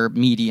entire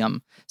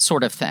medium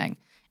sort of thing.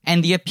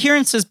 And the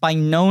appearances by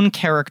known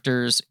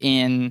characters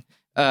in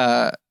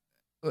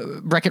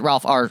Wreck-It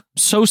Ralph are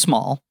so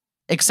small,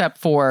 except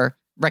for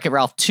Wreck-It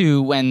Ralph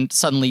 2, when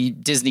suddenly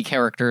Disney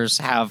characters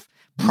have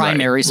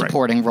primary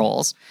supporting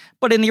roles.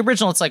 But in the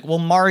original, it's like, well,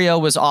 Mario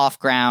was off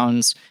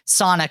grounds.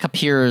 Sonic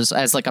appears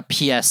as like a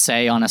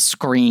PSA on a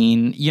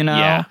screen, you know?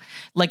 Yeah.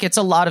 Like it's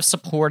a lot of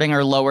supporting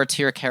or lower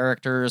tier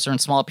characters, or in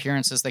small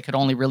appearances, they could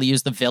only really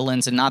use the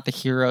villains and not the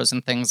heroes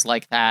and things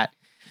like that.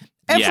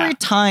 Every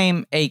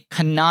time a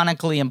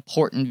canonically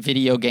important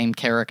video game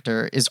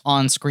character is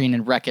on screen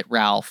in Wreck-It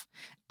Ralph,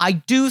 I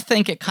do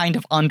think it kind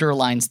of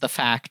underlines the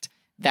fact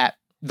that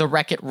the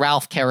Wreck-It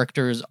Ralph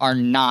characters are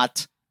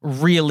not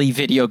really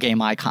video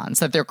game icons,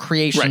 that they're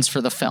creations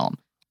for the film.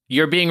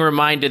 You're being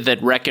reminded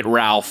that Wreck-It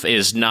Ralph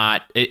is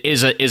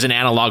an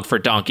analog for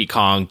Donkey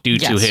Kong due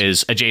to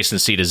his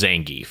adjacency to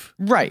Zangief.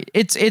 Right.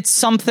 It's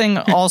something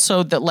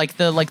also that like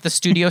the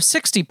Studio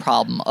 60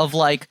 problem of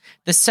like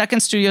the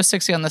second Studio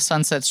 60 on the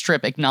Sunset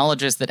Strip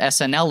acknowledges that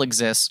SNL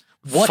exists.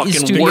 What Fucking is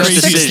Studio worst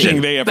 60?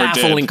 decision they ever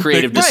baffling did.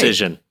 creative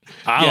decision.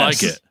 I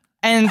like it.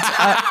 And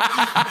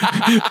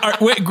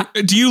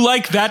Wait, do you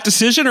like that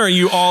decision, or are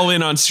you all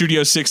in on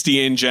Studio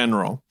 60 in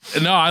general?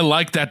 No, I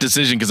like that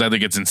decision because I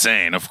think it's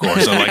insane. Of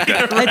course, I like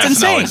that. It's SNL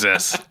insane.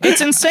 exists.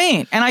 It's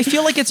insane. And I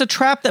feel like it's a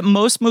trap that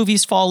most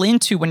movies fall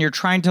into when you're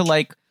trying to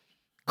like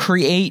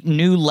create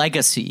new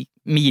legacy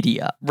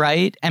media,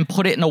 right? And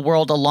put it in a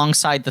world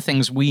alongside the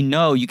things we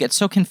know. You get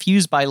so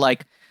confused by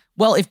like,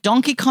 well, if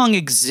Donkey Kong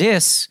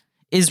exists,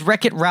 is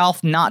Wreck-It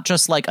Ralph not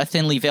just like a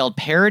thinly veiled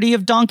parody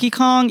of Donkey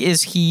Kong?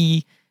 Is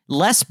he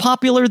less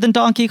popular than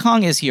Donkey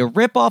Kong? Is he a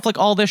ripoff? Like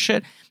all this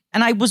shit.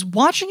 And I was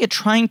watching it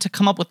trying to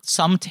come up with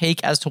some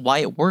take as to why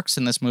it works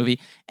in this movie.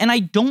 And I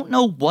don't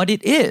know what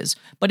it is,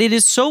 but it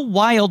is so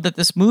wild that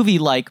this movie,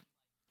 like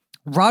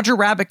Roger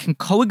Rabbit can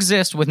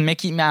coexist with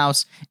Mickey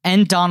Mouse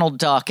and Donald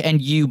Duck,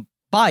 and you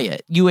buy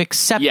it. You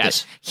accept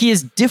it. He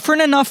is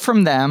different enough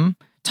from them,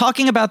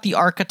 talking about the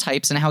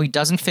archetypes and how he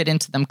doesn't fit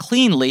into them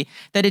cleanly,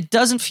 that it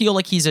doesn't feel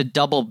like he's a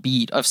double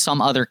beat of some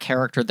other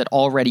character that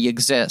already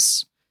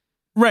exists.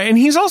 Right, and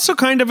he's also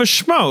kind of a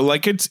schmo.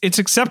 Like it's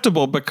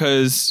acceptable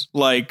because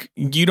like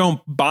you don't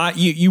buy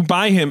you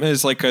buy him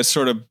as like a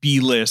sort of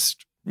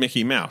B-list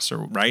Mickey Mouse, or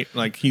right?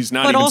 Like he's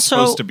not even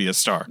supposed to be a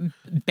star.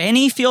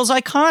 Benny feels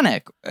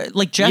iconic.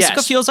 Like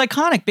Jessica feels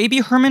iconic. Baby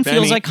Herman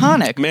feels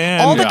iconic. Man,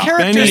 all the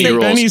characters.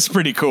 Benny's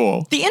pretty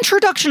cool. The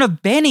introduction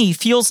of Benny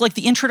feels like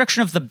the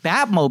introduction of the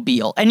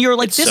Batmobile, and you're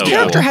like, this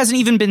character hasn't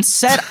even been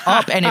set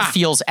up, and it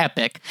feels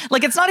epic.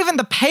 Like it's not even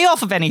the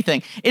payoff of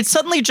anything. It's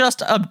suddenly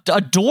just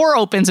a door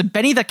opens and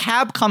Benny the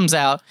cab comes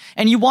out,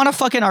 and you want to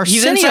fucking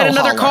Arsenio. He's inside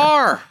another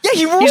car. Yeah,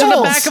 he rules. He's in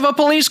the back of a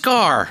police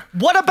car.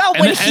 What about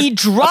when he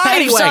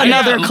drives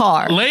another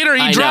car? Later,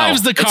 he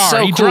drives the car.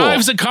 So he cool.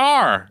 drives a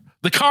car.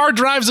 The car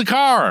drives a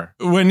car.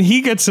 When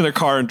he gets in a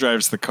car and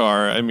drives the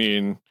car, I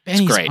mean,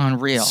 Benny's it's great.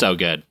 Unreal. So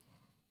good.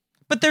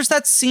 But there's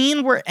that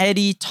scene where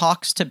Eddie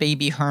talks to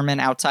Baby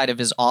Herman outside of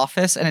his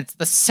office, and it's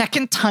the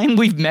second time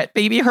we've met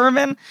Baby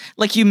Herman.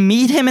 Like, you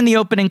meet him in the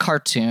opening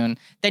cartoon,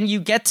 then you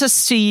get to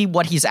see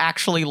what he's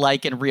actually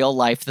like in real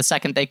life the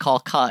second they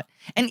call cut.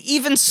 And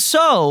even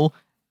so,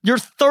 your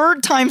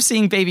third time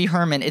seeing Baby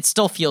Herman, it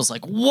still feels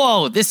like,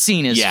 whoa, this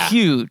scene is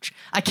huge.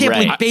 I can't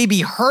believe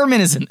Baby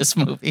Herman is in this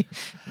movie.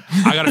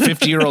 I got a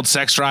 50-year-old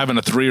sex drive and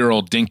a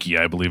 3-year-old dinky,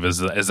 I believe. Is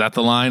that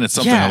the line? It's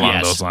something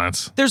along those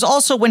lines. There's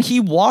also when he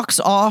walks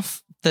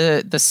off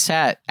the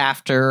set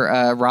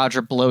after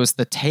Roger blows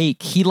the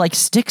take, he like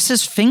sticks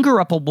his finger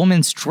up a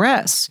woman's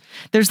dress.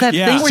 There's that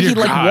thing where he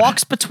like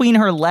walks between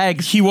her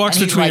legs. He walks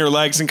between her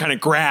legs and kind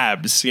of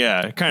grabs.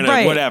 Yeah, kind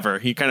of whatever.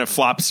 He kind of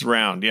flops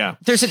around. Yeah.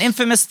 There's an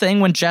infamous thing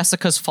when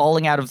Jessica's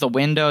falling out of the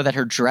window that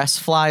her dress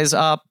flies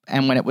up,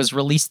 and when it was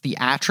released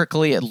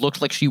theatrically, it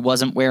looked like she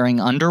wasn't wearing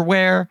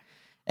underwear.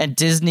 And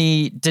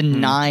Disney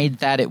denied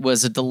that it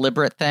was a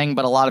deliberate thing,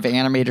 but a lot of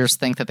animators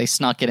think that they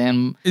snuck it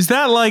in. Is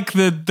that like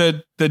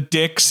the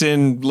dicks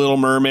in Little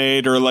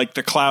Mermaid, or like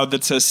the cloud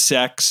that says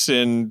sex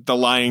in The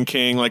Lion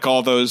King? Like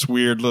all those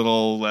weird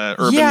little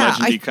urban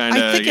legendy kind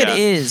of. I think it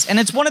is. And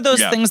it's one of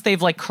those things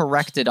they've like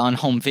corrected on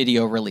home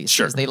video releases.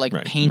 Sure. They like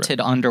painted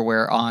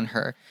underwear on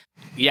her.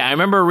 Yeah, I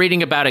remember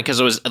reading about it because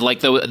it was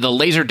like the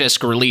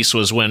Laserdisc release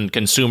was when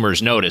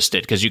consumers noticed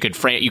it, because you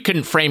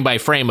couldn't frame by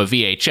frame a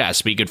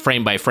VHS, but you could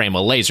frame by frame a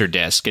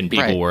Laserdisc, and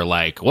people were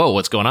like, "Whoa,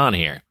 what's going on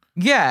here?"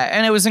 Yeah,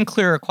 and it was in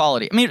clearer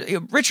quality. I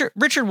mean,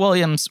 Richard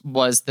Williams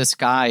was this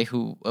guy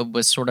who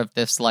was sort of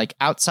this like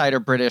outsider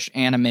British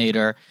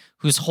animator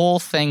whose whole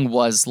thing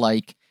was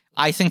like,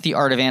 I think the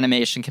art of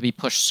animation can be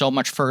pushed so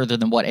much further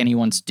than what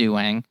anyone's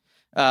doing.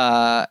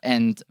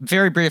 And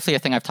very briefly, a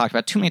thing I've talked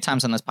about too many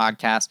times on this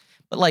podcast.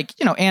 But like,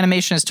 you know,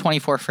 animation is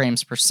 24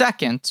 frames per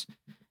second.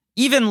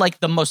 Even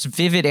like the most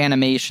vivid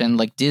animation,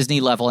 like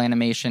Disney level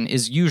animation,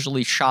 is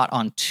usually shot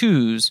on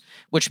 2s,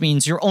 which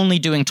means you're only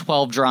doing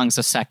 12 drawings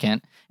a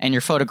second. and you're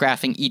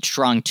photographing each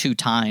drawing 2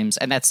 times,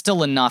 and that's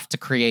still enough to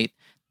create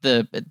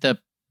the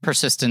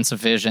persistence of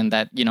vision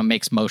that, you know,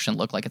 makes motion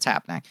look like it's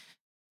happening.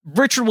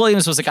 Richard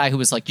Williams was a guy who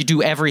was like, you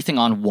do everything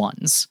on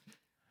ones.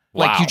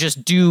 Like, you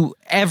just do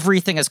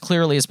everything as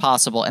clearly as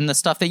possible. And the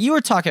stuff that you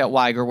were talking about,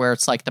 Wiger, where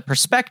it's like the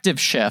perspective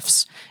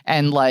shifts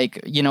and,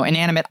 like, you know,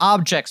 inanimate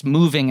objects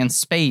moving in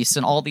space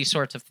and all these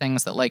sorts of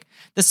things that, like,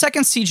 the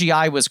second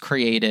CGI was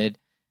created,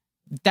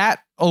 that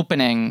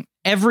opening,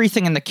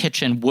 everything in the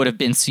kitchen would have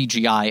been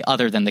CGI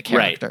other than the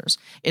characters.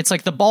 Right. It's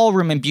like the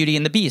ballroom in Beauty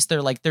and the Beast.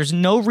 They're like, there's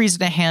no reason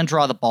to hand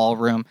draw the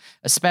ballroom,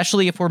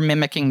 especially if we're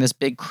mimicking this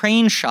big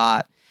crane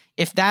shot.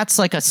 If that's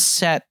like a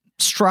set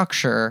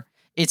structure,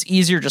 it's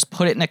easier just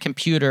put it in a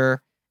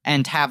computer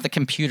and have the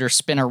computer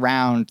spin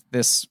around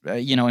this,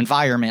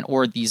 environment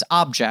or these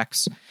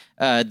objects,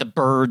 the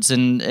birds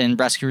and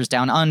Rescuers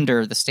Down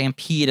Under, the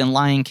Stampede and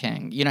Lion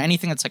King, you know,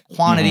 anything that's like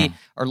quantity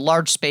or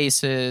large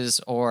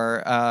spaces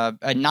or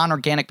a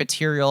non-organic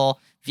material,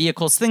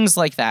 vehicles, things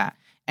like that.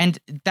 And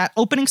that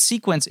opening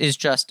sequence is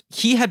just,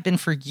 he had been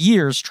for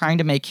years trying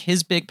to make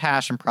his big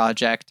passion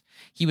project.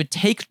 He would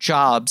take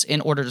jobs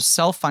in order to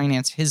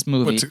self-finance his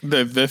movie.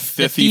 The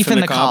Thief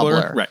and the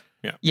Cobbler? Right.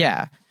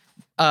 Yeah.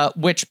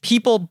 Which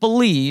people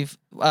believe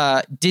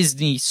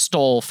Disney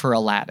stole for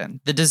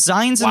Aladdin. The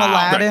designs in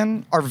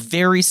Aladdin are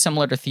very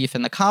similar to Thief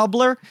and the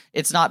Cobbler.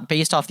 It's not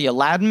based off the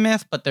Aladdin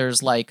myth, but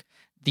there's like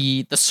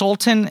the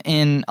Sultan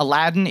in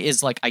Aladdin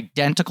is like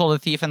identical to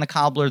Thief and the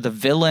Cobbler. The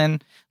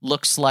villain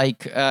looks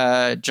like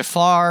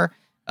Jafar.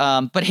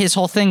 But his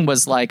whole thing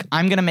was like,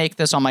 I'm going to make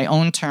this on my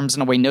own terms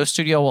in a way no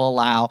studio will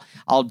allow.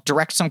 I'll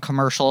direct some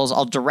commercials.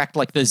 I'll direct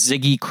like the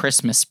Ziggy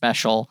Christmas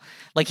special.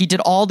 Like, he did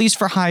all these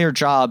for hire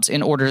jobs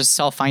in order to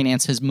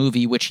self-finance his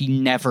movie, which he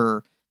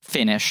never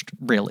finished,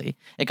 really.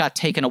 It got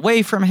taken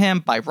away from him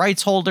by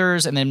rights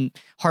holders, and then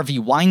Harvey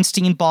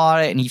Weinstein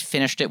bought it, and he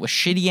finished it with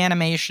shitty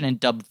animation and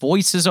dubbed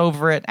voices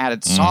over it,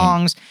 added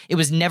songs. It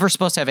was never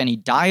supposed to have any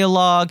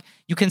dialogue.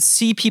 You can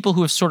see people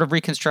who have sort of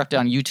reconstructed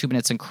on YouTube, and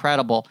it's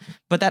incredible.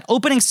 But that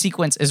opening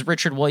sequence is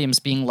Richard Williams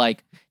being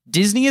like,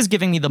 Disney is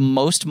giving me the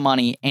most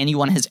money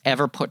anyone has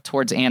ever put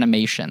towards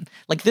animation.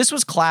 Like, this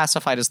was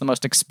classified as the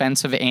most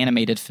expensive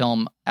animated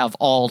film of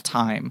all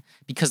time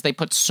because they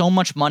put so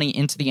much money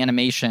into the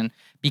animation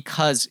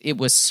because it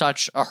was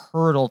such a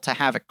hurdle to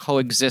have it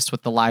coexist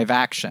with the live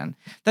action.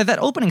 That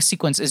opening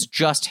sequence is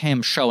just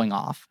him showing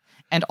off.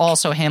 And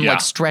also him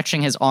like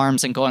stretching his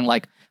arms and going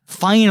like,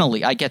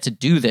 finally, I get to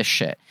do this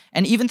shit.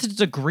 And even to the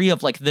degree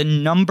of like the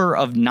number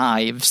of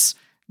knives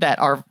that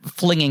are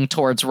flinging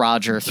towards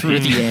Roger through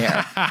the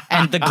air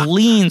and the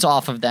gleams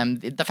off of them.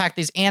 The fact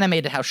that he's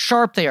animated how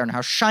sharp they are and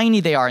how shiny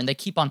they are, and they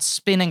keep on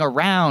spinning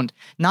around,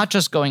 not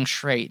just going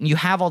straight. And you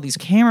have all these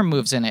camera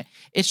moves in it.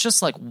 It's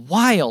just like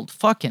wild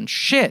fucking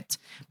shit.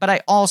 But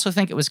I also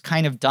think it was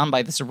kind of done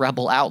by this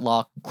Rebel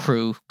Outlaw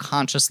crew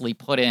consciously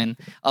put in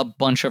a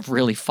bunch of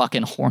really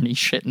fucking horny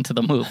shit into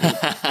the movie.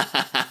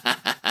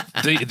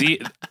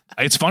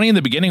 It's funny in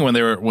the beginning when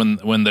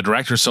when the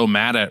director's so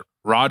mad at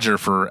Roger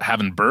for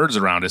having birds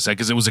around his head,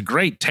 because it was a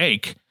great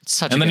take.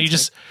 Then he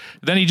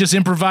just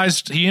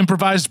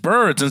improvised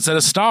birds instead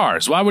of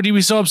stars. Why would he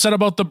be so upset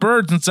about the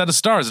birds instead of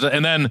stars?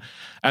 And then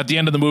at the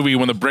end of the movie,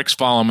 when the bricks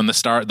follow him and the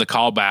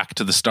callback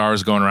to the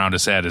stars going around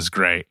his head is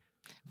great.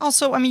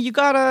 Also, I mean, you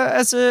gotta,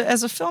 as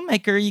a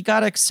filmmaker, you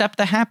gotta accept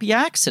the happy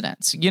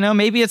accidents. You know,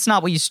 maybe it's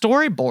not what you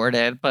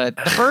storyboarded, but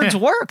the birds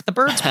work. The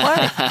birds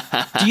play.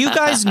 Do you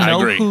guys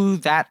know who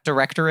that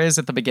director is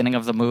at the beginning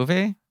of the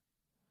movie?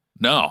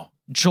 No.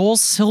 Joel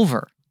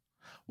Silver.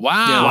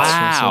 Wow. Yeah,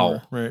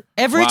 wow. Right.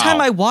 Every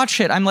time I watch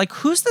it, I'm like,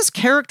 who's this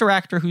character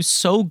actor who's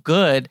so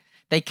good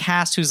they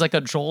cast who's like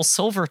a Joel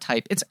Silver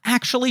type? It's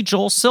actually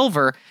Joel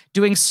Silver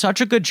doing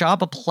such a good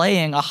job of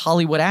playing a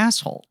Hollywood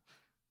asshole.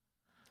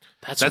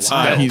 That's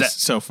wild. He's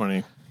so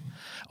funny.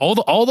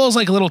 All those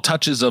like little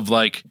touches of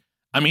like,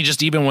 I mean,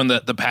 just even when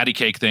the patty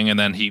cake thing, and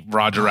then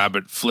Roger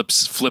Rabbit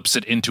flips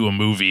it into a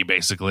movie.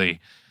 Basically,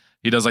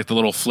 he does like the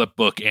little flip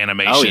book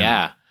animation. Oh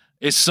yeah,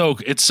 it's so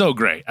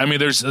great. I mean,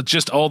 there's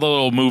just all the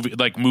little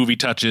movie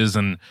touches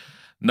and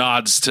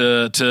nods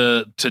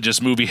to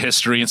just movie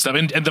history and stuff,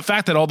 and the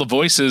fact that all the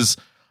voices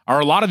are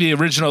a lot of the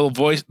original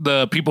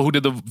the people who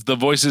did the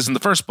voices in the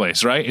first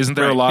place, right? Isn't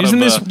there a lot of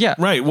this?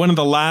 Right, one of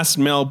the last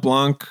Mel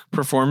Blanc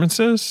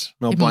performances.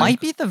 It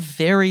might be the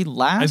very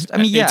last.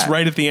 It's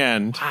right at the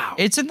end. Wow,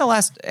 it's in the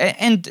last.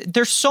 And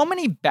there's so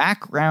many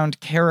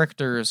background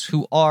characters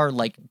who are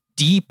like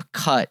deep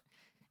cut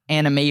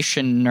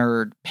animation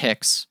nerd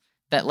picks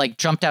that like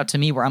jumped out to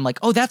me, where I'm like,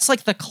 oh, that's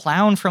like the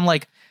clown from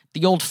like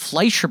the old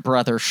Fleischer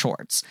Brothers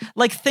shorts,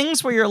 like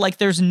things where you're like,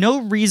 there's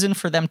no reason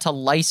for them to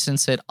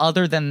license it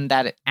other than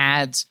that it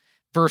adds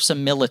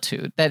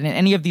verisimilitude, that in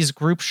any of these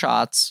group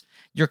shots,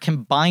 you're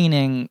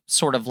combining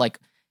sort of like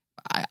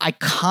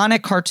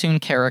iconic cartoon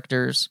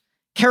characters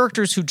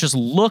who just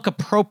look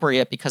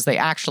appropriate because they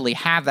actually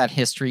have that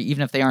history,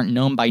 even if they aren't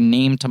known by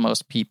name to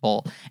most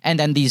people. And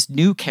then these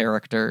new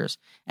characters.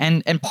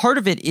 And part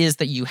of it is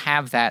that you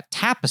have that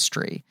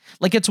tapestry.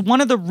 Like, it's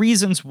one of the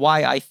reasons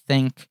why I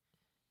think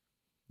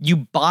you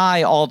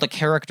buy all the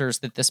characters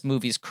that this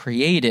movie's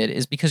created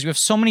is because you have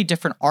so many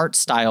different art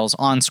styles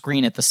on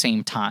screen at the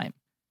same time.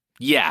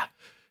 Yeah.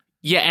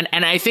 Yeah,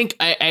 and I think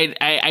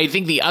I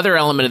think the other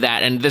element of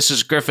that, and this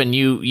is Griffin,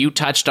 you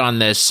touched on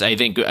this, I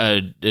think,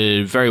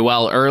 very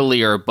well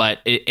earlier, but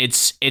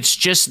it's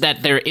just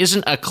that there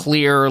isn't a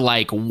clear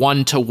like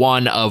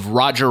 1-to-1 of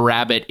Roger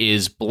Rabbit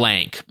is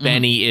blank,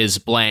 Benny is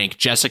blank,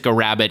 Jessica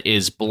Rabbit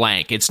is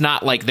blank. It's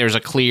not like there's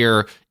a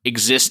clear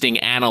existing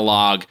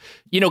analog,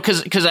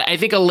 because I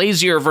think a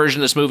lazier version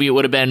of this movie, it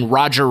would have been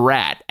Roger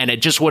Rat, and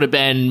it just would have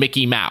been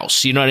Mickey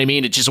Mouse. You know what I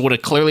mean? It just would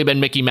have clearly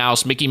been Mickey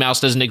Mouse. Mickey Mouse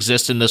doesn't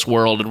exist in this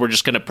world, and we're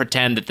just going to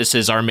pretend that this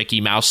is our Mickey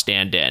Mouse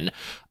stand-in.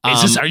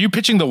 Are you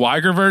pitching the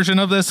Wiger version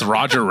of this,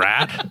 Roger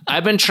Rat?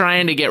 I've been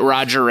trying to get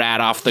Roger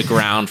Rat off the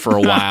ground for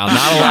a while.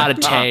 Not a lot of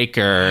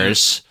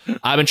takers.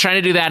 I've been trying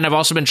to do that, and I've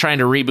also been trying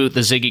to reboot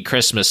the Ziggy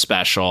Christmas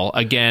special.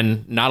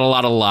 Again, not a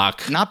lot of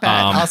luck. Not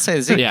bad. I'll say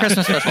the Ziggy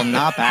Christmas special,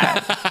 not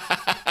bad.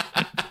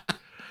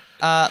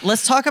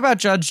 Let's talk about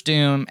Judge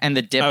Doom and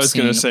the dip scene. I was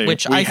going to say,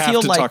 which we I have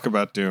feel to like, talk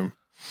about Doom.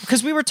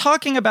 because we were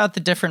talking about the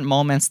different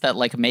moments that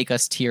like make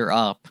us tear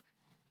up.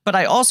 But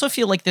I also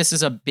feel like this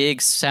is a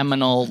big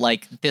seminal,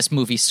 like, this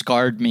movie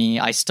scarred me.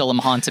 I still am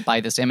haunted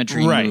by this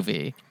imagery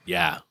movie.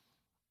 Yeah.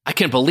 I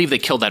can't believe they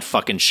killed that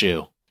fucking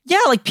shoe. Yeah,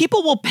 like,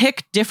 people will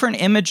pick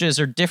different images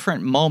or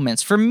different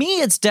moments. For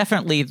me, it's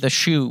definitely the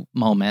shoe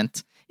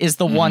moment is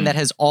the one that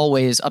has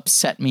always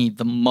upset me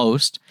the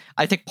most.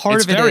 I think part of it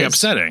is... It's very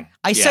upsetting.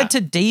 I said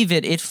to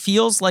David, it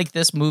feels like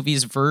this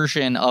movie's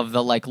version of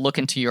the, like, look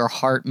into your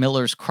heart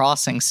Miller's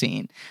Crossing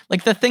scene.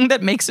 Like, the thing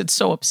that makes it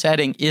so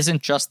upsetting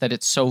isn't just that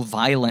it's so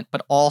violent,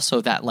 but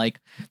also that, like,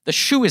 the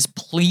shoe is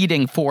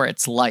pleading for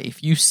its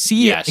life. You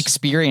see it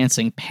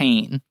experiencing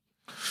pain.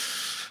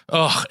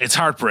 Oh, it's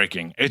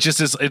heartbreaking. It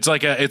just is. It's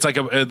like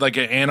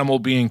an animal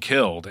being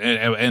killed,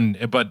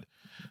 but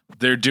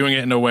they're doing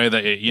it in a way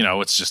that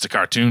it's just a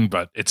cartoon,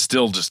 but it's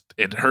still just,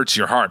 it hurts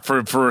your heart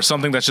for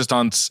something that's just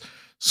on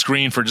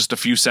screen for just a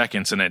few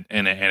seconds and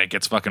it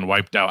gets fucking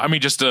wiped out. I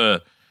mean, just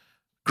a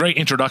great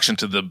introduction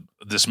to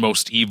this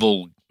most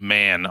evil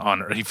man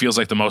on Earth. He feels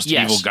like the most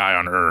evil guy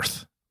on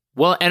Earth.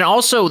 Well, and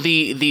also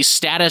the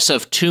status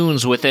of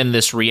Toons within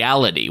this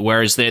reality,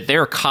 whereas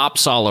there are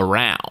cops all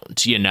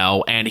around,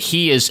 and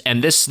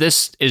this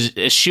is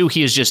a shoe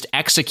he is just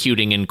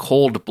executing in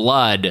cold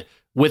blood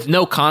with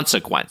no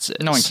consequences.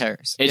 No one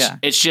cares.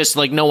 It's just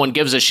like no one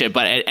gives a shit.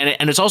 But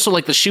and it's also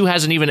like the shoe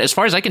hasn't even, as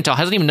far as I can tell,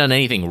 hasn't even done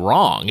anything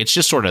wrong. It's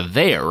just sort of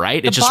there,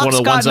 right? It's just one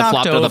of the ones that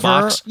flopped out of the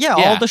box. Yeah,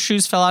 all the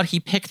shoes fell out. He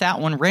picked that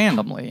one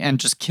randomly and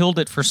just killed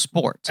it for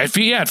sport.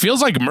 It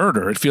feels like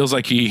murder. It feels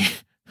like he...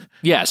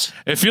 Yes.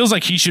 It feels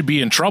like he should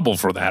be in trouble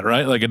for that,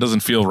 right? Like, it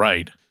doesn't feel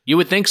right. You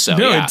would think so.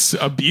 No, it's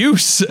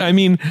abuse. I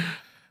mean,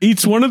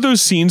 it's one of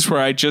those scenes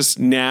where I just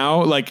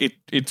now, like,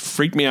 it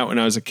freaked me out when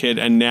I was a kid.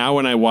 And now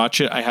when I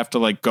watch it, I have to,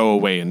 like, go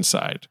away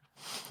inside.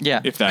 Yeah.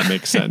 If that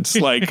makes sense.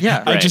 Like,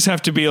 yeah, I just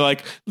have to be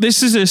like,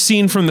 this is a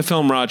scene from the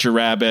film Roger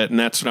Rabbit, and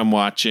that's what I'm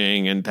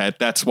watching. And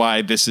that's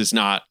why this is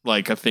not,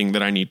 like, a thing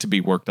that I need to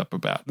be worked up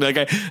about. Like,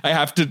 I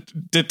have to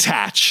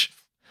detach.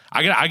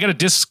 I gotta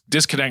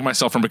disconnect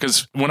myself from,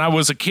 because when I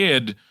was a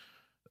kid,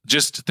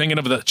 just thinking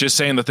of just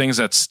saying the things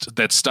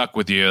that stuck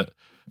with you,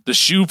 the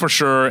shoe for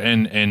sure,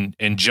 and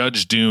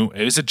Judge Doom.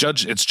 Is it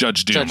Judge? It's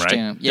Judge Doom, right?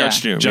 Doom, yeah.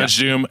 Judge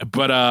Doom.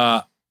 But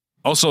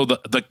also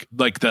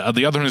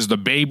the other one is the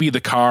baby,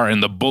 the car,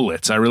 and the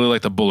bullets. I really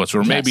like the bullets.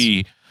 Or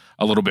maybe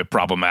a little bit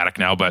problematic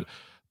now, but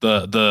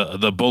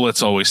the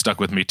bullets always stuck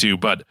with me too.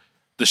 But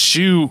the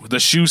shoe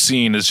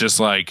scene is just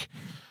like,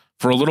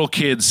 for a little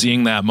kid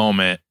seeing that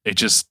moment, it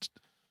just.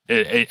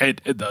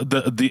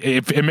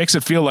 It makes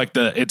it feel like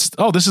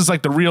this is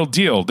like the real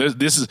deal.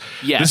 This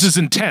is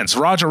intense.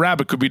 Roger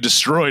Rabbit could be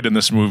destroyed in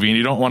this movie, and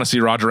you don't want to see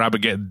Roger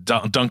Rabbit get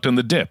dunked in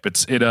the dip.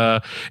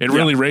 It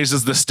really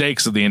raises the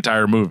stakes of the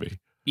entire movie.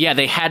 Yeah,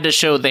 they had to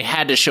show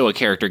a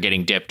character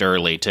getting dipped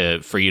early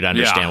for you to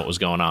understand what was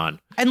going on.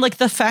 And like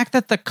the fact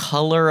that the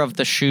color of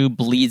the shoe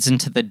bleeds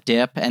into the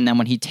dip, and then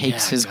when he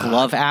takes his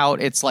glove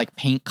out, it's like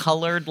paint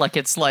colored. Like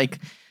it's like,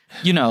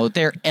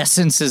 their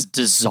essence is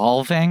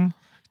dissolving.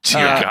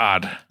 Dear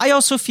God. I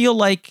also feel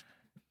like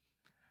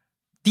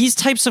these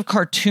types of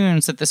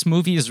cartoons that this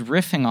movie is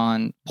riffing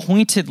on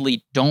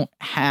pointedly don't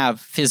have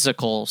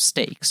physical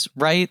stakes,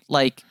 right?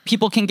 Like,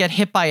 people can get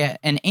hit by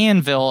an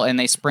anvil and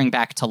they spring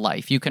back to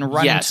life. You can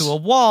run into a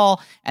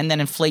wall and then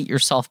inflate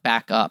yourself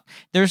back up.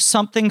 There's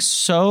something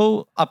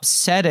so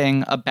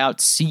upsetting about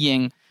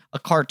seeing a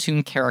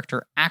cartoon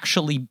character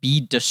actually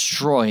be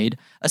destroyed,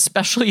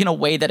 especially in a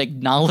way that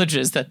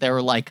acknowledges that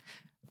they're, like,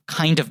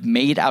 kind of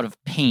made out of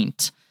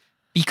paint.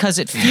 Because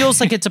it feels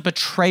like it's a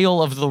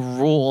betrayal of the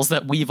rules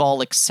that we've all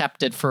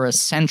accepted for a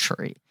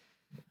century.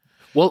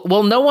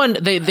 Well, no one.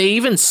 They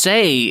even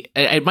say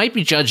it might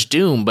be Judge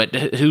Doom, but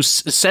who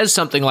says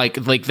something like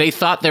they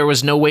thought there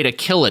was no way to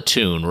kill a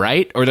Toon,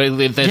 right? Or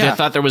they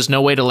thought there was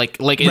no way to right.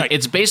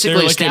 It's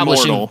basically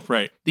establishing immortal,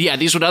 right? Yeah,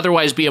 these would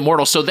otherwise be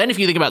immortal. So then, if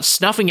you think about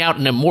snuffing out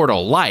an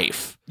immortal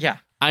life,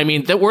 I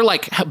mean, that we're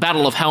like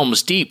Battle of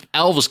Helm's Deep,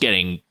 elves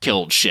getting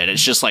killed shit.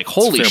 It's just like,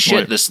 holy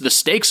shit, the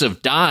stakes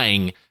of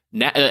dying.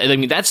 I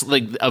mean, that's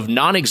like of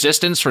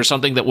non-existence for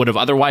something that would have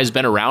otherwise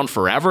been around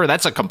forever.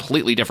 That's a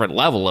completely different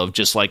level of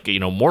just like,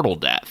 mortal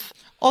death.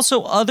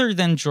 Also, other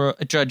than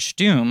Judge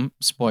Doom,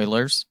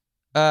 spoilers,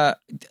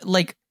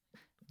 like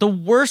the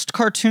worst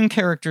cartoon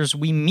characters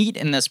we meet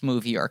in this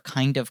movie are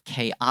kind of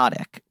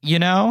chaotic,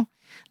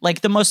 Like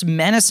the most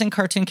menacing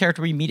cartoon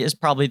character we meet is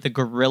probably the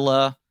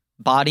gorilla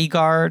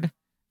bodyguard.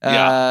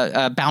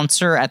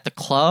 Bouncer at the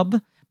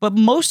club, but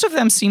most of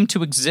them seem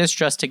to exist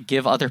just to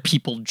give other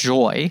people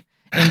joy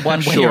in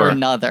one way or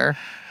another.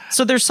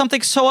 So there's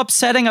something so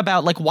upsetting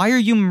about, like, why are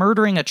you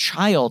murdering a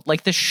child?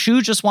 Like, the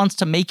shoe just wants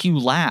to make you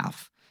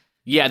laugh.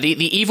 Yeah, the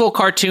evil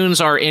cartoons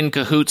are in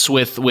cahoots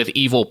with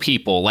evil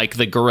people, like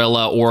the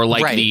gorilla or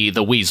like the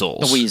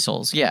weasels. The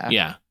weasels, yeah.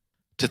 Yeah.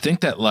 To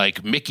think that,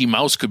 like, Mickey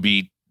Mouse could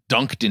be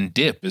dunked in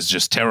dip is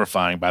just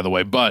terrifying, by the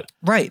way. But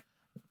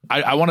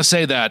I want to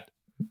say that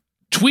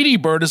Tweety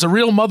Bird is a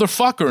real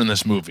motherfucker in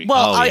this movie.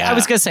 Well, I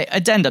was going to say,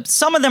 addendum.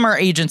 Some of them are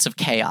agents of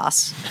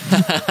chaos.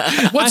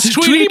 What's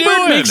Tweety doing?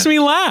 Bird makes me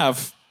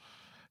laugh.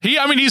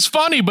 He's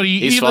funny, but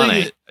he's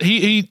funny.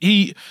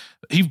 He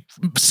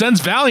sends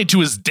Valiant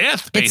to his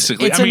death,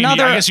 basically. I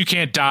guess you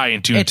can't die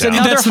in Toontown. It's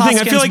another That's the thing.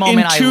 I feel like in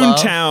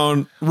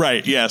Toontown,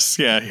 right? Yes,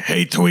 yeah.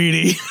 Hey,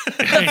 Tweety.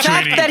 The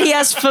fact that he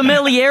has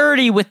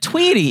familiarity with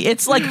Tweety,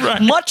 it's like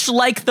much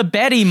like the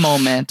Betty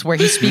moment where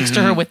he speaks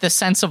to her with this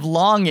sense of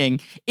longing.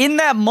 In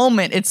that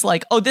moment, it's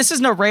like, oh, this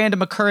isn't a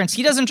random occurrence.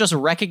 He doesn't just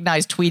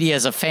recognize Tweety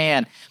as a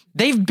fan.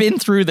 They've been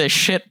through this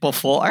shit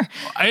before,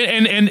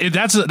 and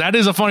that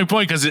is a funny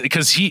point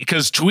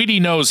because Tweety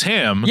knows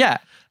him. Yeah.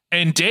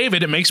 And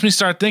David, it makes me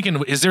start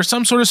thinking, is there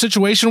some sort of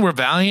situation where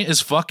Valiant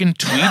is fucking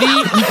Tweety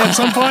at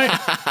some point?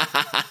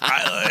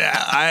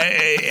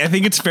 I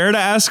think it's fair to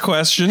ask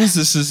questions.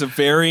 This is a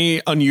very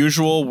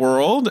unusual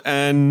world.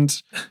 And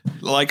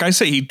like I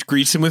say, he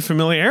greets him with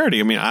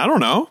familiarity. I mean, I don't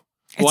know.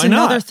 It's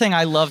another thing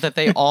I love that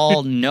they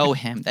all know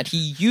him, that he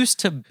used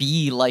to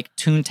be like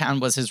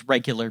Toontown was his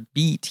regular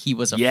beat. He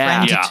was a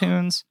friend to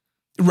Toons.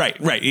 Right.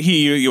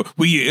 He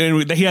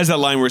has that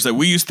line where it's like,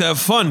 we used to have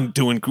fun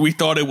we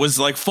thought it was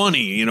like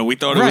funny, we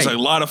thought it was a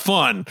lot of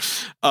fun.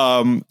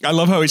 I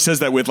love how he says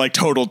that with like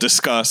total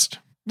disgust.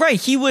 Right.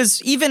 He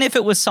was, even if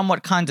it was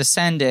somewhat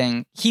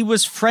condescending, he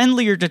was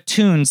friendlier to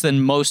Toons than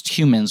most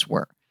humans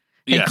were.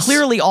 They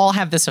clearly all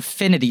have this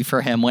affinity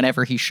for him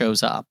whenever he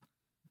shows up.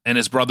 And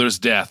his brother's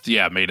death,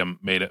 made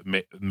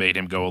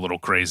him go a little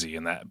crazy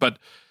in that. But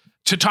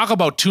to talk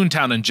about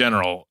Toontown in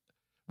general,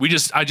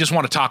 I just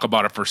want to talk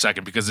about it for a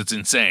second because it's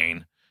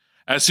insane.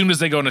 As soon as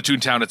they go into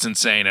Toontown, it's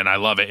insane, and I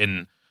love it.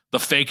 And the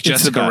fake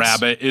Jessica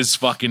Rabbit is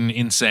fucking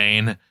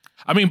insane.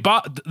 I mean,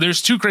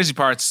 there's two crazy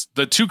parts.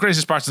 The two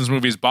craziest parts in this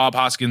movie is Bob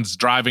Hoskins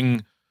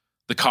driving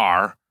the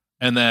car,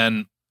 and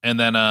then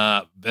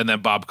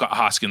Bob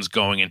Hoskins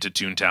going into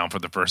Toontown for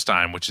the first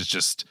time, which is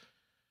just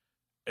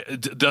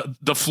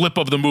the flip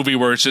of the movie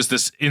where it's just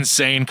this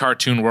insane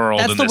cartoon world.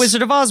 That's the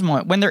Wizard of Oz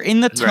moment when they're in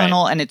the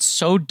tunnel and it's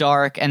so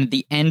dark and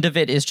the end of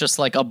it is just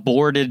like a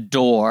boarded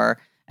door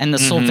and the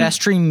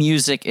Silvestri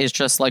music is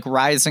just like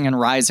rising and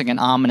rising in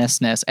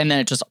ominousness, and then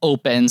it just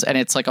opens and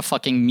it's like a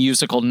fucking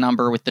musical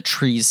number with the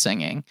trees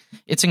singing.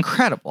 It's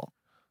incredible.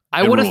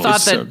 I would have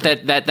thought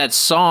that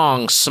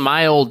song,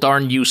 Smile,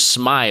 Darn You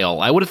Smile,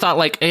 I would have thought,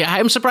 like,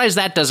 I'm surprised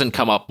that doesn't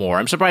come up more.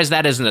 I'm surprised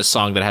that isn't a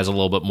song that has a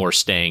little bit more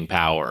staying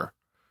power.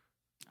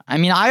 I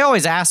mean, I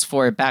always asked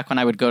for it back when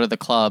I would go to the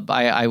club.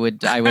 I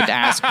would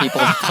ask people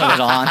to put it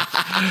on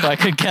so I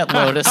could get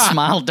Lotus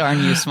Smile, Darn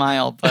You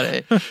Smile,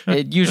 but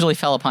it usually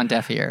fell upon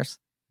deaf ears.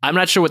 I'm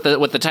not sure what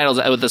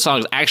the song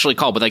is actually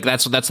called, but like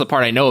that's the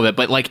part I know of it.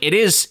 But like it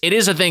is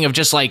a thing of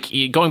just like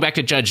going back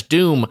to Judge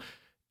Doom,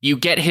 you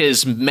get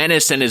his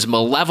menace and his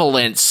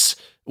malevolence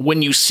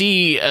when you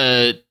see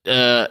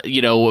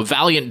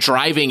Valiant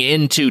driving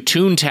into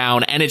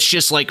Toontown, and it's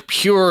just like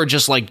pure,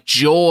 just like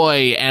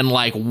joy and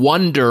like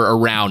wonder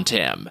around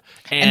him,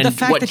 and the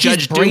fact what that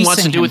Judge Doom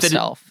wants to do with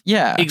himself.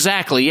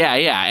 Exactly,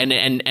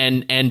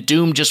 and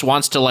Doom just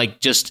wants to like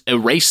just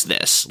erase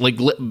this, like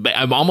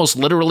I'm almost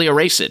literally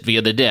erase it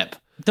via the dip.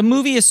 The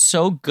movie is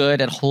so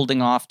good at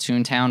holding off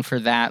Toontown for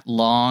that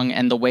long,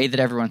 and the way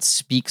that everyone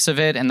speaks of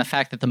it, and the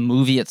fact that the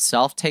movie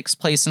itself takes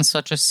place in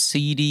such a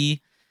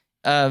seedy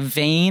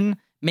vein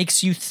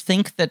makes you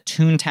think that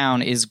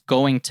Toontown is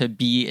going to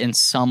be in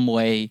some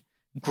way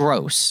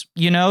gross.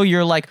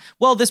 You're like,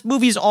 well, this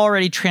movie's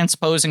already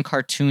transposing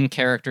cartoon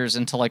characters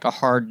into like a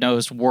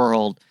hard-nosed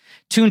world.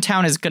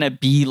 Toontown is going to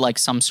be like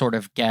some sort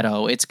of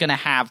ghetto. It's going to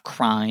have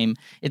crime.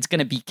 It's going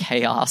to be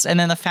chaos. And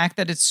then the fact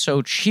that it's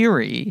so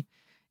cheery,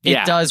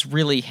 it does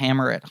really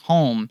hammer it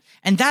home.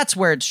 And that's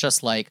where it's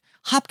just like,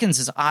 Hopkins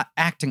is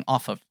acting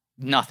off of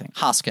nothing.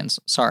 Hoskins,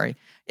 sorry.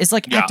 Is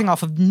like acting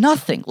off of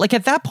nothing. Like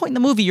at that point in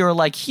the movie, you're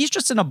like, he's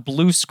just in a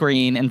blue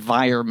screen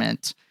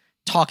environment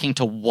talking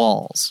to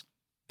walls.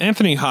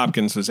 Anthony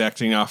Hopkins was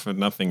acting off of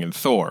nothing in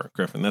Thor,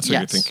 Griffin. That's what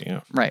you're thinking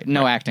of. Right.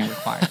 No acting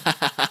required.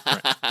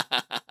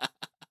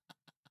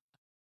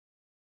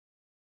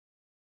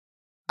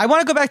 I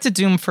want to go back to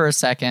Doom for a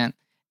second.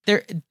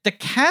 The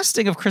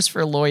casting of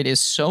Christopher Lloyd is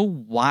so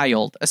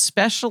wild,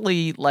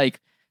 especially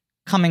like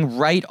coming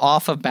right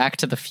off of Back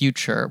to the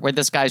Future, where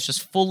this guy's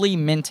just fully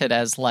minted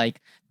as like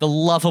the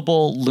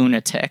lovable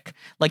lunatic.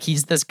 Like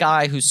he's this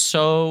guy who's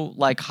so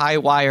like high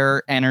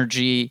wire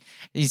energy.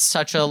 He's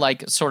such a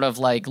like sort of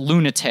like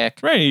lunatic.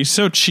 Right. He's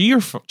so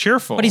cheerful.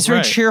 But he's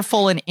very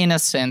cheerful and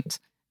innocent.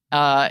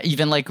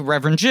 Even like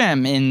Reverend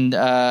Jim in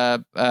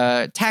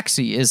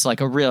Taxi is like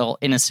a real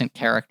innocent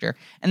character.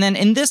 And then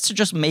in this, to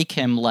just make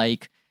him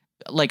like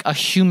a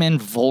human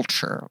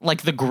vulture,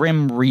 like the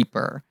Grim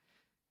Reaper.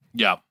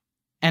 Yeah.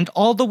 And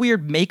all the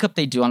weird makeup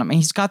they do on him. And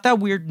he's got that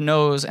weird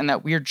nose and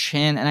that weird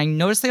chin. And I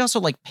noticed they also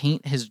like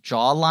paint his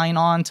jawline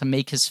on to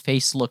make his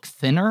face look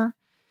thinner.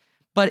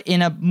 But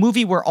in a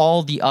movie where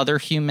all the other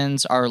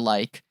humans are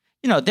like,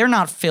 you know, they're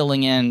not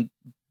filling in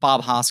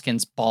Bob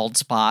Hoskins' bald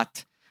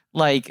spot.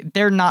 Like,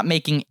 they're not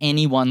making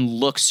anyone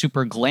look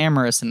super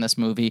glamorous in this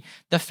movie.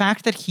 The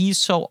fact that he's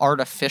so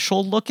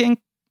artificial looking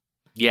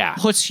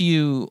puts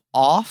you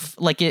off.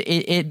 Like,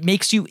 it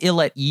makes you ill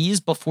at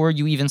ease before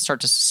you even start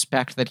to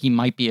suspect that he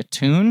might be a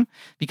toon,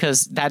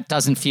 because that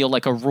doesn't feel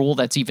like a rule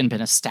that's even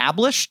been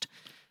established.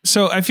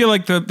 So I feel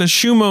like the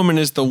shoe moment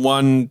is the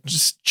one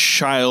just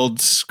child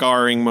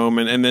scarring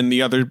moment, and then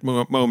the other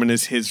moment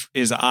is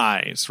his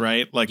eyes,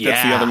 right? Like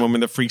that's the other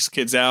moment that freaks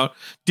kids out.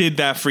 Did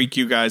that freak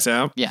you guys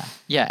out?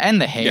 Yeah, and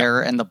the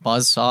hair and the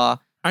buzzsaw.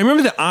 I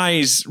remember the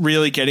eyes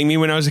really getting me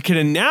when I was a kid,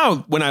 and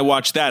now when I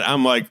watch that,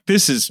 I'm like,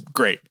 this is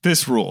great.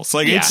 This rules.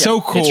 Like it's so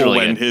cool really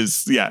when good.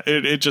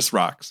 It just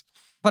rocks.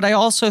 But I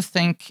also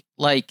think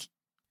like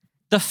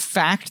the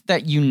fact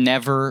that you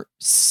never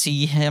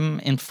see him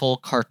in full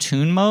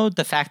cartoon mode,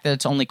 the fact that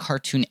it's only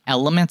cartoon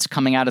elements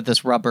coming out of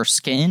this rubber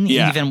skin,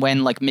 even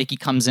when like Mickey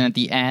comes in at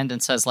the end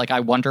and says like, I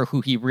wonder who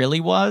he really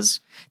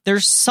was.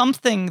 There's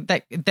something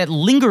that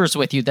lingers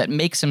with you that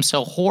makes him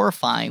so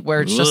horrifying,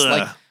 where it's just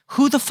like,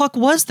 who the fuck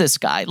was this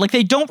guy? Like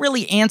they don't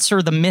really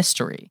answer the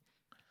mystery.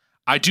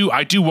 I do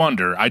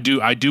wonder. I do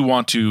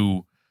want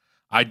to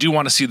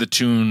see the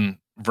toon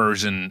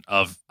version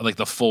of like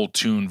the full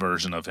toon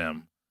version of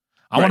him.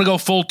 I want to go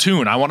full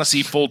toon. I want to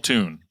see full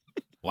toon.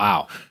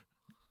 Wow.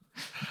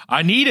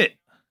 I need it.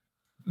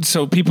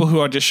 So people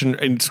who audition,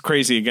 and it's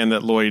crazy again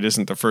that Lloyd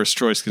isn't the first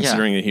choice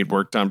considering that he'd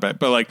worked on,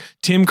 but like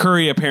Tim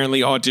Curry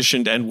apparently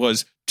auditioned and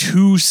was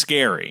too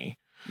scary.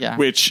 Yeah.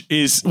 Which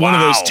is one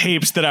of those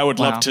tapes that I would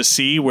love to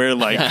see where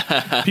like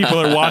people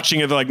are watching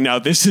it. They're like, no,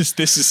 this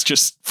is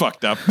just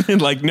fucked up.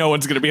 And like, no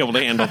one's going to be able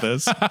to handle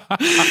this.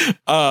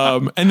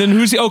 And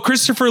then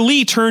Christopher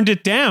Lee turned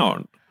it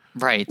down.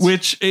 Right.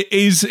 Which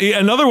is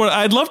another one.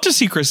 I'd love to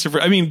see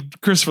Christopher. I mean,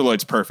 Christopher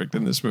Lloyd's perfect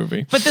in this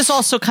movie. But this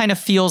also kind of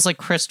feels like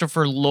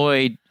Christopher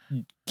Lloyd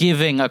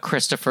giving a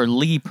Christopher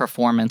Lee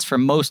performance for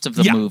most of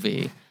the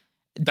movie.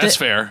 That's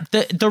fair.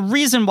 The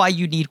reason why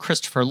you need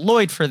Christopher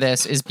Lloyd for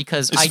this is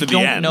because I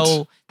don't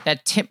know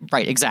that Tim...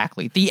 Right,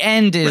 exactly. The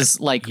end is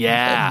like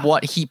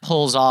what he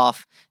pulls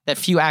off that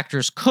few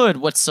actors could.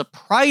 What's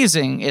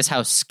surprising is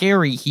how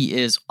scary he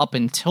is up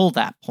until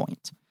that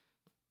point.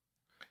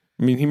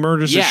 I mean, he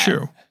murders a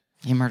shoe.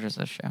 He murders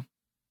a shoe.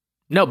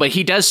 No, but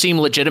he does seem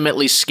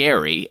legitimately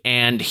scary,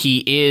 and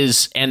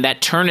and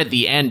that turn at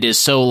the end is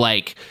so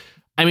like,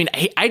 I mean,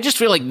 I just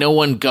feel like no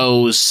one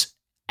goes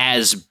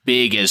as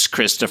big as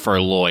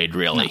Christopher Lloyd,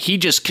 really. No. He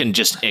just can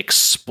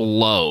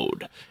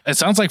explode. It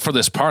sounds like for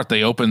this part,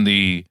 they opened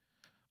the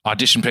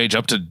audition page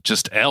up to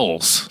just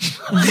L's.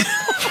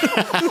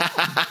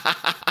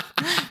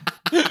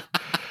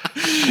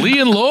 Lee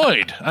and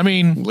Lloyd. I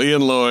mean, Lee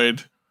and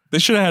Lloyd. They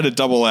should have had a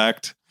double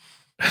act.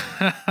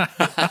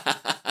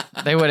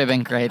 They would have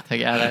been great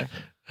together.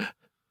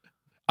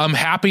 I'm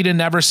happy to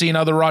never see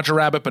another Roger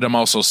Rabbit, but I'm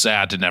also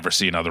sad to never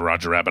see another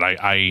Roger Rabbit.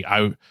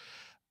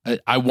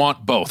 I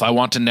want both. I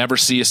want to never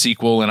see a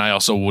sequel, and I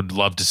also would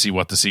love to see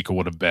what the sequel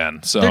would have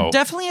been. So there are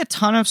definitely a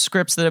ton of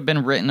scripts that have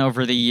been written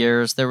over the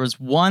years. There was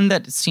one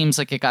that seems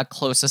like it got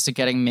closest to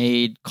getting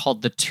made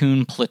called The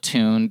Toon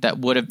Platoon that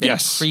would have been a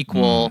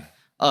prequel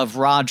of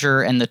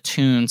Roger and the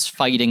Toons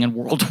fighting in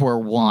World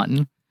War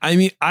I. I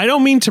mean, I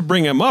don't mean to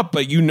bring him up,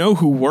 but you know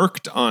who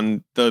worked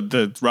on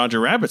the Roger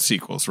Rabbit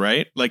sequels,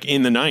 right? Like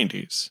in the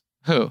 90s.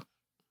 Who?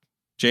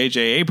 J.J.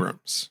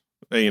 Abrams.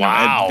 Then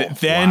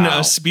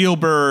a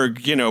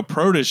Spielberg,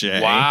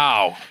 protege.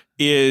 Wow.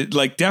 It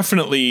like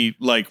definitely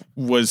like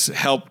was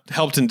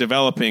helped in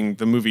developing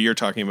the movie you're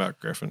talking about,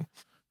 Griffin.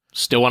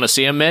 Still want to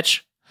see him,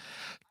 Mitch?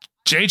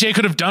 JJ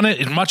could have done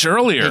it much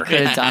earlier. He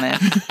could have done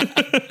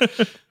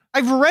it.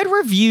 I've read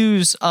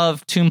reviews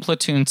of Toon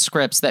Platoon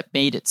scripts that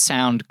made it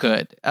sound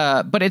good,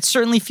 but it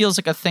certainly feels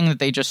like a thing that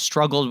they just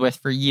struggled with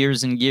for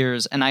years and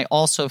years. And I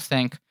also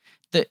think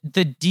that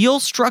the deal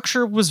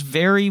structure was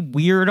very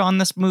weird on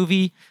this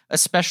movie,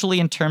 especially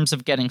in terms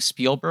of getting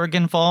Spielberg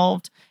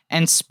involved.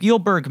 And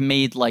Spielberg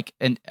made like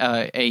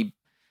a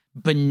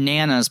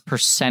bananas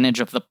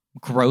percentage of the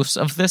gross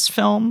of this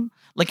film.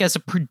 Like as a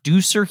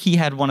producer, he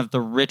had one of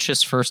the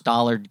richest first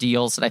dollar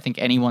deals that I think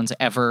anyone's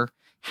ever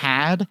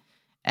had.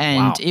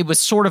 And it was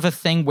sort of a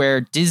thing where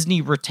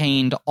Disney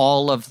retained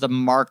all of the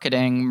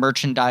marketing,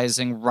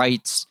 merchandising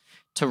rights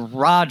to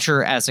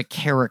Roger as a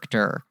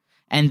character.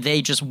 And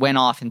they just went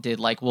off and did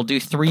like, we'll do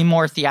 3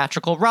 more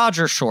theatrical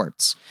Roger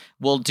shorts.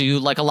 We'll do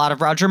like a lot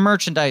of Roger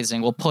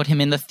merchandising. We'll put him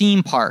in the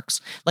theme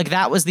parks. Like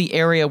that was the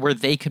area where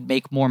they could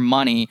make more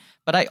money.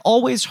 But I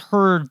always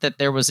heard that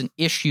there was an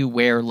issue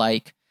where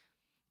like,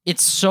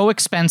 it's so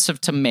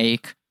expensive to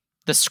make.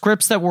 The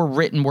scripts that were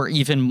written were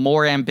even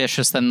more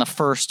ambitious than the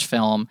first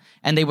film,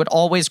 and they would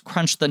always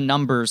crunch the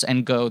numbers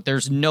and go,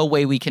 there's no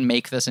way we can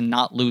make this and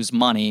not lose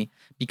money,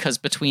 because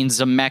between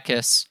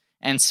Zemeckis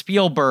and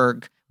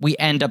Spielberg, we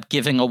end up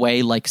giving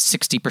away like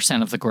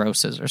 60% of the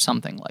grosses or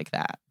something like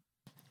that.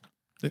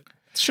 They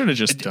should have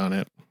just done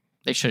it.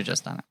 They should have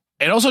just done it.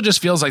 It also just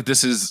feels like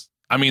this is,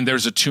 I mean,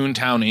 there's a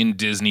Toontown in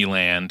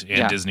Disneyland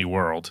and Disney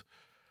World,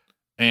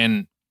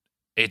 and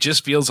it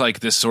just feels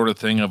like this sort of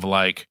thing of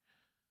like,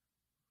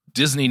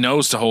 Disney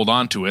knows to hold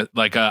on to it.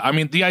 Like, I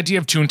mean, the idea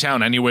of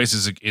Toontown anyways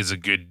is a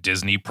good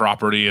Disney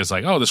property. It's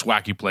like, oh, this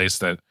wacky place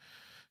that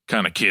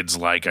kind of kids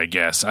like, I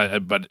guess.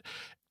 But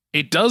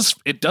it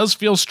does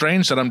feel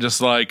strange that I'm just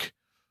like,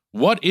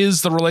 what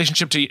is the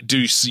relationship to,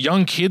 do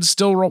young kids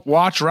still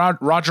watch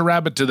Roger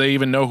Rabbit? Do they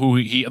even know who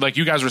he, like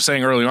you guys were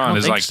saying early on,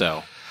 is like,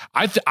 so.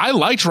 I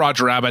liked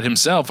Roger Rabbit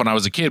himself when I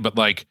was a kid, but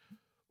like,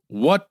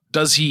 what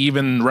does he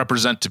even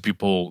represent to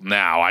people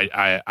now?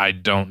 I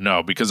don't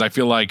know, because I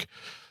feel like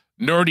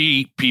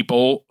nerdy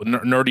people,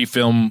 nerdy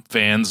film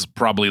fans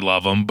probably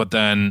love him, but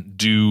then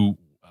to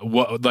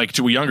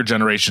a younger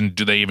generation,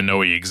 do they even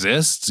know he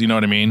exists? You know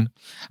what I mean?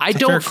 I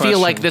don't feel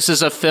like this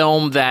is a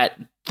film that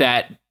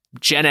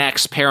Gen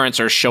X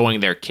parents are showing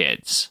their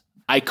kids.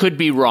 I could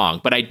be wrong,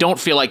 but I don't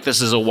feel like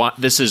this is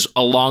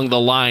along the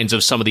lines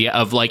of some of the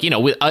like, you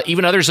know,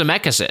 even other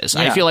Zemeckis.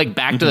 I feel like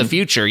Back to the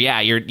Future.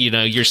 Yeah,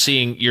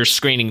 you're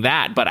screening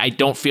that, but I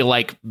don't feel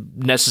like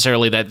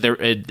necessarily that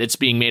it's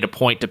being made a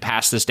point to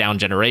pass this down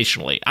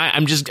generationally.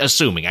 I'm just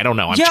assuming. I don't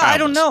know. I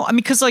don't know. I mean,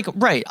 because like,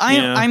 right,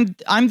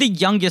 I'm the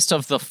youngest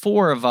of the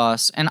 4 of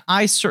us, and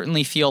I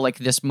certainly feel like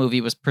this movie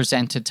was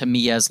presented to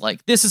me as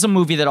like, this is a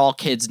movie that all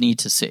kids need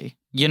to see.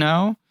 You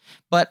know.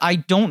 But I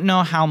don't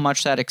know how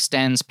much that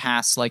extends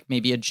past like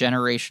maybe a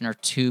generation or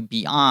 2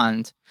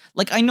 beyond.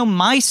 Like, I know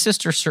my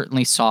sister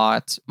certainly saw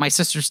it. My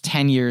sister's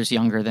 10 years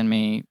younger than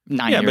me,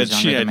 9 years younger than me. Yeah,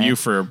 but she had you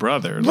for a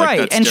brother. Like,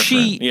 right, and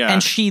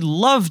different. she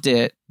loved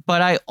it.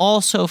 But I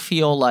also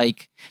feel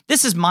like,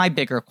 this is my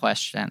bigger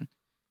question.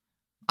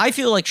 I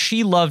feel like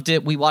she loved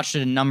it. We watched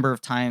it a number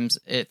of times.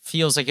 It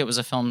feels like it was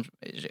a film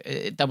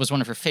that was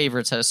one of her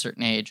favorites at a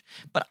certain age.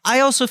 But I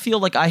also feel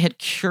like I had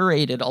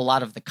curated a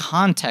lot of the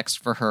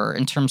context for her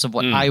in terms of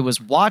what I was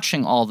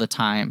watching all the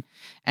time.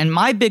 And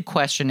my big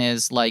question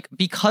is, like,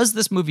 because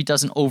this movie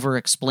doesn't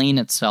over-explain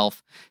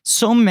itself,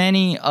 so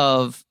many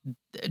of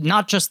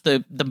not just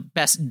the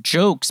best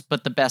jokes,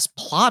 but the best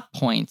plot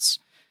points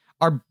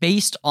are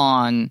based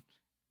on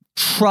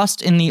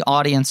trust in the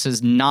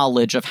audience's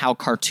knowledge of how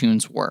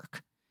cartoons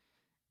work.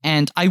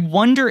 And I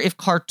wonder if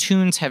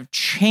cartoons have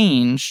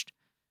changed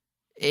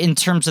in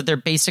terms of their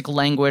basic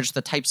language,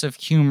 the types of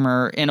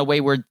humor, in a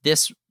way where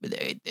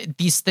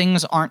these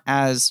things aren't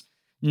as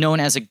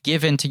known as a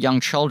given to young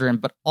children,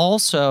 but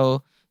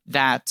also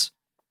that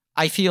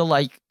I feel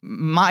like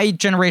my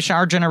generation,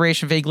 our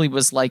generation vaguely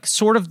was like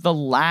sort of the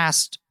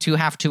last to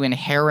have to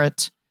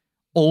inherit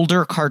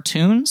older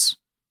cartoons.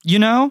 You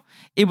know,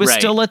 it was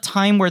still a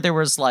time where there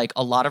was like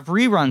a lot of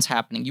reruns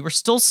happening. You were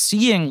still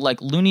seeing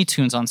like Looney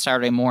Tunes on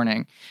Saturday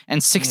morning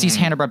and 60s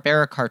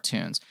Hanna-Barbera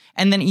cartoons.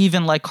 And then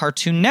even like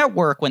Cartoon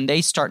Network, when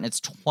they start and it's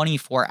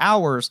 24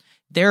 hours,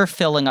 they're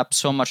filling up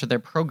so much of their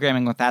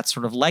programming with that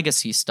sort of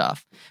legacy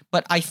stuff.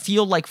 But I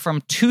feel like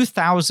from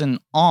 2000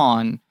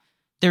 on,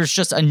 there's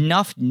just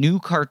enough new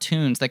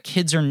cartoons that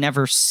kids are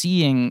never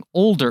seeing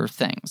older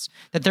things,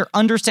 that their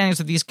understandings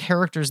of these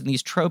characters and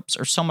these tropes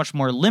are so much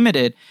more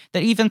limited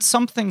that even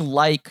something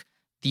like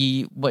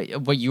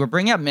what you were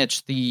bringing up,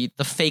 Mitch, the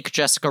fake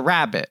Jessica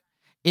Rabbit,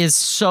 is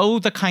so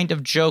the kind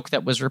of joke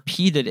that was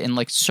repeated in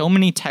like so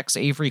many Tex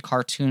Avery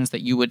cartoons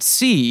that you would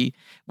see,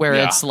 where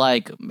it's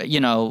like, you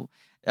know,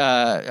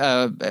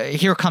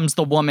 here comes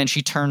the woman,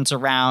 she turns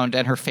around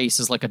and her face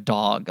is like a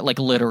dog, like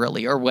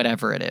literally, or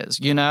whatever it is,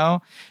 you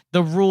know?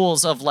 The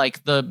rules of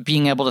like the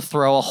being able to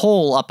throw a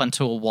hole up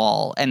onto a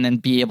wall and then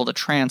be able to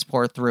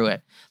transport through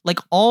it. Like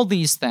all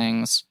these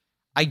things,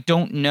 I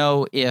don't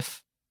know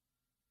if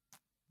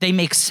they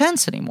make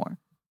sense anymore.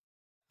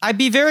 I'd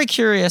be very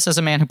curious as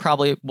a man who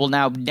probably will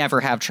now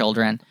never have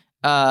children.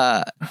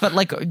 But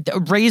like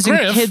raising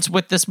kids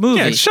with this movie.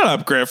 Yeah, shut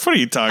up, Griff. What are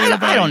you talking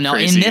about? I don't know.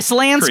 In this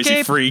landscape,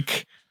 crazy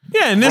freak.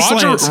 Yeah, in this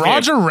landscape.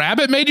 Roger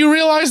Rabbit made you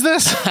realize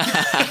this?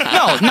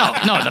 No.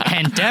 The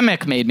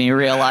pandemic made me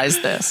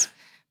realize this.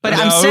 But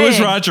I'm saying, it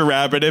was Roger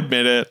Rabbit.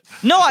 Admit it.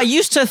 No, I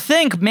used to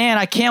think, man,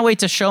 I can't wait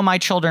to show my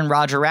children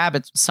Roger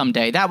Rabbit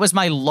someday. That was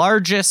my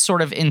largest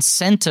sort of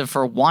incentive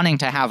for wanting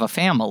to have a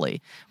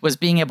family, was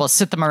being able to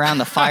sit them around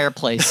the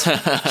fireplace,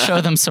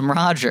 show them some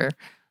Roger.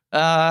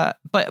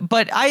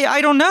 But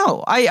I don't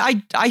know.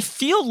 I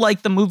feel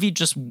like the movie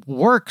just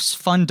works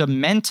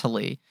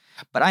fundamentally.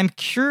 But I'm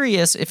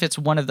curious if it's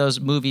one of those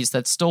movies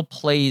that still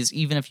plays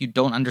even if you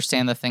don't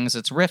understand the things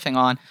it's riffing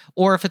on,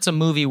 or if it's a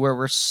movie where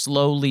we're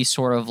slowly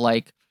sort of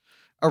like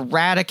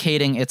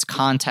eradicating its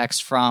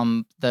context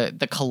from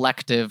the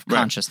collective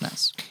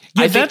consciousness.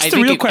 Yeah, that's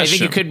the real question. I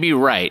think you could be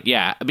right.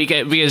 Yeah,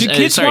 because do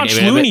kids watch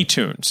Looney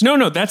Tunes?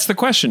 No, that's the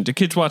question. Do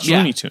kids watch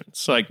Looney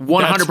Tunes? Like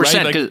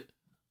 100%.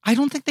 I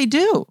don't think they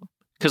do.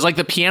 Because like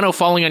the piano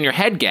falling on your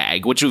head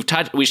gag, which we've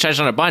touched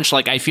on a bunch.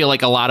 Like I feel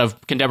like a lot of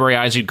contemporary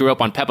eyes who grew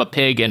up on Peppa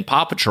Pig and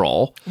Paw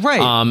Patrol,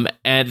 right?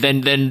 And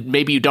then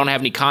maybe you don't have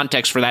any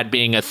context for that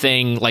being a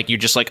thing. Like you're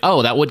just like,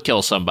 oh, that would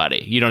kill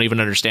somebody. You don't even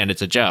understand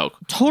it's a joke.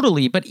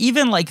 Totally, but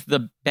even like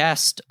the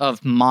best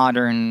of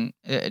modern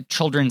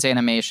children's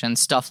animation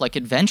stuff, like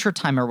Adventure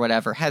Time or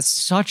whatever, has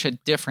such a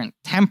different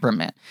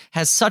temperament,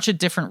 has such a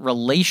different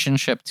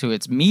relationship to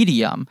its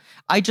medium.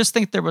 I just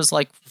think there was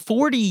like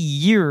 40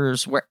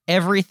 years where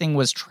everything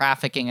was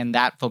trafficking in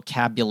that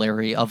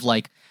vocabulary of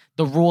like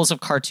the rules of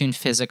cartoon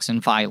physics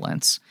and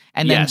violence.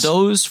 And then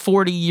those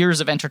 40 years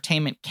of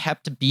entertainment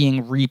kept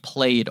being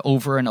replayed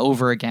over and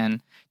over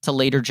again to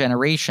later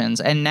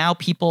generations. And now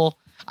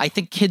I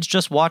think kids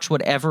just watch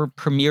whatever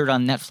premiered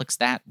on Netflix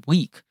that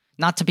week.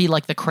 Not to be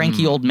like the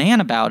cranky old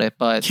man about it,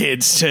 but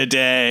kids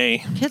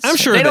today. I'm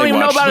sure they don't even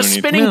know about a Looney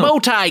spinning bow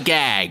tie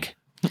gag.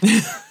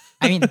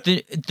 I mean,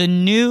 the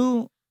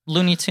new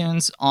Looney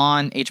Tunes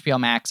on HBO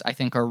Max, I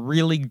think, are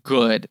really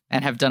good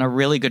and have done a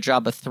really good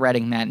job of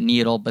threading that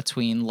needle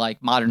between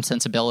like modern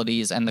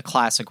sensibilities and the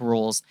classic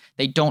rules.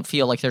 They don't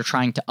feel like they're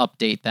trying to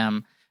update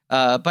them.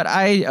 But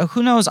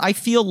who knows? I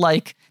feel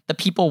like the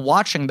people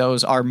watching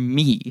those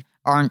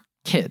aren't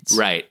kids.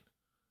 Right.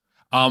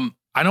 I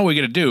know what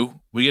we're going to do.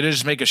 We're going to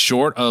just make a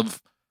short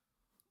of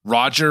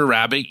Roger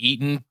Rabbit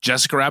eating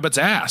Jessica Rabbit's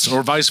ass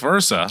or vice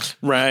versa.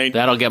 Right.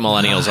 That'll get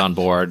millennials on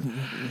board.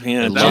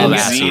 Yeah, love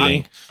ass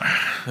eating.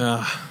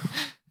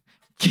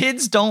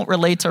 Kids don't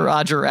relate to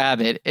Roger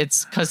Rabbit.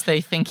 It's because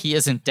they think he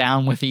isn't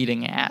down with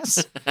eating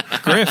ass.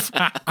 Griff,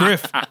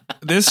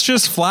 this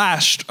just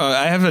flashed.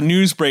 I have a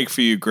news break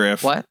for you,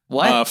 Griff.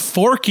 What?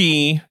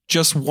 Forky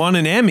just won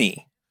an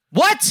Emmy.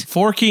 What?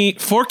 Forky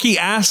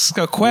asks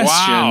a question.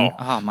 Wow.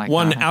 Oh my God.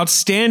 Won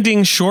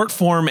outstanding short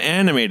form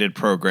animated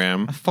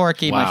program.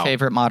 Forky, my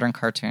favorite modern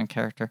cartoon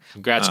character.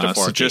 Congrats to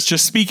Forky. So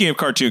just speaking of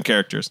cartoon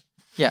characters.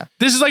 Yeah.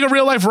 This is like a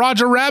real life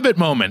Roger Rabbit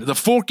moment. The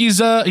Forky's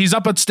he's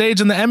up at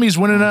stage in the Emmys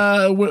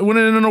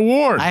winning an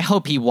award. I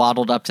hope he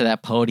waddled up to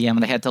that podium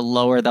and they had to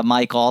lower the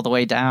mic all the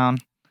way down.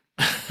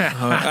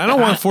 I don't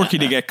want Forky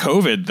to get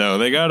COVID though.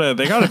 They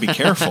gotta be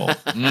careful.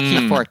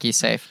 Keep Forky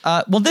safe.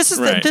 Well, this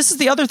is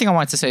the other thing I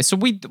wanted to say. So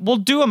we'll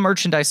do a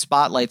merchandise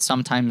spotlight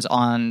sometimes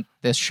on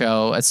this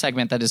show, a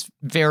segment that is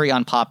very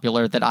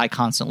unpopular that I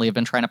constantly have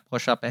been trying to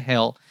push up a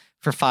hill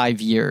for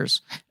 5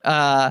 years.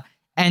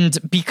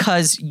 And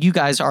because you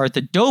guys are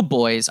the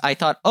Doughboys, I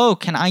thought,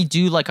 can I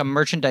do like a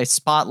merchandise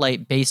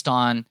spotlight based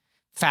on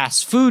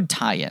fast food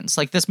tie-ins?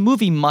 Like this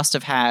movie must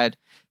have had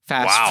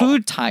fast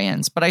food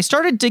tie-ins, but I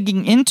started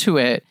digging into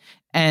it,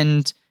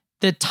 and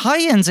the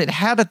tie-ins it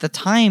had at the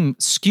time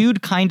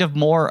skewed kind of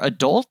more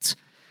adult.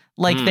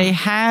 Like they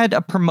had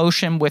a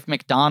promotion with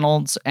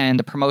McDonald's and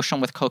a promotion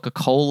with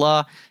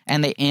Coca-Cola,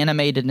 and they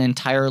animated an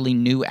entirely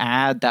new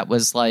ad that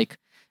was like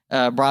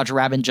Roger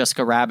Rabbit and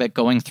Jessica Rabbit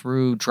going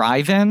through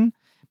drive-in.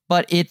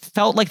 But it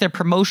felt like their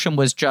promotion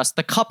was just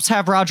the cups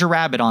have Roger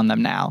Rabbit on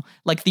them now.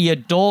 Like the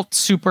adult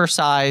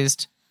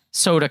supersized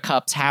soda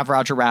cups have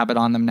Roger Rabbit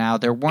on them now.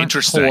 There weren't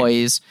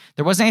toys.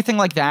 There wasn't anything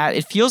like that.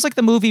 It feels like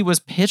the movie was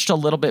pitched a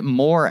little bit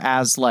more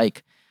as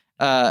like,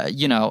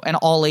 an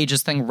all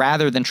ages thing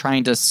rather than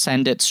trying to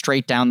send it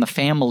straight down the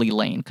family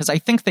lane. Because I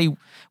think they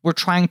were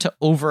trying to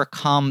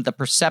overcome the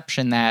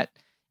perception that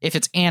if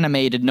it's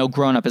animated, no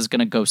grown-up is going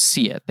to go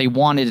see it. They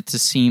wanted it to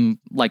seem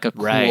like a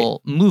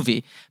cool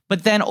movie.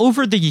 But then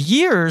over the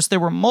years, there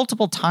were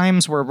multiple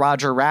times where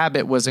Roger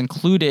Rabbit was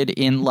included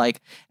in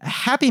like a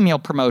Happy Meal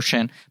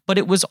promotion, but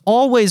it was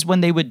always when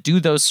they would do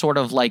those sort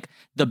of like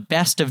the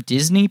best of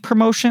Disney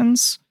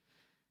promotions,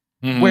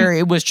 where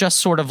it was just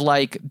sort of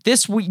like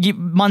this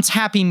month's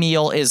Happy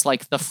Meal is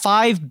like the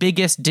 5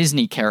 biggest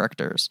Disney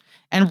characters.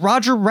 And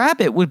Roger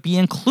Rabbit would be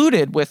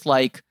included with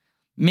like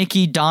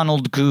Mickey,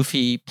 Donald,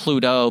 Goofy,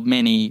 Pluto,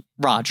 Minnie,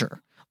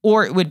 Roger.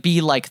 Or it would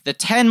be like the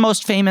 10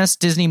 most famous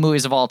Disney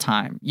movies of all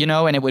time,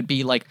 and it would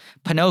be like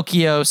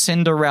Pinocchio,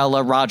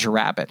 Cinderella, Roger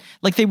Rabbit.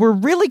 Like they were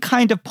really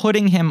kind of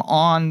putting him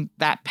on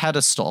that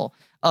pedestal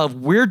of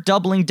we're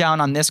doubling down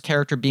on this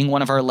character being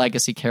one of our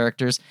legacy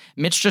characters.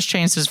 Mitch just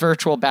changed his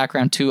virtual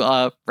background to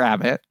a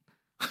rabbit.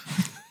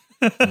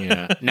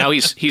 Yeah. Now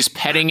he's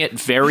petting it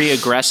very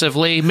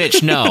aggressively.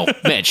 Mitch, no.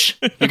 Mitch,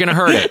 you're going to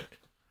hurt it.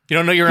 You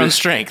don't know your own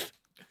strength.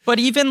 But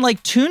even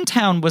like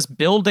Toontown was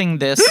building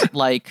this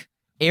like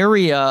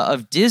area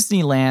of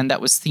Disneyland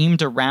that was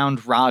themed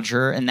around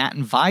Roger and that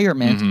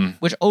environment,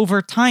 which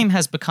over time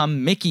has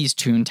become Mickey's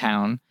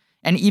Toontown.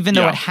 And even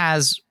though it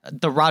has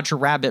the Roger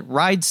Rabbit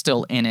ride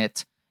still in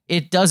it,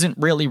 it doesn't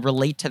really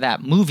relate to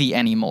that movie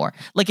anymore.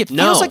 Like, it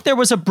feels like there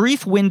was a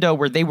brief window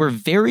where they were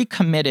very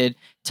committed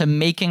to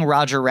making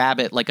Roger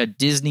Rabbit like a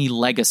Disney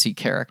legacy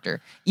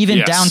character, even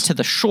down to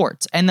the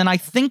shorts. And then I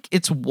think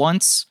it's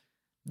once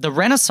the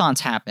Renaissance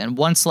happened,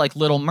 once like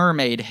Little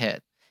Mermaid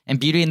hit and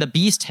Beauty and the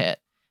Beast hit,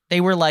 they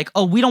were like,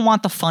 oh, we don't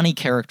want the funny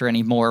character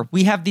anymore.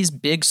 We have these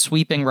big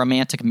sweeping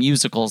romantic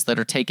musicals that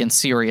are taken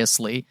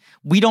seriously.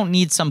 We don't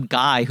need some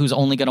guy who's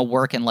only going to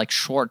work in like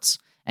shorts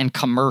and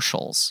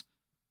commercials.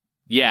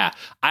 Yeah,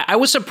 I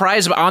was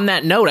surprised on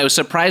that note. I was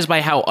surprised by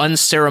how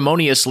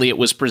unceremoniously it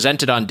was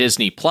presented on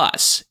Disney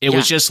Plus. It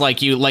was just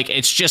like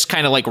it's just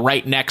kind of like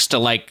right next to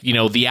like, you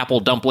know, the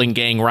Apple Dumpling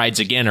Gang Rides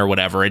Again or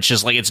whatever. It's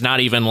just like, it's not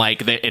even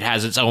like it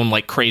has its own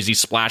like crazy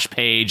splash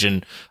page.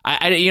 And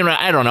I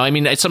don't know. I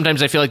mean,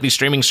 sometimes I feel like these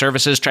streaming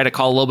services try to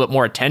call a little bit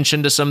more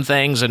attention to some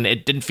things, and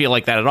it didn't feel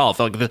like that at all. It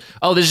felt like,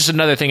 there's just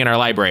another thing in our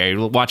library.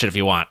 Watch it if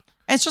you want.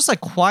 It's just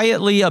like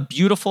quietly a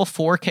beautiful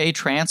 4K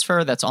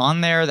transfer that's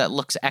on there that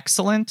looks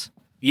excellent.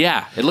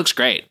 Yeah, it looks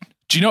great.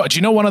 Do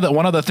you know one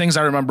of the things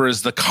I remember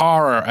is the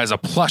car as a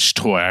plush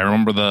toy. I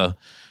remember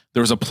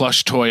there was a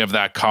plush toy of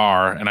that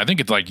car, and I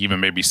think it like even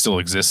maybe still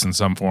exists in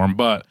some form,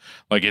 but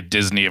like at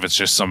Disney, if it's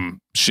just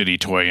some shitty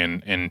toy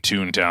in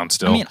Toontown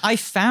still. I mean, I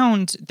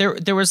found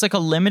there was like a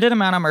limited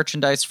amount of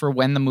merchandise for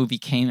when the movie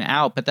came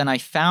out, but then I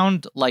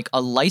found like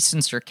a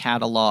licensor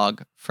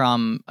catalog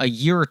from a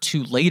year or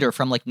two later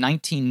from like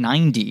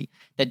 1990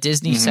 that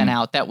Disney sent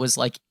out that was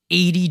like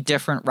 80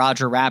 different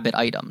Roger Rabbit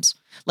items.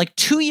 Like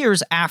 2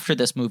 years after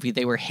this movie,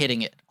 they were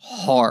hitting it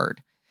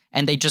hard.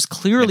 And they just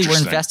clearly were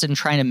invested in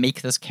trying to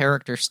make this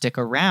character stick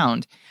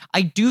around.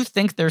 I do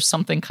think there's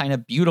something kind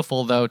of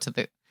beautiful, though, to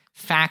the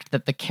fact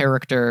that the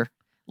character,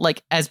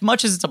 like, as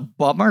much as it's a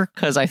bummer,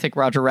 because I think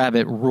Roger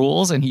Rabbit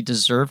rules and he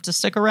deserved to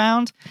stick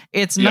around,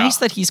 it's nice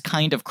that he's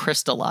kind of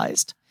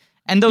crystallized.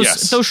 And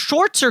those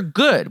shorts are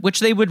good, which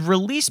they would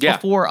release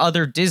before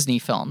other Disney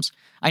films.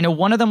 I know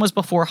one of them was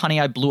before Honey,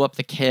 I Blew Up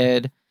the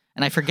Kid.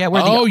 And I forget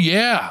where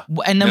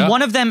And then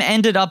one of them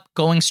ended up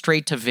going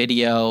straight to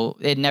video.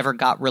 It never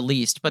got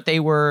released, but they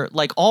were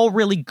like all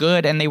really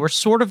good. And they were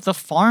sort of the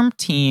farm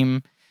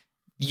team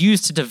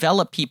used to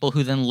develop people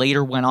who then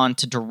later went on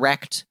to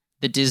direct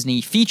the Disney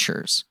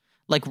features.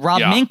 Like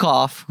Rob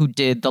Minkoff, who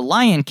did The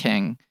Lion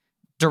King,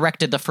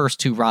 directed the first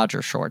two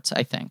Roger shorts,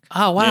 I think.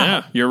 Oh, wow.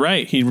 Yeah, you're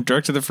right. He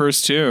directed the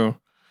first two.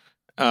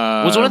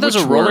 Was one of those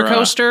a roller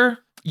coaster?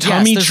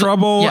 Tommy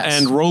Trouble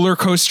and Roller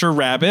Coaster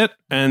Rabbit,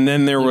 and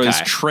then there was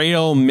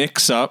Trail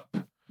Mix Up.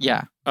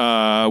 Yeah,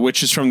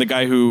 which is from the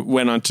guy who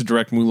went on to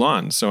direct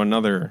Mulan. So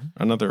another.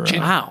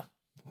 Wow.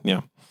 Yeah.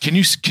 Can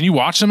you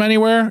watch them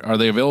anywhere? Are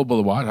they available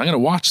to watch? I'm going to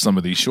watch some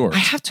of these shorts. I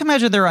have to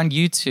imagine they're on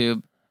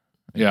YouTube.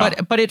 Yeah,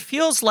 but it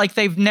feels like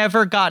they've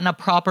never gotten a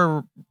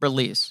proper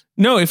release.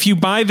 No, if you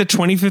buy the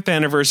 25th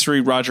anniversary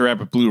Roger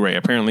Rabbit Blu-ray,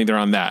 apparently they're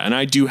on that, and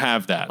I do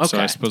have that. Okay. So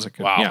I suppose I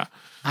could. Wow. Yeah.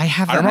 I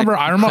have. I remember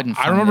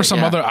there was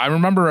some other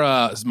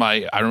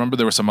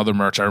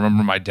merch. I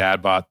remember my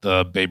dad bought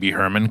the Baby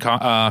Herman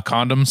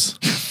condoms.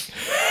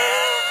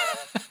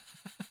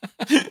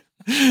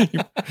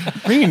 You're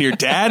bringing your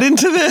dad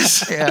into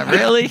this? Yeah,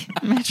 really?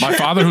 My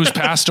father, who's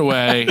passed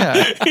away,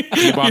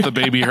 he bought the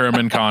Baby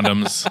Herman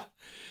condoms.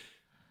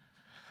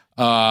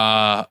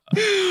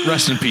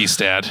 Rest in peace,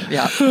 Dad.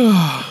 Yeah.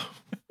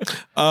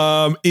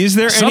 Is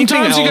there sometimes anything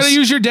else? You gotta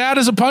use your dad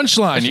as a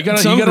punchline. You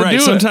gotta do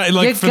sometimes, it.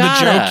 Like you for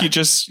gotta. the joke, you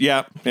just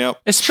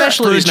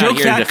Especially he's not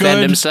here to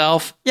defend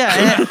himself.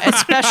 Yeah,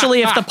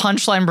 especially if the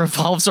punchline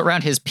revolves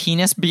around his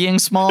penis being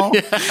small.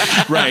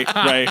 Right.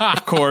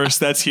 Of course,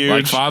 that's huge.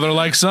 Like father,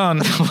 like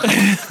son.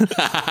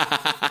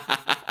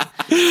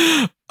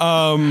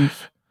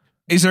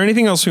 Is there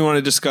anything else we want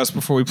to discuss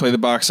before we play the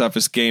box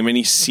office game?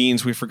 Any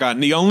scenes we've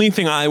forgotten? The only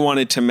thing I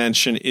wanted to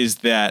mention is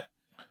that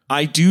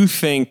I do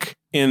think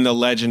in the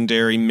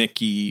legendary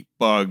Mickey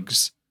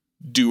Bugs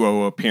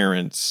duo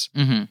appearance,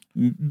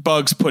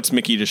 Bugs puts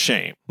Mickey to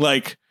shame.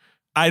 Like,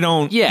 I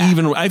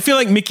feel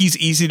like Mickey's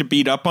easy to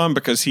beat up on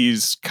because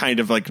he's kind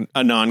of like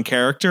a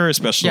non-character,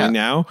 especially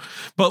now.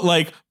 But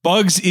like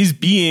Bugs is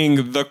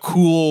being the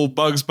cool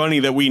Bugs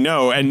Bunny that we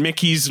know, and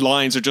Mickey's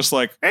lines are just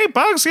like, "Hey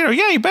Bugs,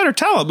 you better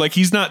tell him." Like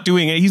he's not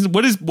doing it.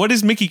 What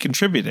is Mickey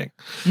contributing?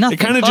 Nothing. It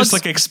kind of just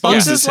like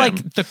exposes Bugs is him.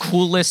 like the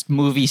coolest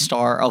movie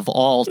star of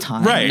all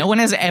time. Right. No one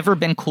has ever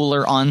been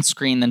cooler on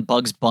screen than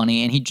Bugs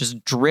Bunny, and he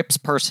just drips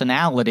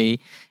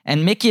personality.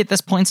 And Mickey at this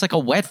point's like a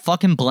wet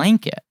fucking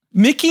blanket.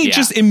 Mickey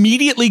just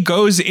immediately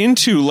goes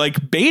into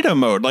like beta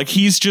mode. Like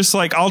he's just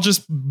like, I'll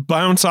just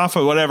bounce off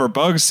of whatever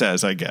Bugs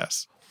says, I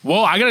guess.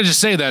 Well, I gotta just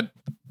say that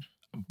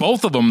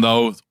both of them,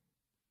 though,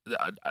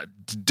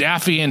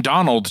 Daffy and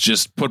Donald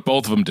just put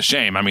both of them to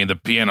shame. I mean, the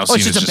piano scene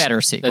is just a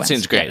better sequence. That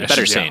seems great. Yeah,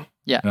 better scene.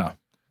 Yeah.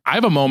 I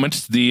have a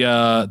moment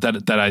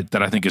that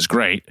I think is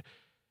great.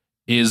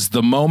 Is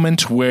the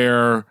moment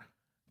where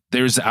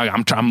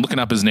I'm looking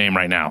up his name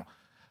right now.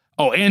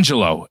 Oh,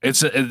 Angelo.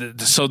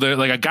 So they're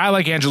like a guy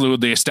like Angelo,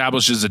 they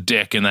establish as a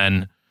dick, and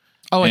then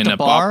at the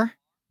bar?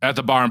 At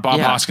the bar, and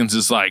Bob Hoskins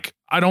is like,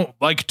 I don't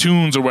like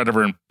tunes or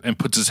whatever, and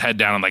puts his head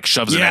down and like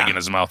shoves an egg in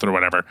his mouth or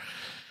whatever.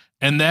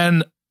 And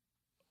then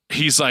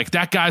he's like,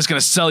 that guy's going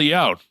to sell you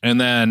out. And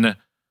then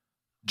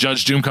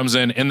Judge Doom comes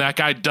in, and that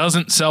guy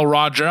doesn't sell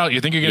Roger out.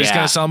 You think you're just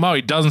going to sell him out.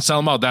 He doesn't sell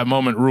him out. That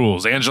moment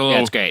rules.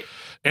 That's great.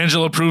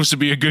 Angelo proves to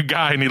be a good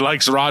guy, and he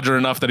likes Roger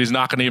enough that he's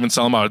not going to even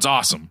sell him out. It's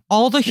awesome.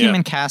 All the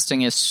human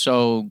casting is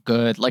so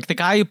good. Like, the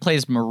guy who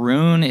plays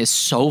Maroon is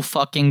so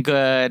fucking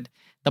good.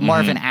 The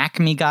Marvin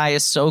Acme guy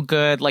is so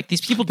good. Like,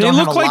 these people don't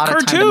have a lot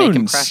of time to make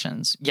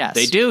impressions. Yes.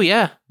 They do,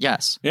 yeah.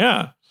 Yes.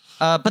 Yeah.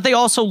 But they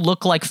also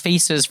look like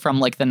faces from,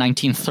 like, the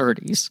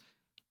 1930s.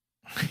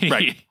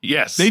 Right.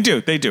 Yes. They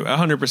do.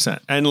 100%.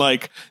 And,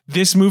 like,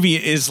 this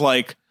movie is,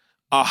 like,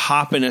 a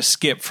hop and a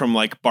skip from,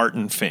 like,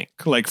 Barton Fink.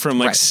 Like, from,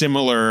 like,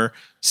 similar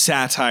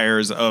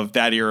satires of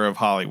that era of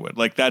Hollywood.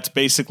 Like, that's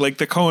basically, like,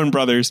 the Coen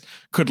brothers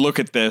could look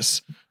at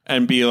this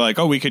and be like,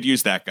 oh, we could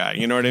use that guy.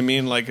 You know what I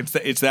mean? Like,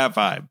 it's that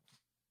vibe.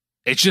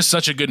 It's just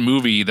such a good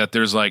movie that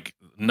there's, like,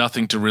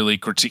 nothing to really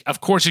critique.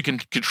 Of course, you can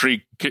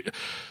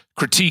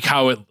critique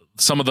how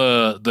some of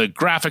the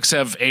graphics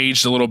have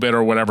aged a little bit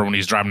or whatever when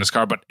he's driving his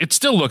car, but it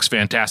still looks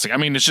fantastic. I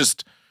mean,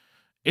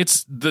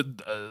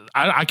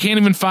 I can't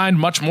even find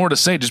much more to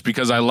say just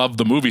because I love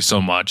the movie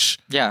so much.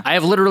 Yeah. I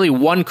have literally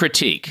one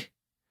critique.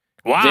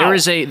 Wow.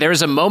 There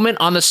is a moment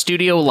on the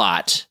studio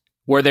lot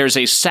where there's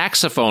a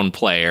saxophone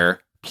player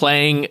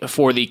playing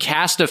for the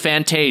cast of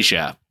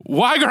Fantasia.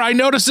 Wiger, I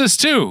noticed this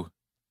too.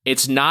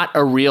 It's not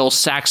a real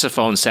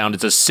saxophone sound.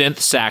 It's a synth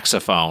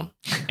saxophone.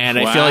 And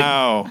I feel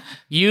like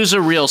use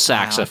a real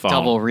saxophone.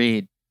 Double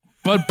read.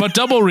 But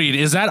double read,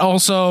 is that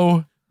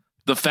also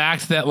the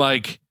fact that,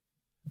 like,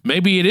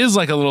 maybe it is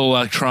like a little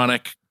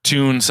electronic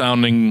tune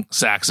sounding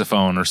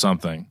saxophone or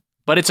something?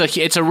 But it's a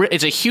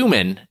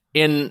human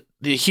in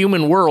the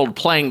human world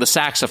playing the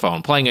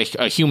saxophone, playing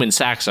a human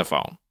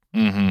saxophone.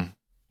 Mm-hmm.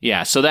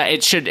 Yeah, so that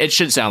it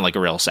should sound like a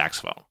real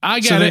saxophone.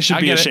 I get so it. They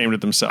should be ashamed of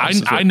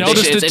themselves. I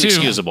noticed it too. It's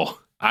inexcusable.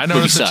 I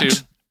noticed it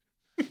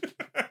too.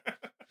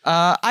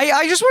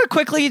 I just want to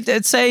quickly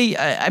say,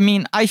 I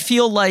mean, I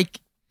feel like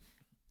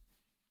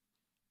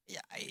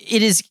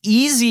it is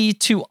easy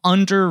to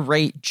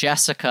underrate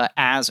Jessica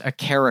as a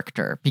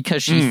character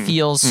because she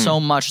feels so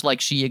much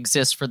like she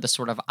exists for the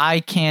sort of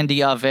eye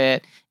candy of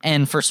it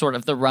and for sort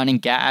of the running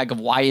gag of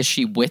why is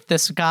she with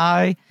this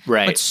guy.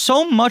 Right. But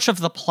so much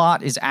of the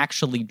plot is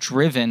actually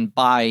driven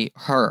by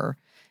her.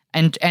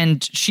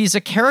 And she's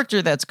a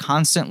character that's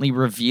constantly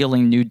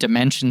revealing new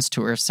dimensions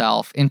to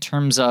herself in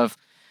terms of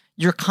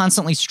you're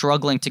constantly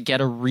struggling to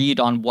get a read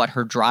on what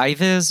her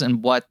drive is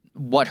and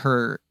what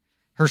her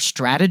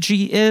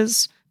strategy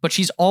is, but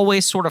she's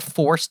always sort of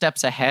 4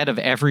 steps ahead of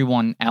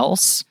everyone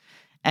else.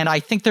 And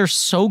I think they're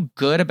so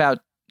good about,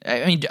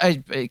 I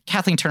mean,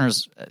 Kathleen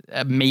Turner's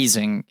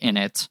amazing in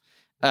it.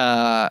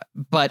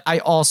 But I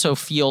also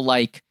feel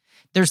like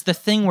there's the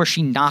thing where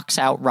she knocks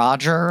out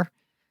Roger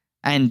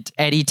and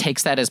Eddie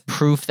takes that as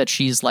proof that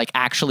she's like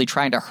actually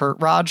trying to hurt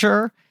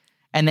Roger.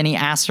 And then he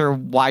asks her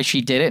why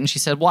she did it. And she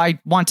said, well, I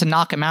want to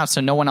knock him out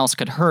so no one else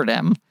could hurt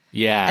him.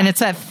 Yeah. And it's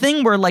that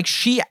thing where like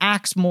she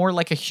acts more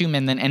like a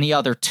human than any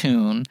other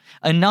Toon,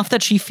 enough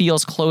that she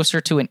feels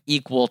closer to an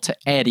equal to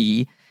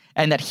Eddie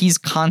and that he's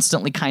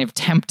constantly kind of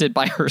tempted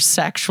by her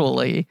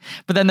sexually.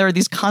 But then there are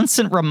these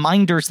constant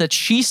reminders that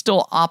she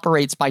still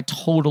operates by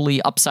totally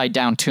upside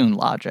down Toon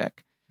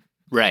logic.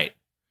 Right.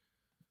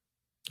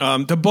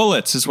 The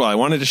bullets as well. I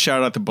wanted to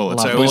shout out the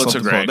bullets. Bullets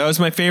are great. That was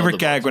my favorite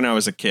gag when I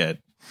was a kid.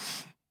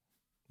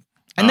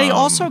 And they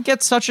also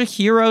get such a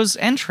hero's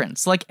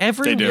entrance. Like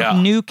every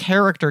new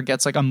character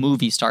gets like a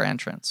movie star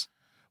entrance.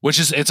 Which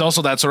is, it's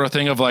also that sort of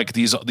thing of like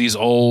these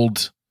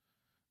old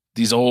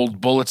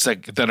bullets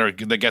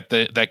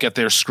that get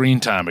their screen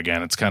time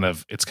again. It's kind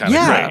of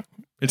great.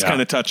 It's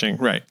kind of touching,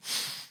 right?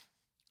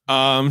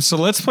 So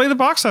let's play the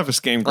box office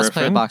game, Griffin. Let's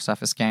play the box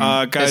office game.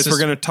 Guys, we're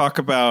going to talk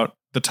about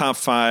the top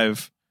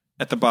 5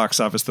 at the box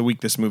office the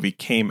week this movie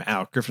came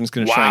out. Griffin's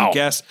going to try and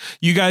guess.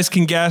 You guys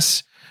can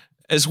guess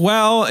as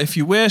well, if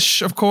you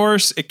wish, of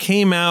course. It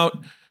came out.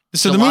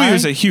 So the movie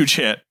was a huge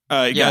hit.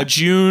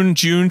 June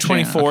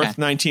 24th,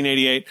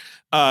 1988.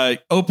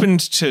 Opened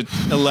to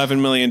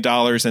 $11 million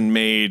and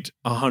made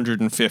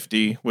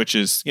 $150, which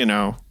is,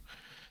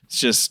 it's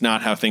just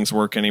not how things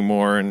work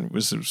anymore. And it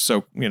was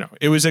so,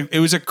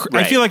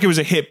 I feel like it was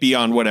a hit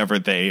beyond whatever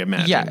they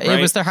imagined. Yeah, right?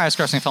 It was their highest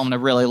grossing film in a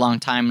really long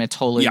time. It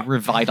totally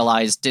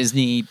revitalized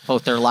Disney,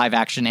 both their live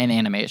action and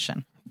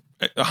animation.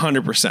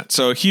 100%.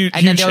 So huge.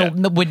 And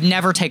then they would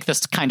never take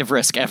this kind of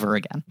risk ever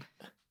again.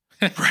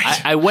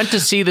 Right. I went to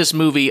see this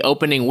movie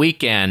opening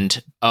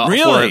weekend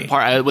really? as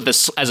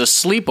a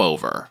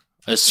sleepover.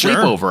 A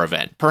sleepover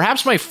event.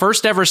 Perhaps my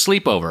first ever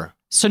sleepover.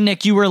 So,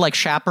 Nick, you were like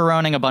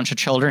chaperoning a bunch of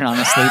children on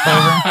a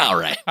sleepover? All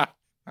right.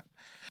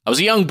 I was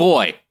a young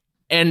boy,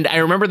 and I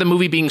remember the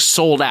movie being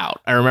sold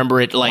out. I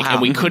remember it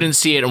and we couldn't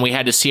see it, and we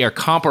had to see our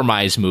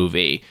compromise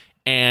movie.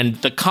 And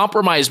the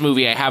compromise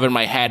movie I have in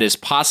my head is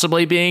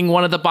possibly being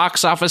one of the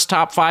box office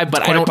top 5,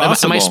 but I don't.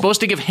 Am I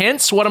supposed to give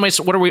hints? What do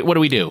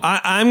we do?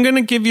 I'm going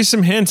to give you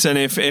some hints, and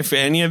if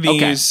any of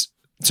these.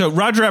 So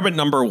Roger Rabbit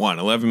number 1,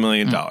 $11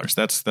 million.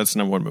 That's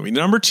number 1 movie. The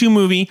number 2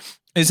 movie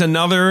is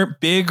another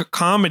big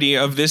comedy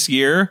of this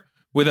year,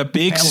 with a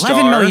big star.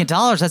 $11 million.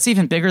 That's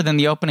even bigger than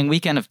the opening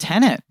weekend of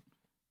Tenet.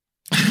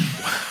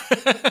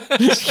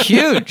 It's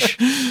huge.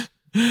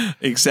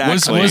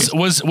 Exactly.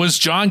 Was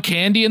John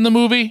Candy in the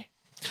movie?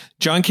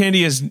 John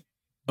Candy is.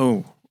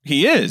 Oh,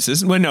 he is.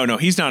 Isn't? Well, no,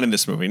 he's not in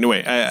this movie. No,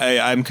 wait.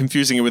 I'm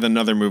confusing it with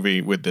another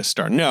movie with this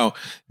star. No,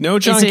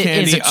 John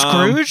Candy. Is it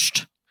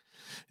Scrooged?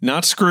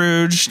 Not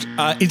Scrooged.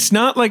 It's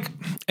not like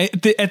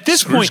at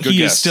this Scrooge, point he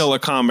guess. is still a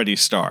comedy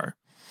star.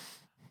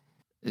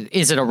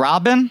 Is it a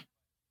Robin?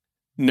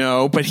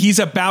 No, but he's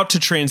about to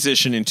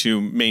transition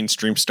into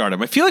mainstream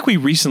stardom. I feel like we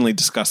recently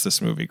discussed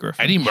this movie,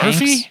 Griffin. Eddie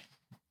Murphy?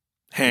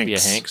 Hanks. Be a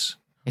Hanks.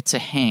 It's a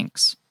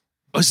Hanks.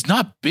 Oh, it's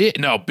not big.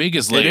 No, big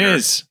is later. It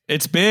is.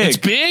 It's big. It's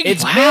big?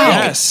 It's Wow. big.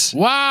 Yes.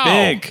 Wow.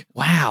 Big.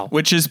 Wow.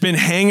 Which has been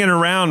hanging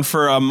around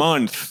for a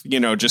month,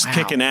 just Wow.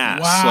 kicking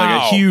ass. Wow.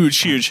 Like a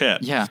huge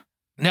hit. Yeah.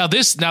 Now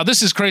this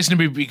is crazy to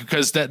me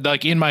because that,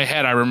 like, in my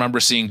head I remember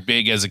seeing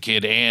Big as a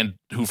kid and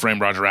Who Framed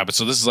Roger Rabbit.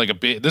 So this is a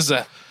Big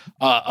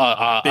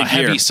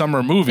heavy year.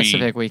 summer movie. It's a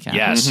big weekend.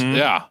 Yes. Mhm.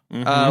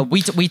 Yeah.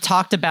 We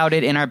talked about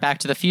it in our Back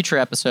to the Future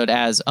episode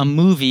as a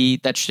movie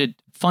that should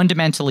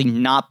fundamentally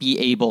not be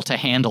able to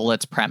handle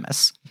its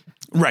premise.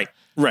 Right.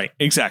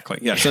 Exactly.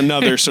 Yes.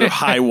 Another sort of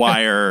high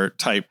wire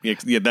type.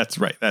 Yeah, that's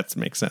right. That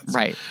makes sense.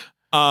 Right.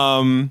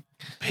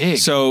 Big.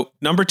 So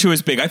number 2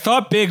 is Big. I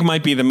thought Big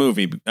might be the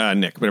movie,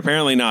 Nick, but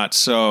apparently not.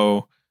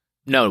 So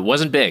No, it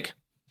wasn't big.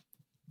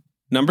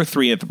 number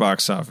 3 at the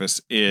box office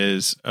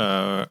is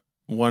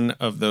one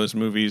of those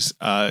movies.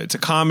 It's a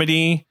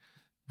comedy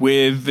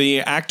with the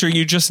actor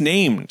you just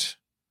named.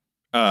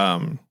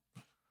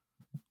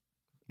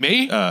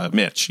 Me?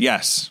 Mitch.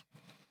 Yes.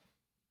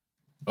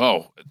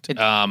 Oh. It's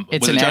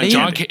was an it Eddie?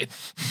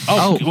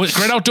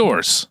 Great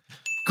Outdoors.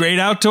 Great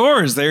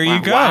Outdoors. There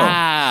you go.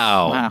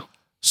 Wow. Wow.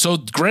 So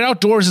Great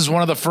Outdoors is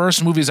one of the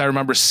first movies I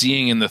remember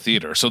seeing in the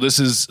theater. So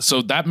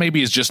that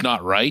maybe is just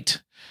not right.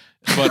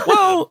 But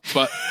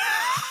but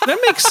That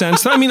makes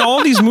sense. I mean,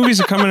 all these movies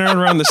are coming out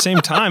around the same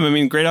time. I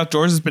mean, Great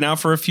Outdoors has been out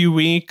for a few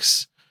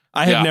weeks.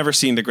 I have never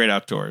seen The Great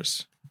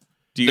Outdoors.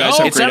 Do you guys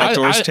have Great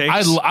Outdoors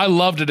takes? I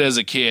loved it as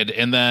a kid,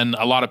 and then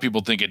a lot of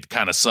people think it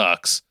kind of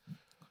sucks.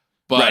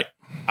 But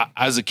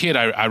as a kid,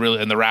 I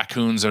really, and the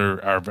raccoons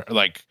are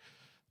like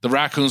the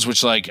raccoons,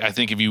 which, like, I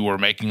think if you were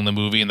making the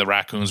movie and the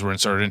raccoons were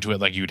inserted into it,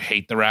 like, you'd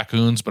hate the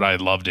raccoons, but I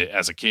loved it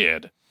as a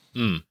kid.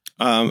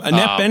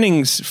 Annette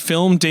Bening's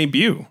film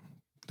debut,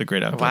 The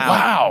Great Outdoors.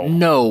 Wow.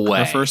 No way.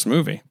 Her first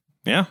movie.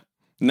 Yeah.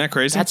 Isn't that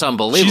crazy? That's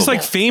unbelievable. She's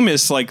like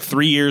famous like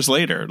 3 years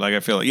later. Like, I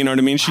feel like, you know what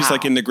I mean? She's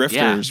like in the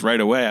grifters right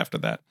away after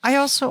that.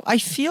 I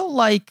feel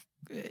like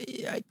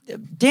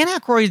Dan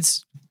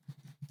Aykroyd's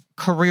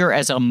career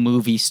as a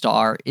movie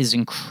star is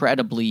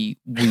incredibly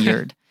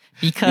weird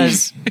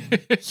because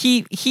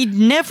he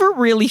never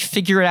really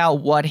figured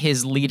out what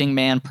his leading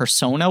man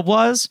persona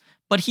was,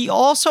 but he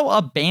also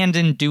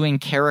abandoned doing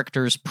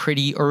characters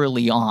pretty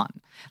early on.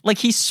 Like,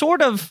 he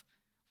sort of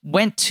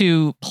went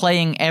to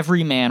playing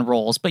everyman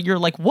roles, but you're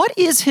like, what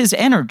is his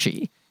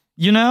energy?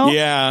 You know?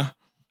 Yeah.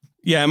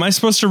 Yeah. Am I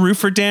supposed to root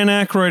for Dan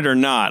Aykroyd or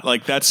not?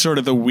 Like, that's sort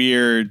of the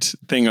weird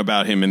thing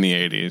about him in the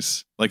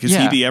 80s. Like, is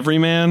he the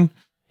everyman?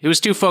 He was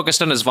too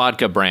focused on his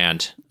vodka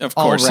brand. Of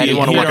course, Already. he He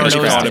already already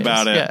thought was.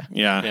 about it.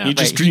 Yeah. He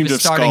just dreamed he of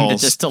was starting the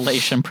skulls.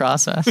 distillation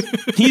process.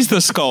 He's the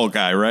skull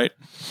guy, right?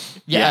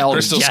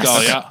 Crystal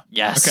Skull, yeah.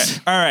 Yes.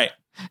 Okay.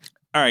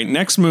 All right.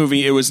 Next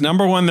movie. It was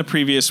number 1 the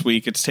previous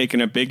week. It's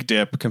taken a big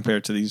dip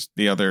compared to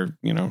the other,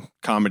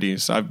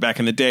 comedies. Back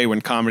in the day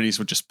when comedies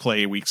would just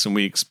play weeks and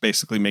weeks,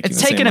 basically making It's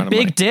the same taken a amount of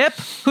money. big dip?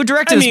 Who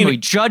directed this movie?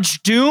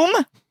 Judge Doom?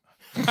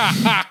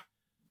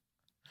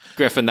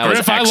 Griffin, that was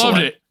Griff, I excellent.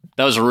 loved it.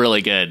 That was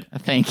really good.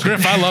 Thank you.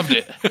 Griff, I loved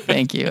it.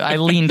 Thank you. I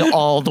leaned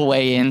all the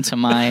way into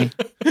my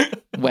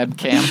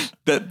webcam.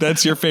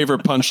 That's your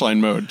favorite punchline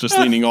mode, just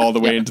leaning all the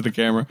way into the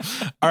camera.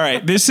 All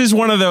right. This is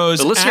one of those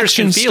The listeners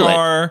action can feel it.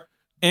 star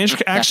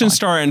Definitely.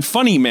 star and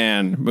funny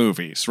man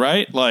movies,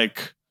 right?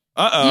 Like,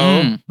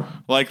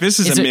 like this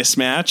is a it-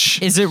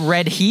 mismatch. Is it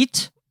Red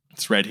Heat?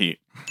 It's Red Heat.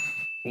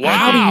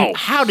 Wow.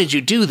 How did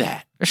you do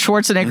that?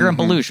 Schwarzenegger and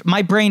Belushi.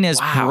 My brain is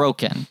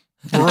broken.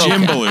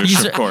 Jim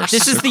Belushi, of course.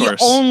 This is of the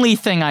course. only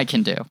thing I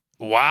can do.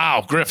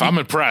 Wow. Griff, I'm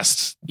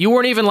impressed. You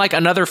weren't even like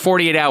another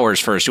 48 hours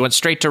first. You went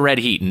straight to Red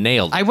Heat and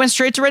nailed it. I went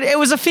straight to Red. It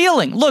was a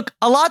feeling. Look,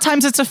 a lot of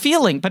times it's a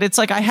feeling, but it's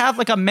like I have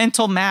like a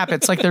mental map.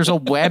 It's like there's a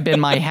web in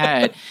my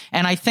head.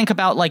 And I think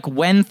about like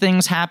when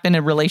things happen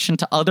in relation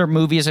to other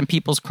movies and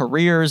people's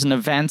careers and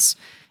events.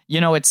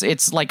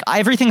 It's like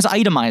everything's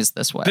itemized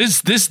this way.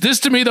 This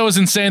to me, though, is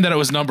insane that it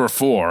was number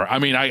 4. I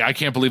mean, I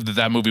can't believe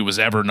that movie was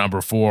ever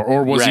number 4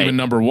 or was Right. even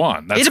number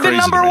 1. That's It had crazy been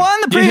number to me.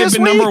 1 the It previous had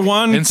been week. number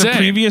 1 Insane. the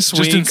previous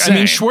Just week. insane. I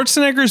mean,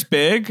 Schwarzenegger's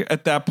big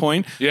at that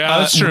point. Yeah,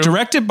 that's true.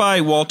 Directed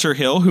by Walter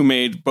Hill, who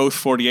made both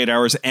 48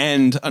 Hours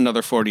and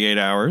Another 48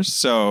 Hours.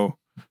 So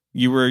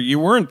you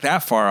weren't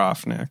that far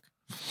off, Nick.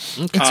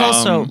 It's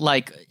also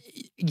like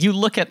you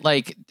look at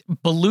like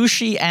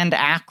Belushi and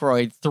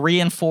Aykroyd 3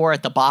 and 4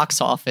 at the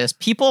box office.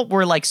 People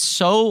were like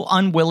so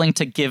unwilling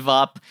to give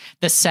up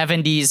the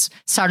 70s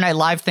Saturday Night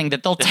Live thing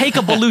that they'll take a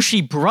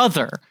Belushi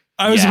brother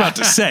I was about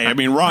to say, I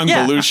mean, wrong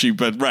Yeah. Belushi,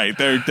 but right.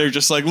 They're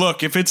just like,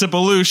 look, if it's a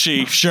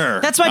Belushi, sure.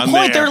 That's my I'm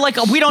point. there. They're like,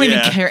 we don't even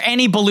Yeah. care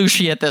any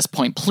Belushi at this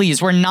point.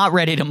 Please, we're not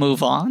ready to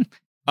move on.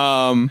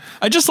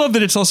 I just love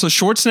that it's also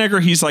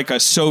Schwarzenegger. He's like a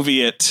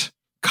Soviet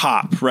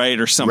cop, right,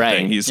 or something.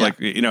 Right. He's like,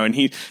 and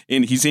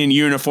he's in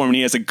uniform and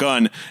he has a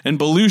gun. And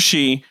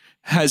Belushi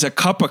has a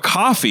cup of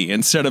coffee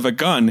instead of a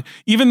gun,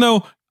 even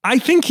though I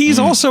think he's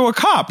also a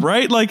cop,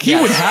 right? Like he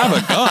would have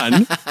a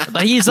gun.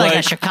 But he's like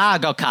a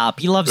Chicago cop.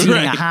 He loves eating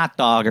a Right. hot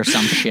dog or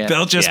some shit.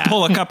 They'll just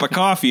pull a cup of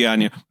coffee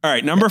on you. All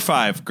right, number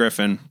 5,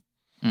 Griffin.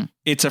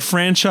 It's a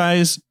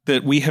franchise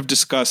that we have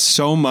discussed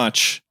so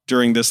much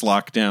during this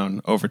lockdown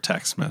over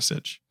text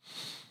message.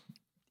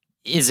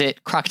 Is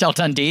it Crocodile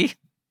Dundee?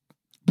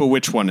 But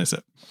which one is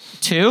it?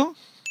 2?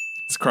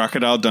 It's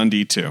Crocodile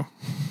Dundee 2.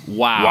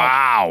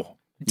 Wow.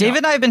 David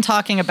and I have been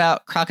talking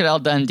about Crocodile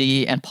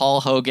Dundee and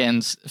Paul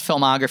Hogan's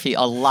filmography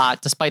a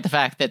lot, despite the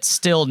fact that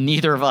still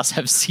neither of us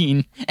have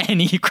seen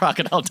any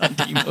Crocodile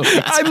Dundee movies.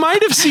 I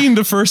might have seen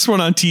the first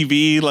one on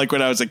TV like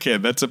when I was a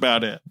kid. That's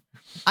about it.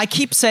 I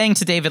keep saying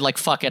to David, like,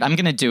 fuck it, I'm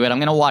going to do it. I'm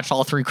going to watch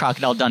all 3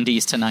 Crocodile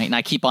Dundees tonight, and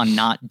I keep on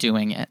not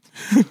doing it.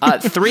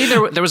 3,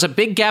 there was a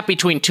big gap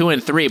between 2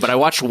 and 3, but I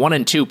watched 1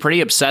 and 2 pretty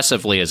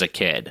obsessively as a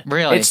kid.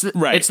 Really? It's the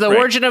Right.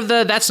 origin of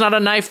the "that's not a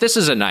knife, this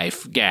is a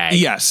knife" gag.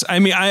 Yes. I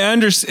mean, I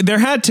understand. There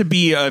had to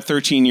be a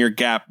 13-year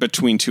gap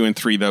between 2 and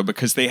 3, though,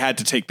 because they had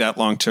to take that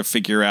long to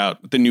figure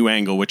out the new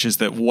angle, which is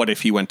that what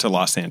if he went to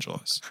Los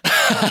Angeles?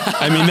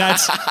 I mean,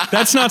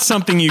 that's not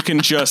something you can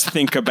just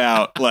think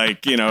about,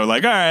 like, all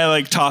right,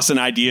 like tossing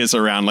ideas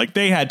around. Like,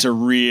 they had to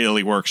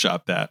really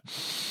workshop that.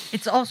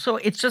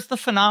 It's just the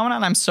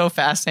phenomenon I'm so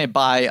fascinated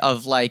by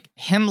of like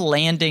him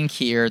landing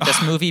here,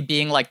 this movie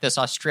being like this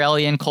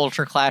Australian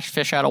culture clash,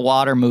 fish out of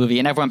water movie,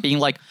 and everyone being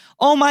like,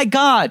 oh my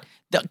God,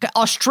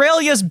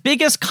 Australia's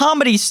biggest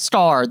comedy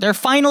star. They're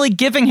finally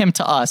giving him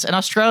to us. And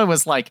Australia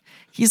was like,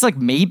 he's like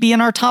maybe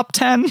in our top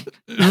 10.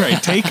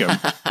 Right. Take him.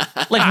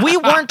 Like we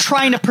weren't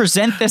trying to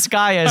present this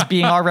guy as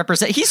being our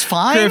representative. He's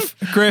fine.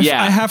 Griff,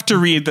 Yeah. I have to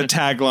read the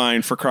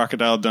tagline for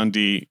Crocodile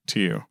Dundee to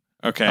you.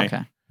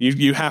 Okay.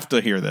 You have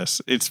to hear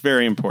this. It's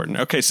very important.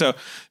 Okay, so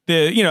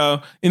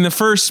in the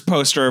first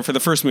poster for the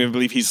first movie, I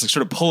believe he's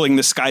sort of pulling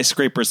the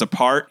skyscrapers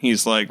apart.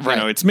 He's like,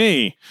 it's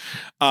me.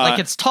 Like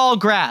it's tall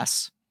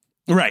grass.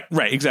 Right,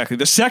 exactly.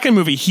 The second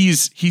movie,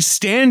 he's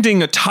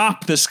standing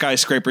atop the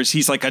skyscrapers.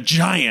 He's like a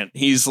giant.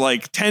 He's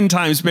like 10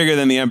 times bigger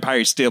than the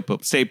Empire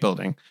State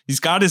Building. He's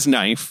got his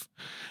knife,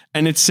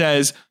 and it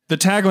says, the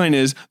tagline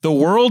is, the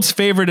world's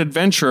favorite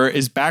adventurer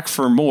is back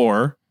for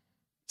more,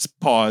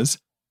 pause,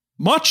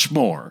 much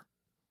more.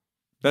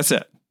 That's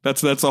it.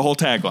 That's the whole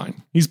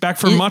tagline. He's back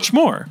for much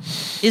more.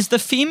 Is the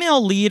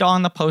female lead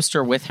on the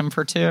poster with him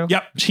for 2?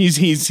 Yep.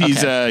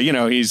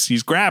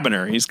 He's grabbing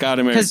her. He's got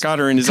her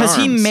in his arms. Because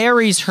he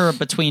marries her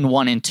between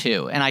 1 and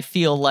 2, and I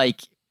feel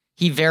like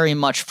he very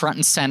much front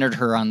and centered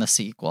her on the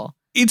sequel.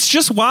 It's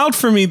just wild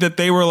for me that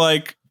they were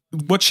like,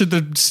 what should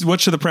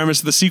the premise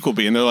of the sequel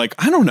be? And they're like,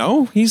 I don't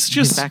know. He's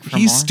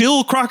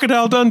still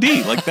Crocodile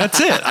Dundee. Like, that's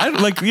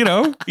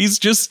it. He's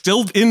just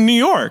still in New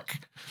York.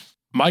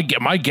 My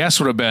guess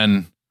would have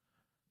been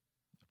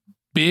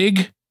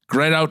big,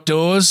 great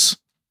outdoors,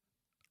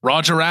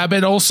 Roger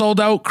Rabbit all sold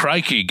out.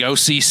 Crikey, go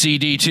see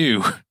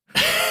CD2.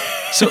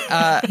 So,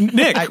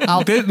 Nick,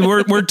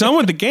 we're done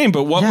with the game.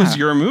 But what was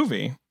your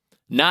movie?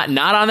 Not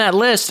on that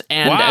list,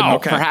 and Wow.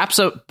 perhaps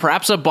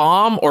a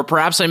bomb, or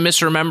perhaps I'm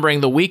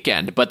misremembering The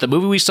Weekend. But the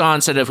movie we saw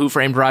instead of Who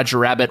Framed Roger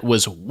Rabbit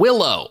was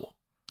Willow.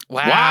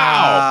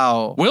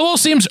 Wow. Willow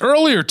seems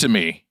earlier to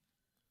me.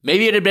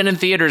 Maybe it had been in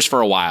theaters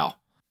for a while.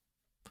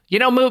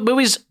 A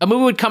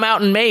movie would come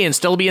out in May and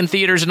still be in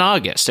theaters in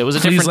August. It was a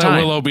Please different let time.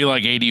 Willow be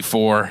like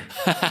 84.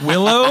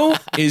 Willow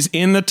is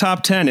in the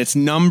top 10. It's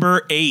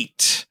number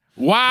 8.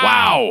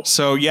 Wow.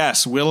 So,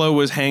 yes, Willow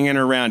was hanging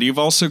around. You've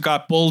also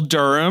got Bull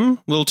Durham, a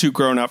little too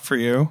grown up for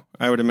you,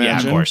 I would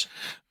imagine. Yeah, of course.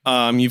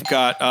 You've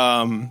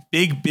got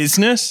Big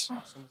Business.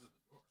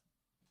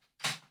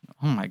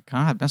 Oh my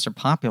God, Mr.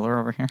 Popular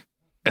over here.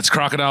 It's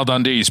Crocodile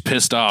Dundee. He's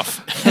pissed off.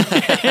 All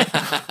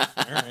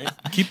right.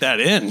 Keep that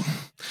in.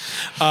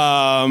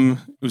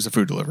 It was a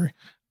food delivery.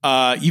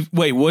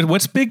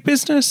 What's Big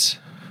Business?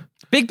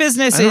 Big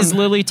Business is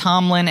Lily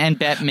Tomlin and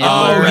Bette Midler.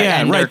 Oh, yeah,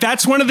 and right.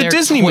 That's one of the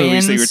Disney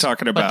movies that you were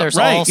talking about. But there's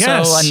Right, also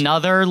yes.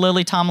 another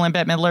Lily Tomlin,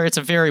 Bette Midler. It's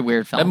a very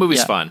weird film. That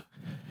movie's fun.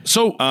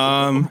 So,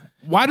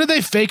 why did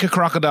they fake a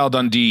Crocodile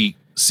Dundee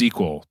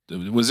sequel?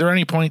 Was there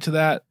any point to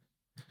that?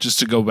 Just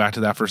to go back to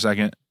that for a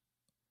second.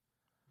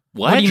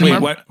 What? do you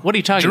mean? What are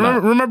you talking Do you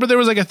about? remember there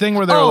was like a thing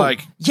where they were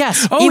like,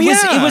 yes. Oh,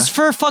 It was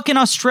for fucking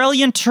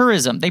Australian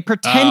tourism. They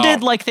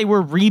pretended like they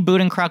were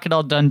rebooting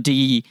Crocodile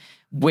Dundee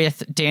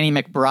with Danny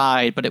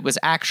McBride, but it was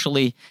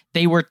actually,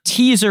 they were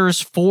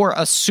teasers for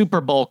a Super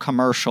Bowl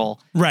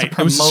commercial Right.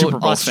 to It was a Super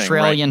promote Bowl thing,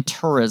 Australian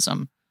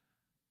tourism.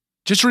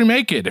 just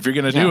remake it if you're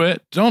going to do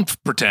it. Don't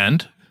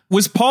pretend.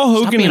 Was Paul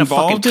Hogan being a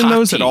involved fucking in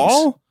those cock at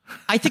all?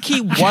 I think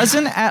he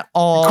wasn't at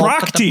all.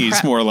 Croc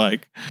tease, more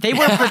like. They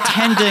were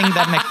pretending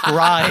that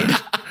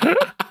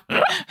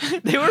McBride.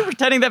 They were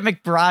pretending that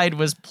McBride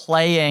was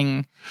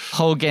playing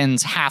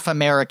Hogan's half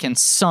American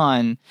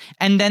son.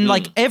 And then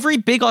like every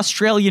big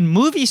Australian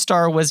movie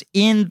star was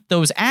in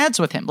those ads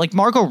with him. Like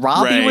Margot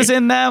Robbie was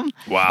in them.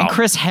 Wow. And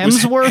Chris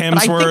Hemsworth. But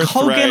I think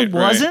Hogan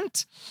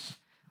wasn't.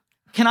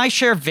 Can I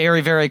share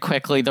very, very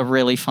quickly the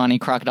really funny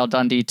Crocodile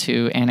Dundee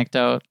 2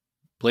 anecdote?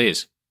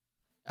 Please.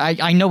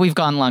 I know we've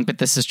gone long, but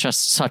this is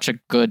just such a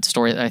good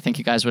story that I think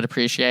you guys would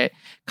appreciate.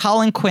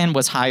 Colin Quinn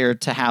was hired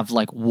to have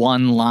like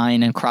one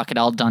line in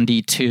Crocodile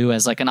Dundee 2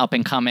 as like an up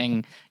and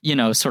coming,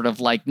 sort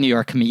of like New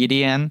York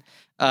comedian.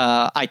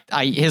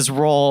 His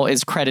role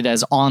is credited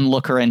as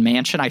onlooker in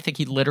Mansion. I think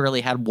he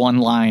literally had one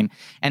line,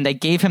 and they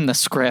gave him the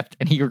script,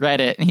 and he read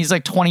it, and he's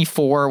like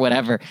 24 or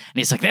whatever, and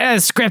he's like,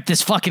 "That script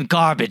is fucking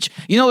garbage.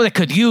 You know what it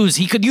could use?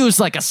 He could use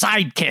like a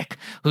sidekick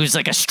who's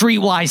like a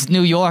streetwise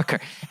New Yorker."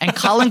 And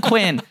Colin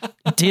Quinn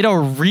did a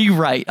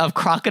rewrite of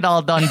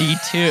Crocodile Dundee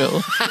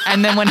 2,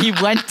 and then when he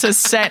went to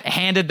set,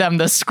 handed them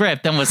the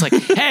script and was like,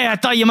 "Hey, I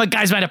thought you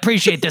guys might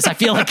appreciate this. I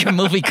feel like your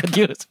movie could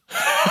use."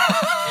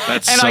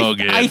 That's and so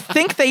good. I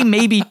think they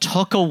maybe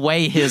took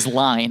away his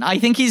line. I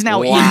think he's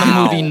now in the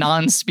movie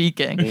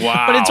non-speaking.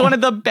 Wow. But it's one of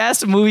the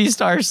best movie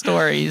star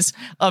stories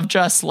of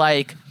just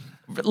like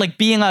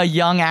being a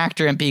young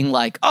actor and being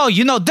like, "Oh,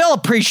 they'll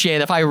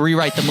appreciate if I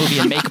rewrite the movie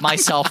and make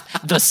myself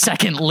the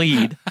second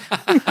lead."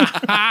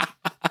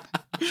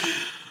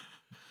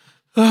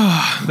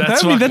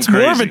 That's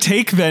more of a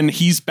take than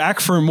he's back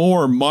for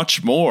more,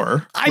 much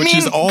more. Which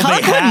is all Colin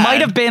they Quinn had.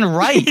 might have been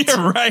right.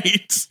 You're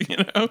right.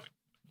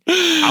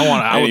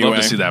 I would love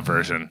to see that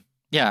version.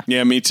 Yeah.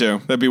 Yeah, me too.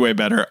 That'd be way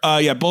better.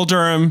 Bull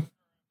Durham,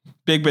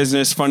 Big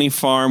Business, Funny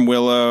Farm,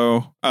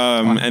 Willow,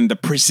 and the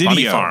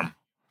Presidio.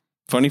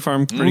 Funny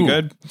Farm, pretty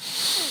good.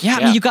 Yeah,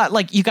 I mean,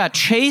 you got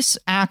Chase,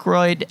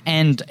 Aykroyd,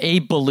 and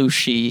Abe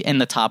Belushi in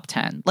the top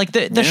 10. Like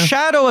the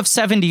shadow of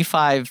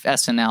 75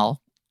 SNL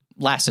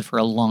lasted for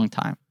a long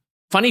time.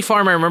 Funny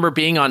Farm, I remember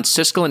being on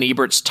Siskel and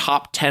Ebert's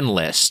top 10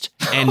 list,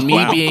 and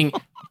me being,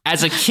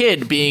 as a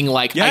kid, being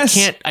like,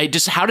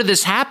 how did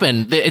this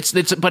happen?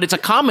 But it's a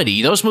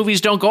comedy. Those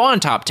movies don't go on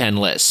top 10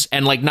 lists,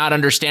 and like not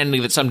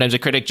understanding that sometimes a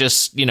critic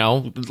just,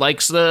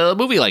 likes the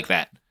movie like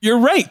that. You're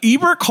right.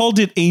 Ebert called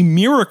it a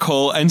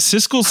miracle, and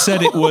Siskel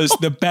said it was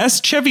the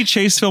best Chevy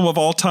Chase film of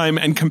all time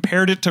and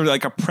compared it to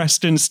like a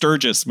Preston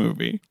Sturges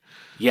movie.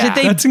 Yeah.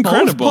 Did they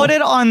both put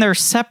it on their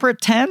separate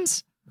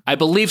 10s? I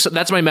believe so.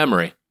 That's my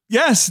memory.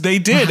 Yes, they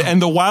did.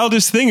 And the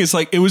wildest thing is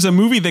like it was a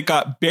movie that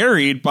got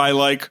buried by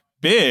like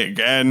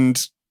Big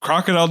and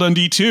Crocodile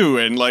Dundee 2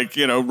 and like,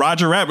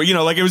 Roger Rabbit.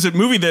 Like it was a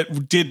movie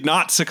that did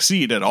not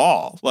succeed at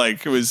all.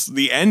 Like it was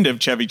the end of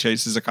Chevy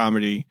Chase as a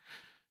comedy.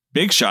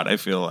 Big Shot, I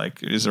feel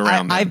like, is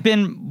around there. I've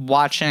been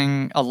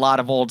watching a lot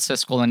of old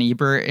Siskel and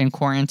Ebert in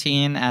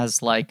quarantine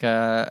as like one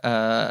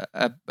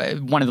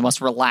of the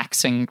most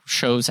relaxing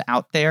shows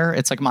out there.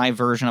 It's like my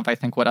version of, I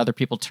think, what other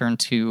people turn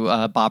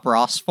to Bob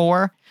Ross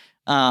for.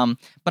 But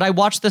I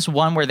watched this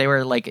one where they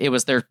were like, it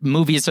was their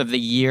movies of the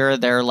year,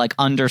 their like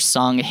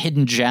undersung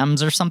hidden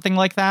gems or something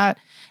like that.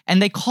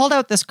 And they called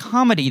out this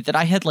comedy that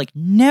I had like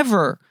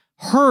never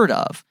heard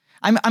of.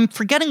 I'm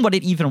forgetting what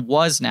it even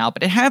was now,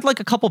 but it had like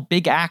a couple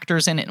big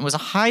actors in it. It was a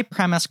high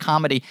premise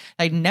comedy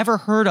I'd never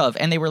heard of.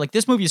 And they were like,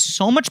 this movie is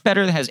so much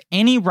better than it has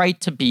any right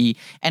to be.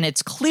 And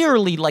it's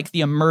clearly like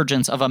the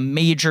emergence of a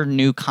major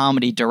new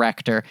comedy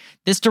director.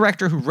 This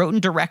director who wrote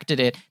and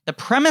directed it. The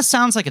premise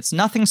sounds like it's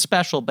nothing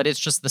special, but it's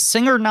just the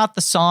singer, not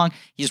the song.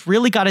 He's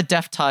really got a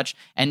deft touch.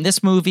 And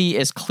this movie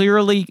is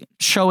clearly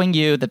showing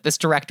you that this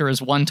director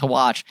is one to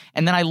watch.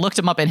 And then I looked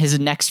him up and his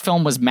next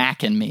film was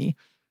Mac and Me.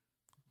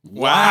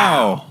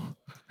 Wow.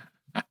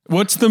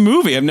 What's the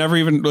movie? I've never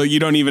even. You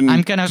don't even.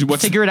 I'm gonna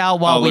figure it out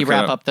while we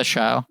wrap up the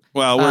show.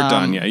 Well, we're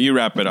done. Yeah, you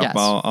wrap it up. Yes.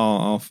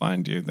 I'll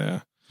find you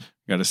there.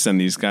 Got to send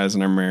these guys on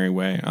their merry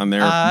way. On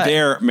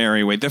their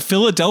merry way. The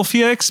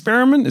Philadelphia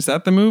Experiment, is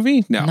that the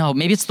movie? No,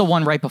 maybe it's the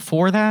one right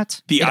before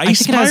that. The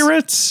Ice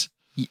Pirates.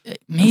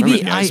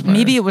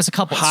 Maybe it was a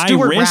couple. High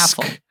Stuart Risk.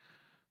 Raffle.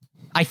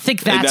 I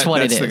think that's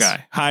what it is. That's the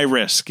guy. High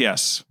Risk.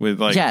 Yes,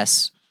 with like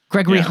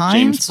Gregory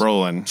Hines,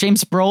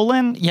 James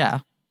Brolin. Yeah.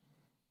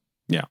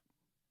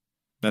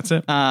 That's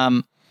it.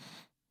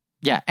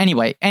 Yeah.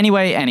 Anyway.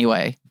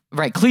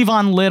 Right.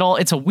 Cleavon Little.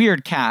 It's a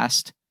weird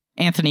cast.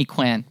 Anthony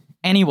Quinn.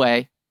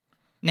 Anyway,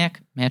 Nick,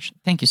 Mitch,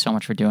 thank you so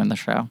much for doing the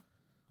show.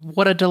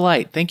 What a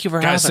delight. Thank you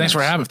for having us. Thanks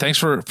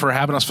for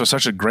having us for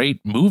such a great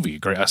movie.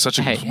 What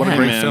a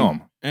great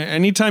film.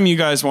 Anytime you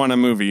guys want a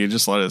movie, you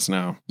just let us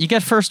know. You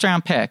get first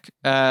round pick.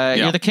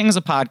 You're the kings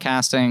of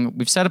podcasting.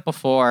 We've said it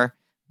before,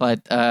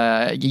 but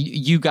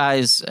you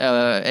guys,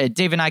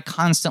 Dave and I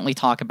constantly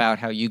talk about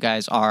how you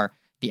guys are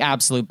the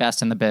absolute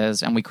best in the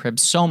biz, and we crib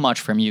so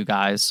much from you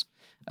guys.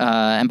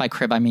 And by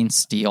crib, I mean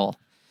steal.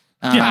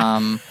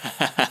 But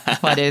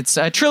it's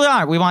truly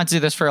honor. We wanted to do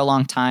this for a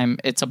long time.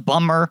 It's a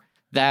bummer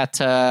that,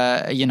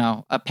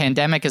 a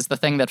pandemic is the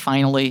thing that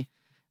finally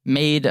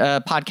made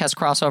podcast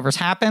crossovers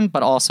happen.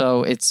 But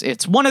also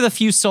it's one of the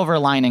few silver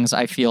linings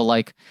I feel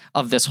like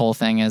of this whole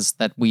thing is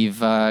that we've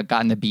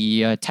gotten to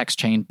be text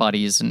chain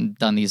buddies and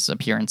done these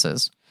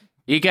appearances.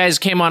 You guys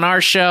came on our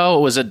show.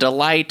 It was a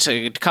delight.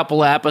 A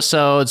couple of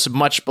episodes,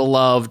 much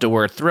beloved.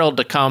 We're thrilled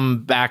to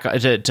come back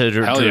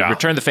to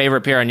return the favor,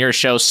 appear on your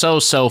show.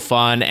 So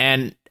fun.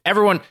 And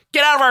everyone,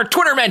 get out of our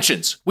Twitter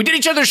mentions. We did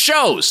each other's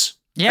shows.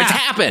 Yeah. It's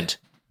happened.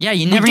 Yeah,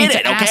 you never We need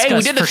did to it, ask okay? We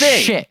us did the for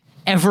thing. shit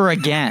ever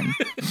again.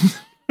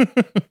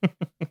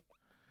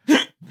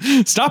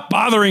 Stop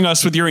bothering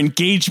us with your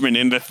engagement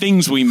in the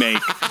things we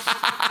make.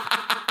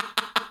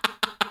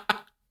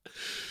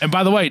 And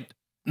by the way,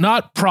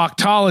 not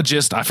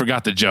proctologist. I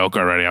forgot the joke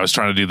already. I was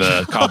trying to do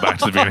the callback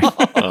to the beginning.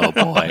 Oh,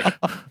 boy.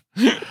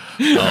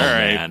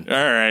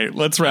 All right.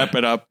 Let's wrap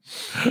it up.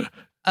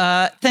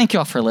 Thank you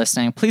all for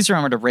listening. Please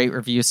remember to rate,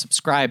 review,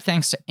 subscribe.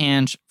 Thanks to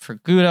Ange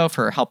Fergudo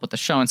for her help with the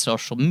show and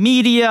social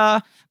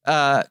media.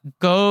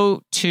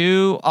 Go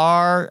to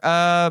our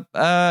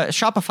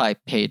Shopify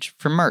page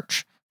for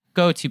merch.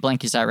 Go to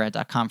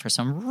blankiesirad.com for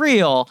some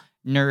real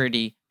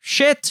nerdy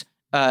shit.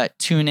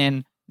 Tune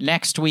in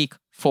next week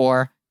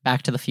for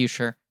Back to the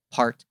Future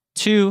Part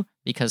 2,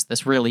 because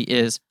this really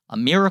is a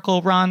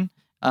miracle run.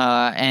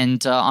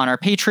 And on our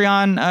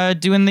Patreon,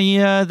 doing the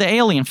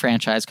Alien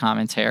franchise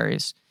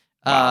commentaries.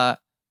 Wow.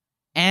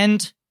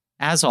 And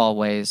as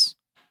always,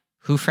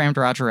 Who Framed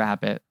Roger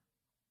Rabbit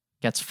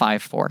gets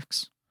 5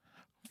 forks.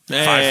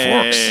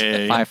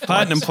 Hey, 5 forks.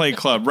 Platinum Play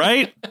Club,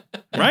 right?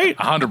 Right?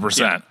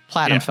 100%.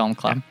 Platinum Film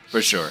Club.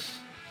 For sure.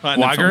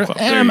 Platinum Wiger? Film Club.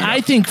 There you go.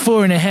 I think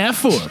 4.5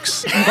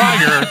 forks.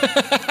 Wiger.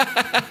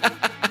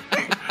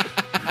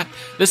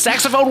 The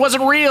saxophone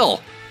wasn't real.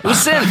 It was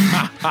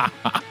synth.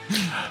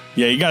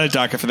 Yeah, you got a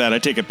docket for that. I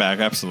take it back.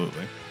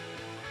 Absolutely.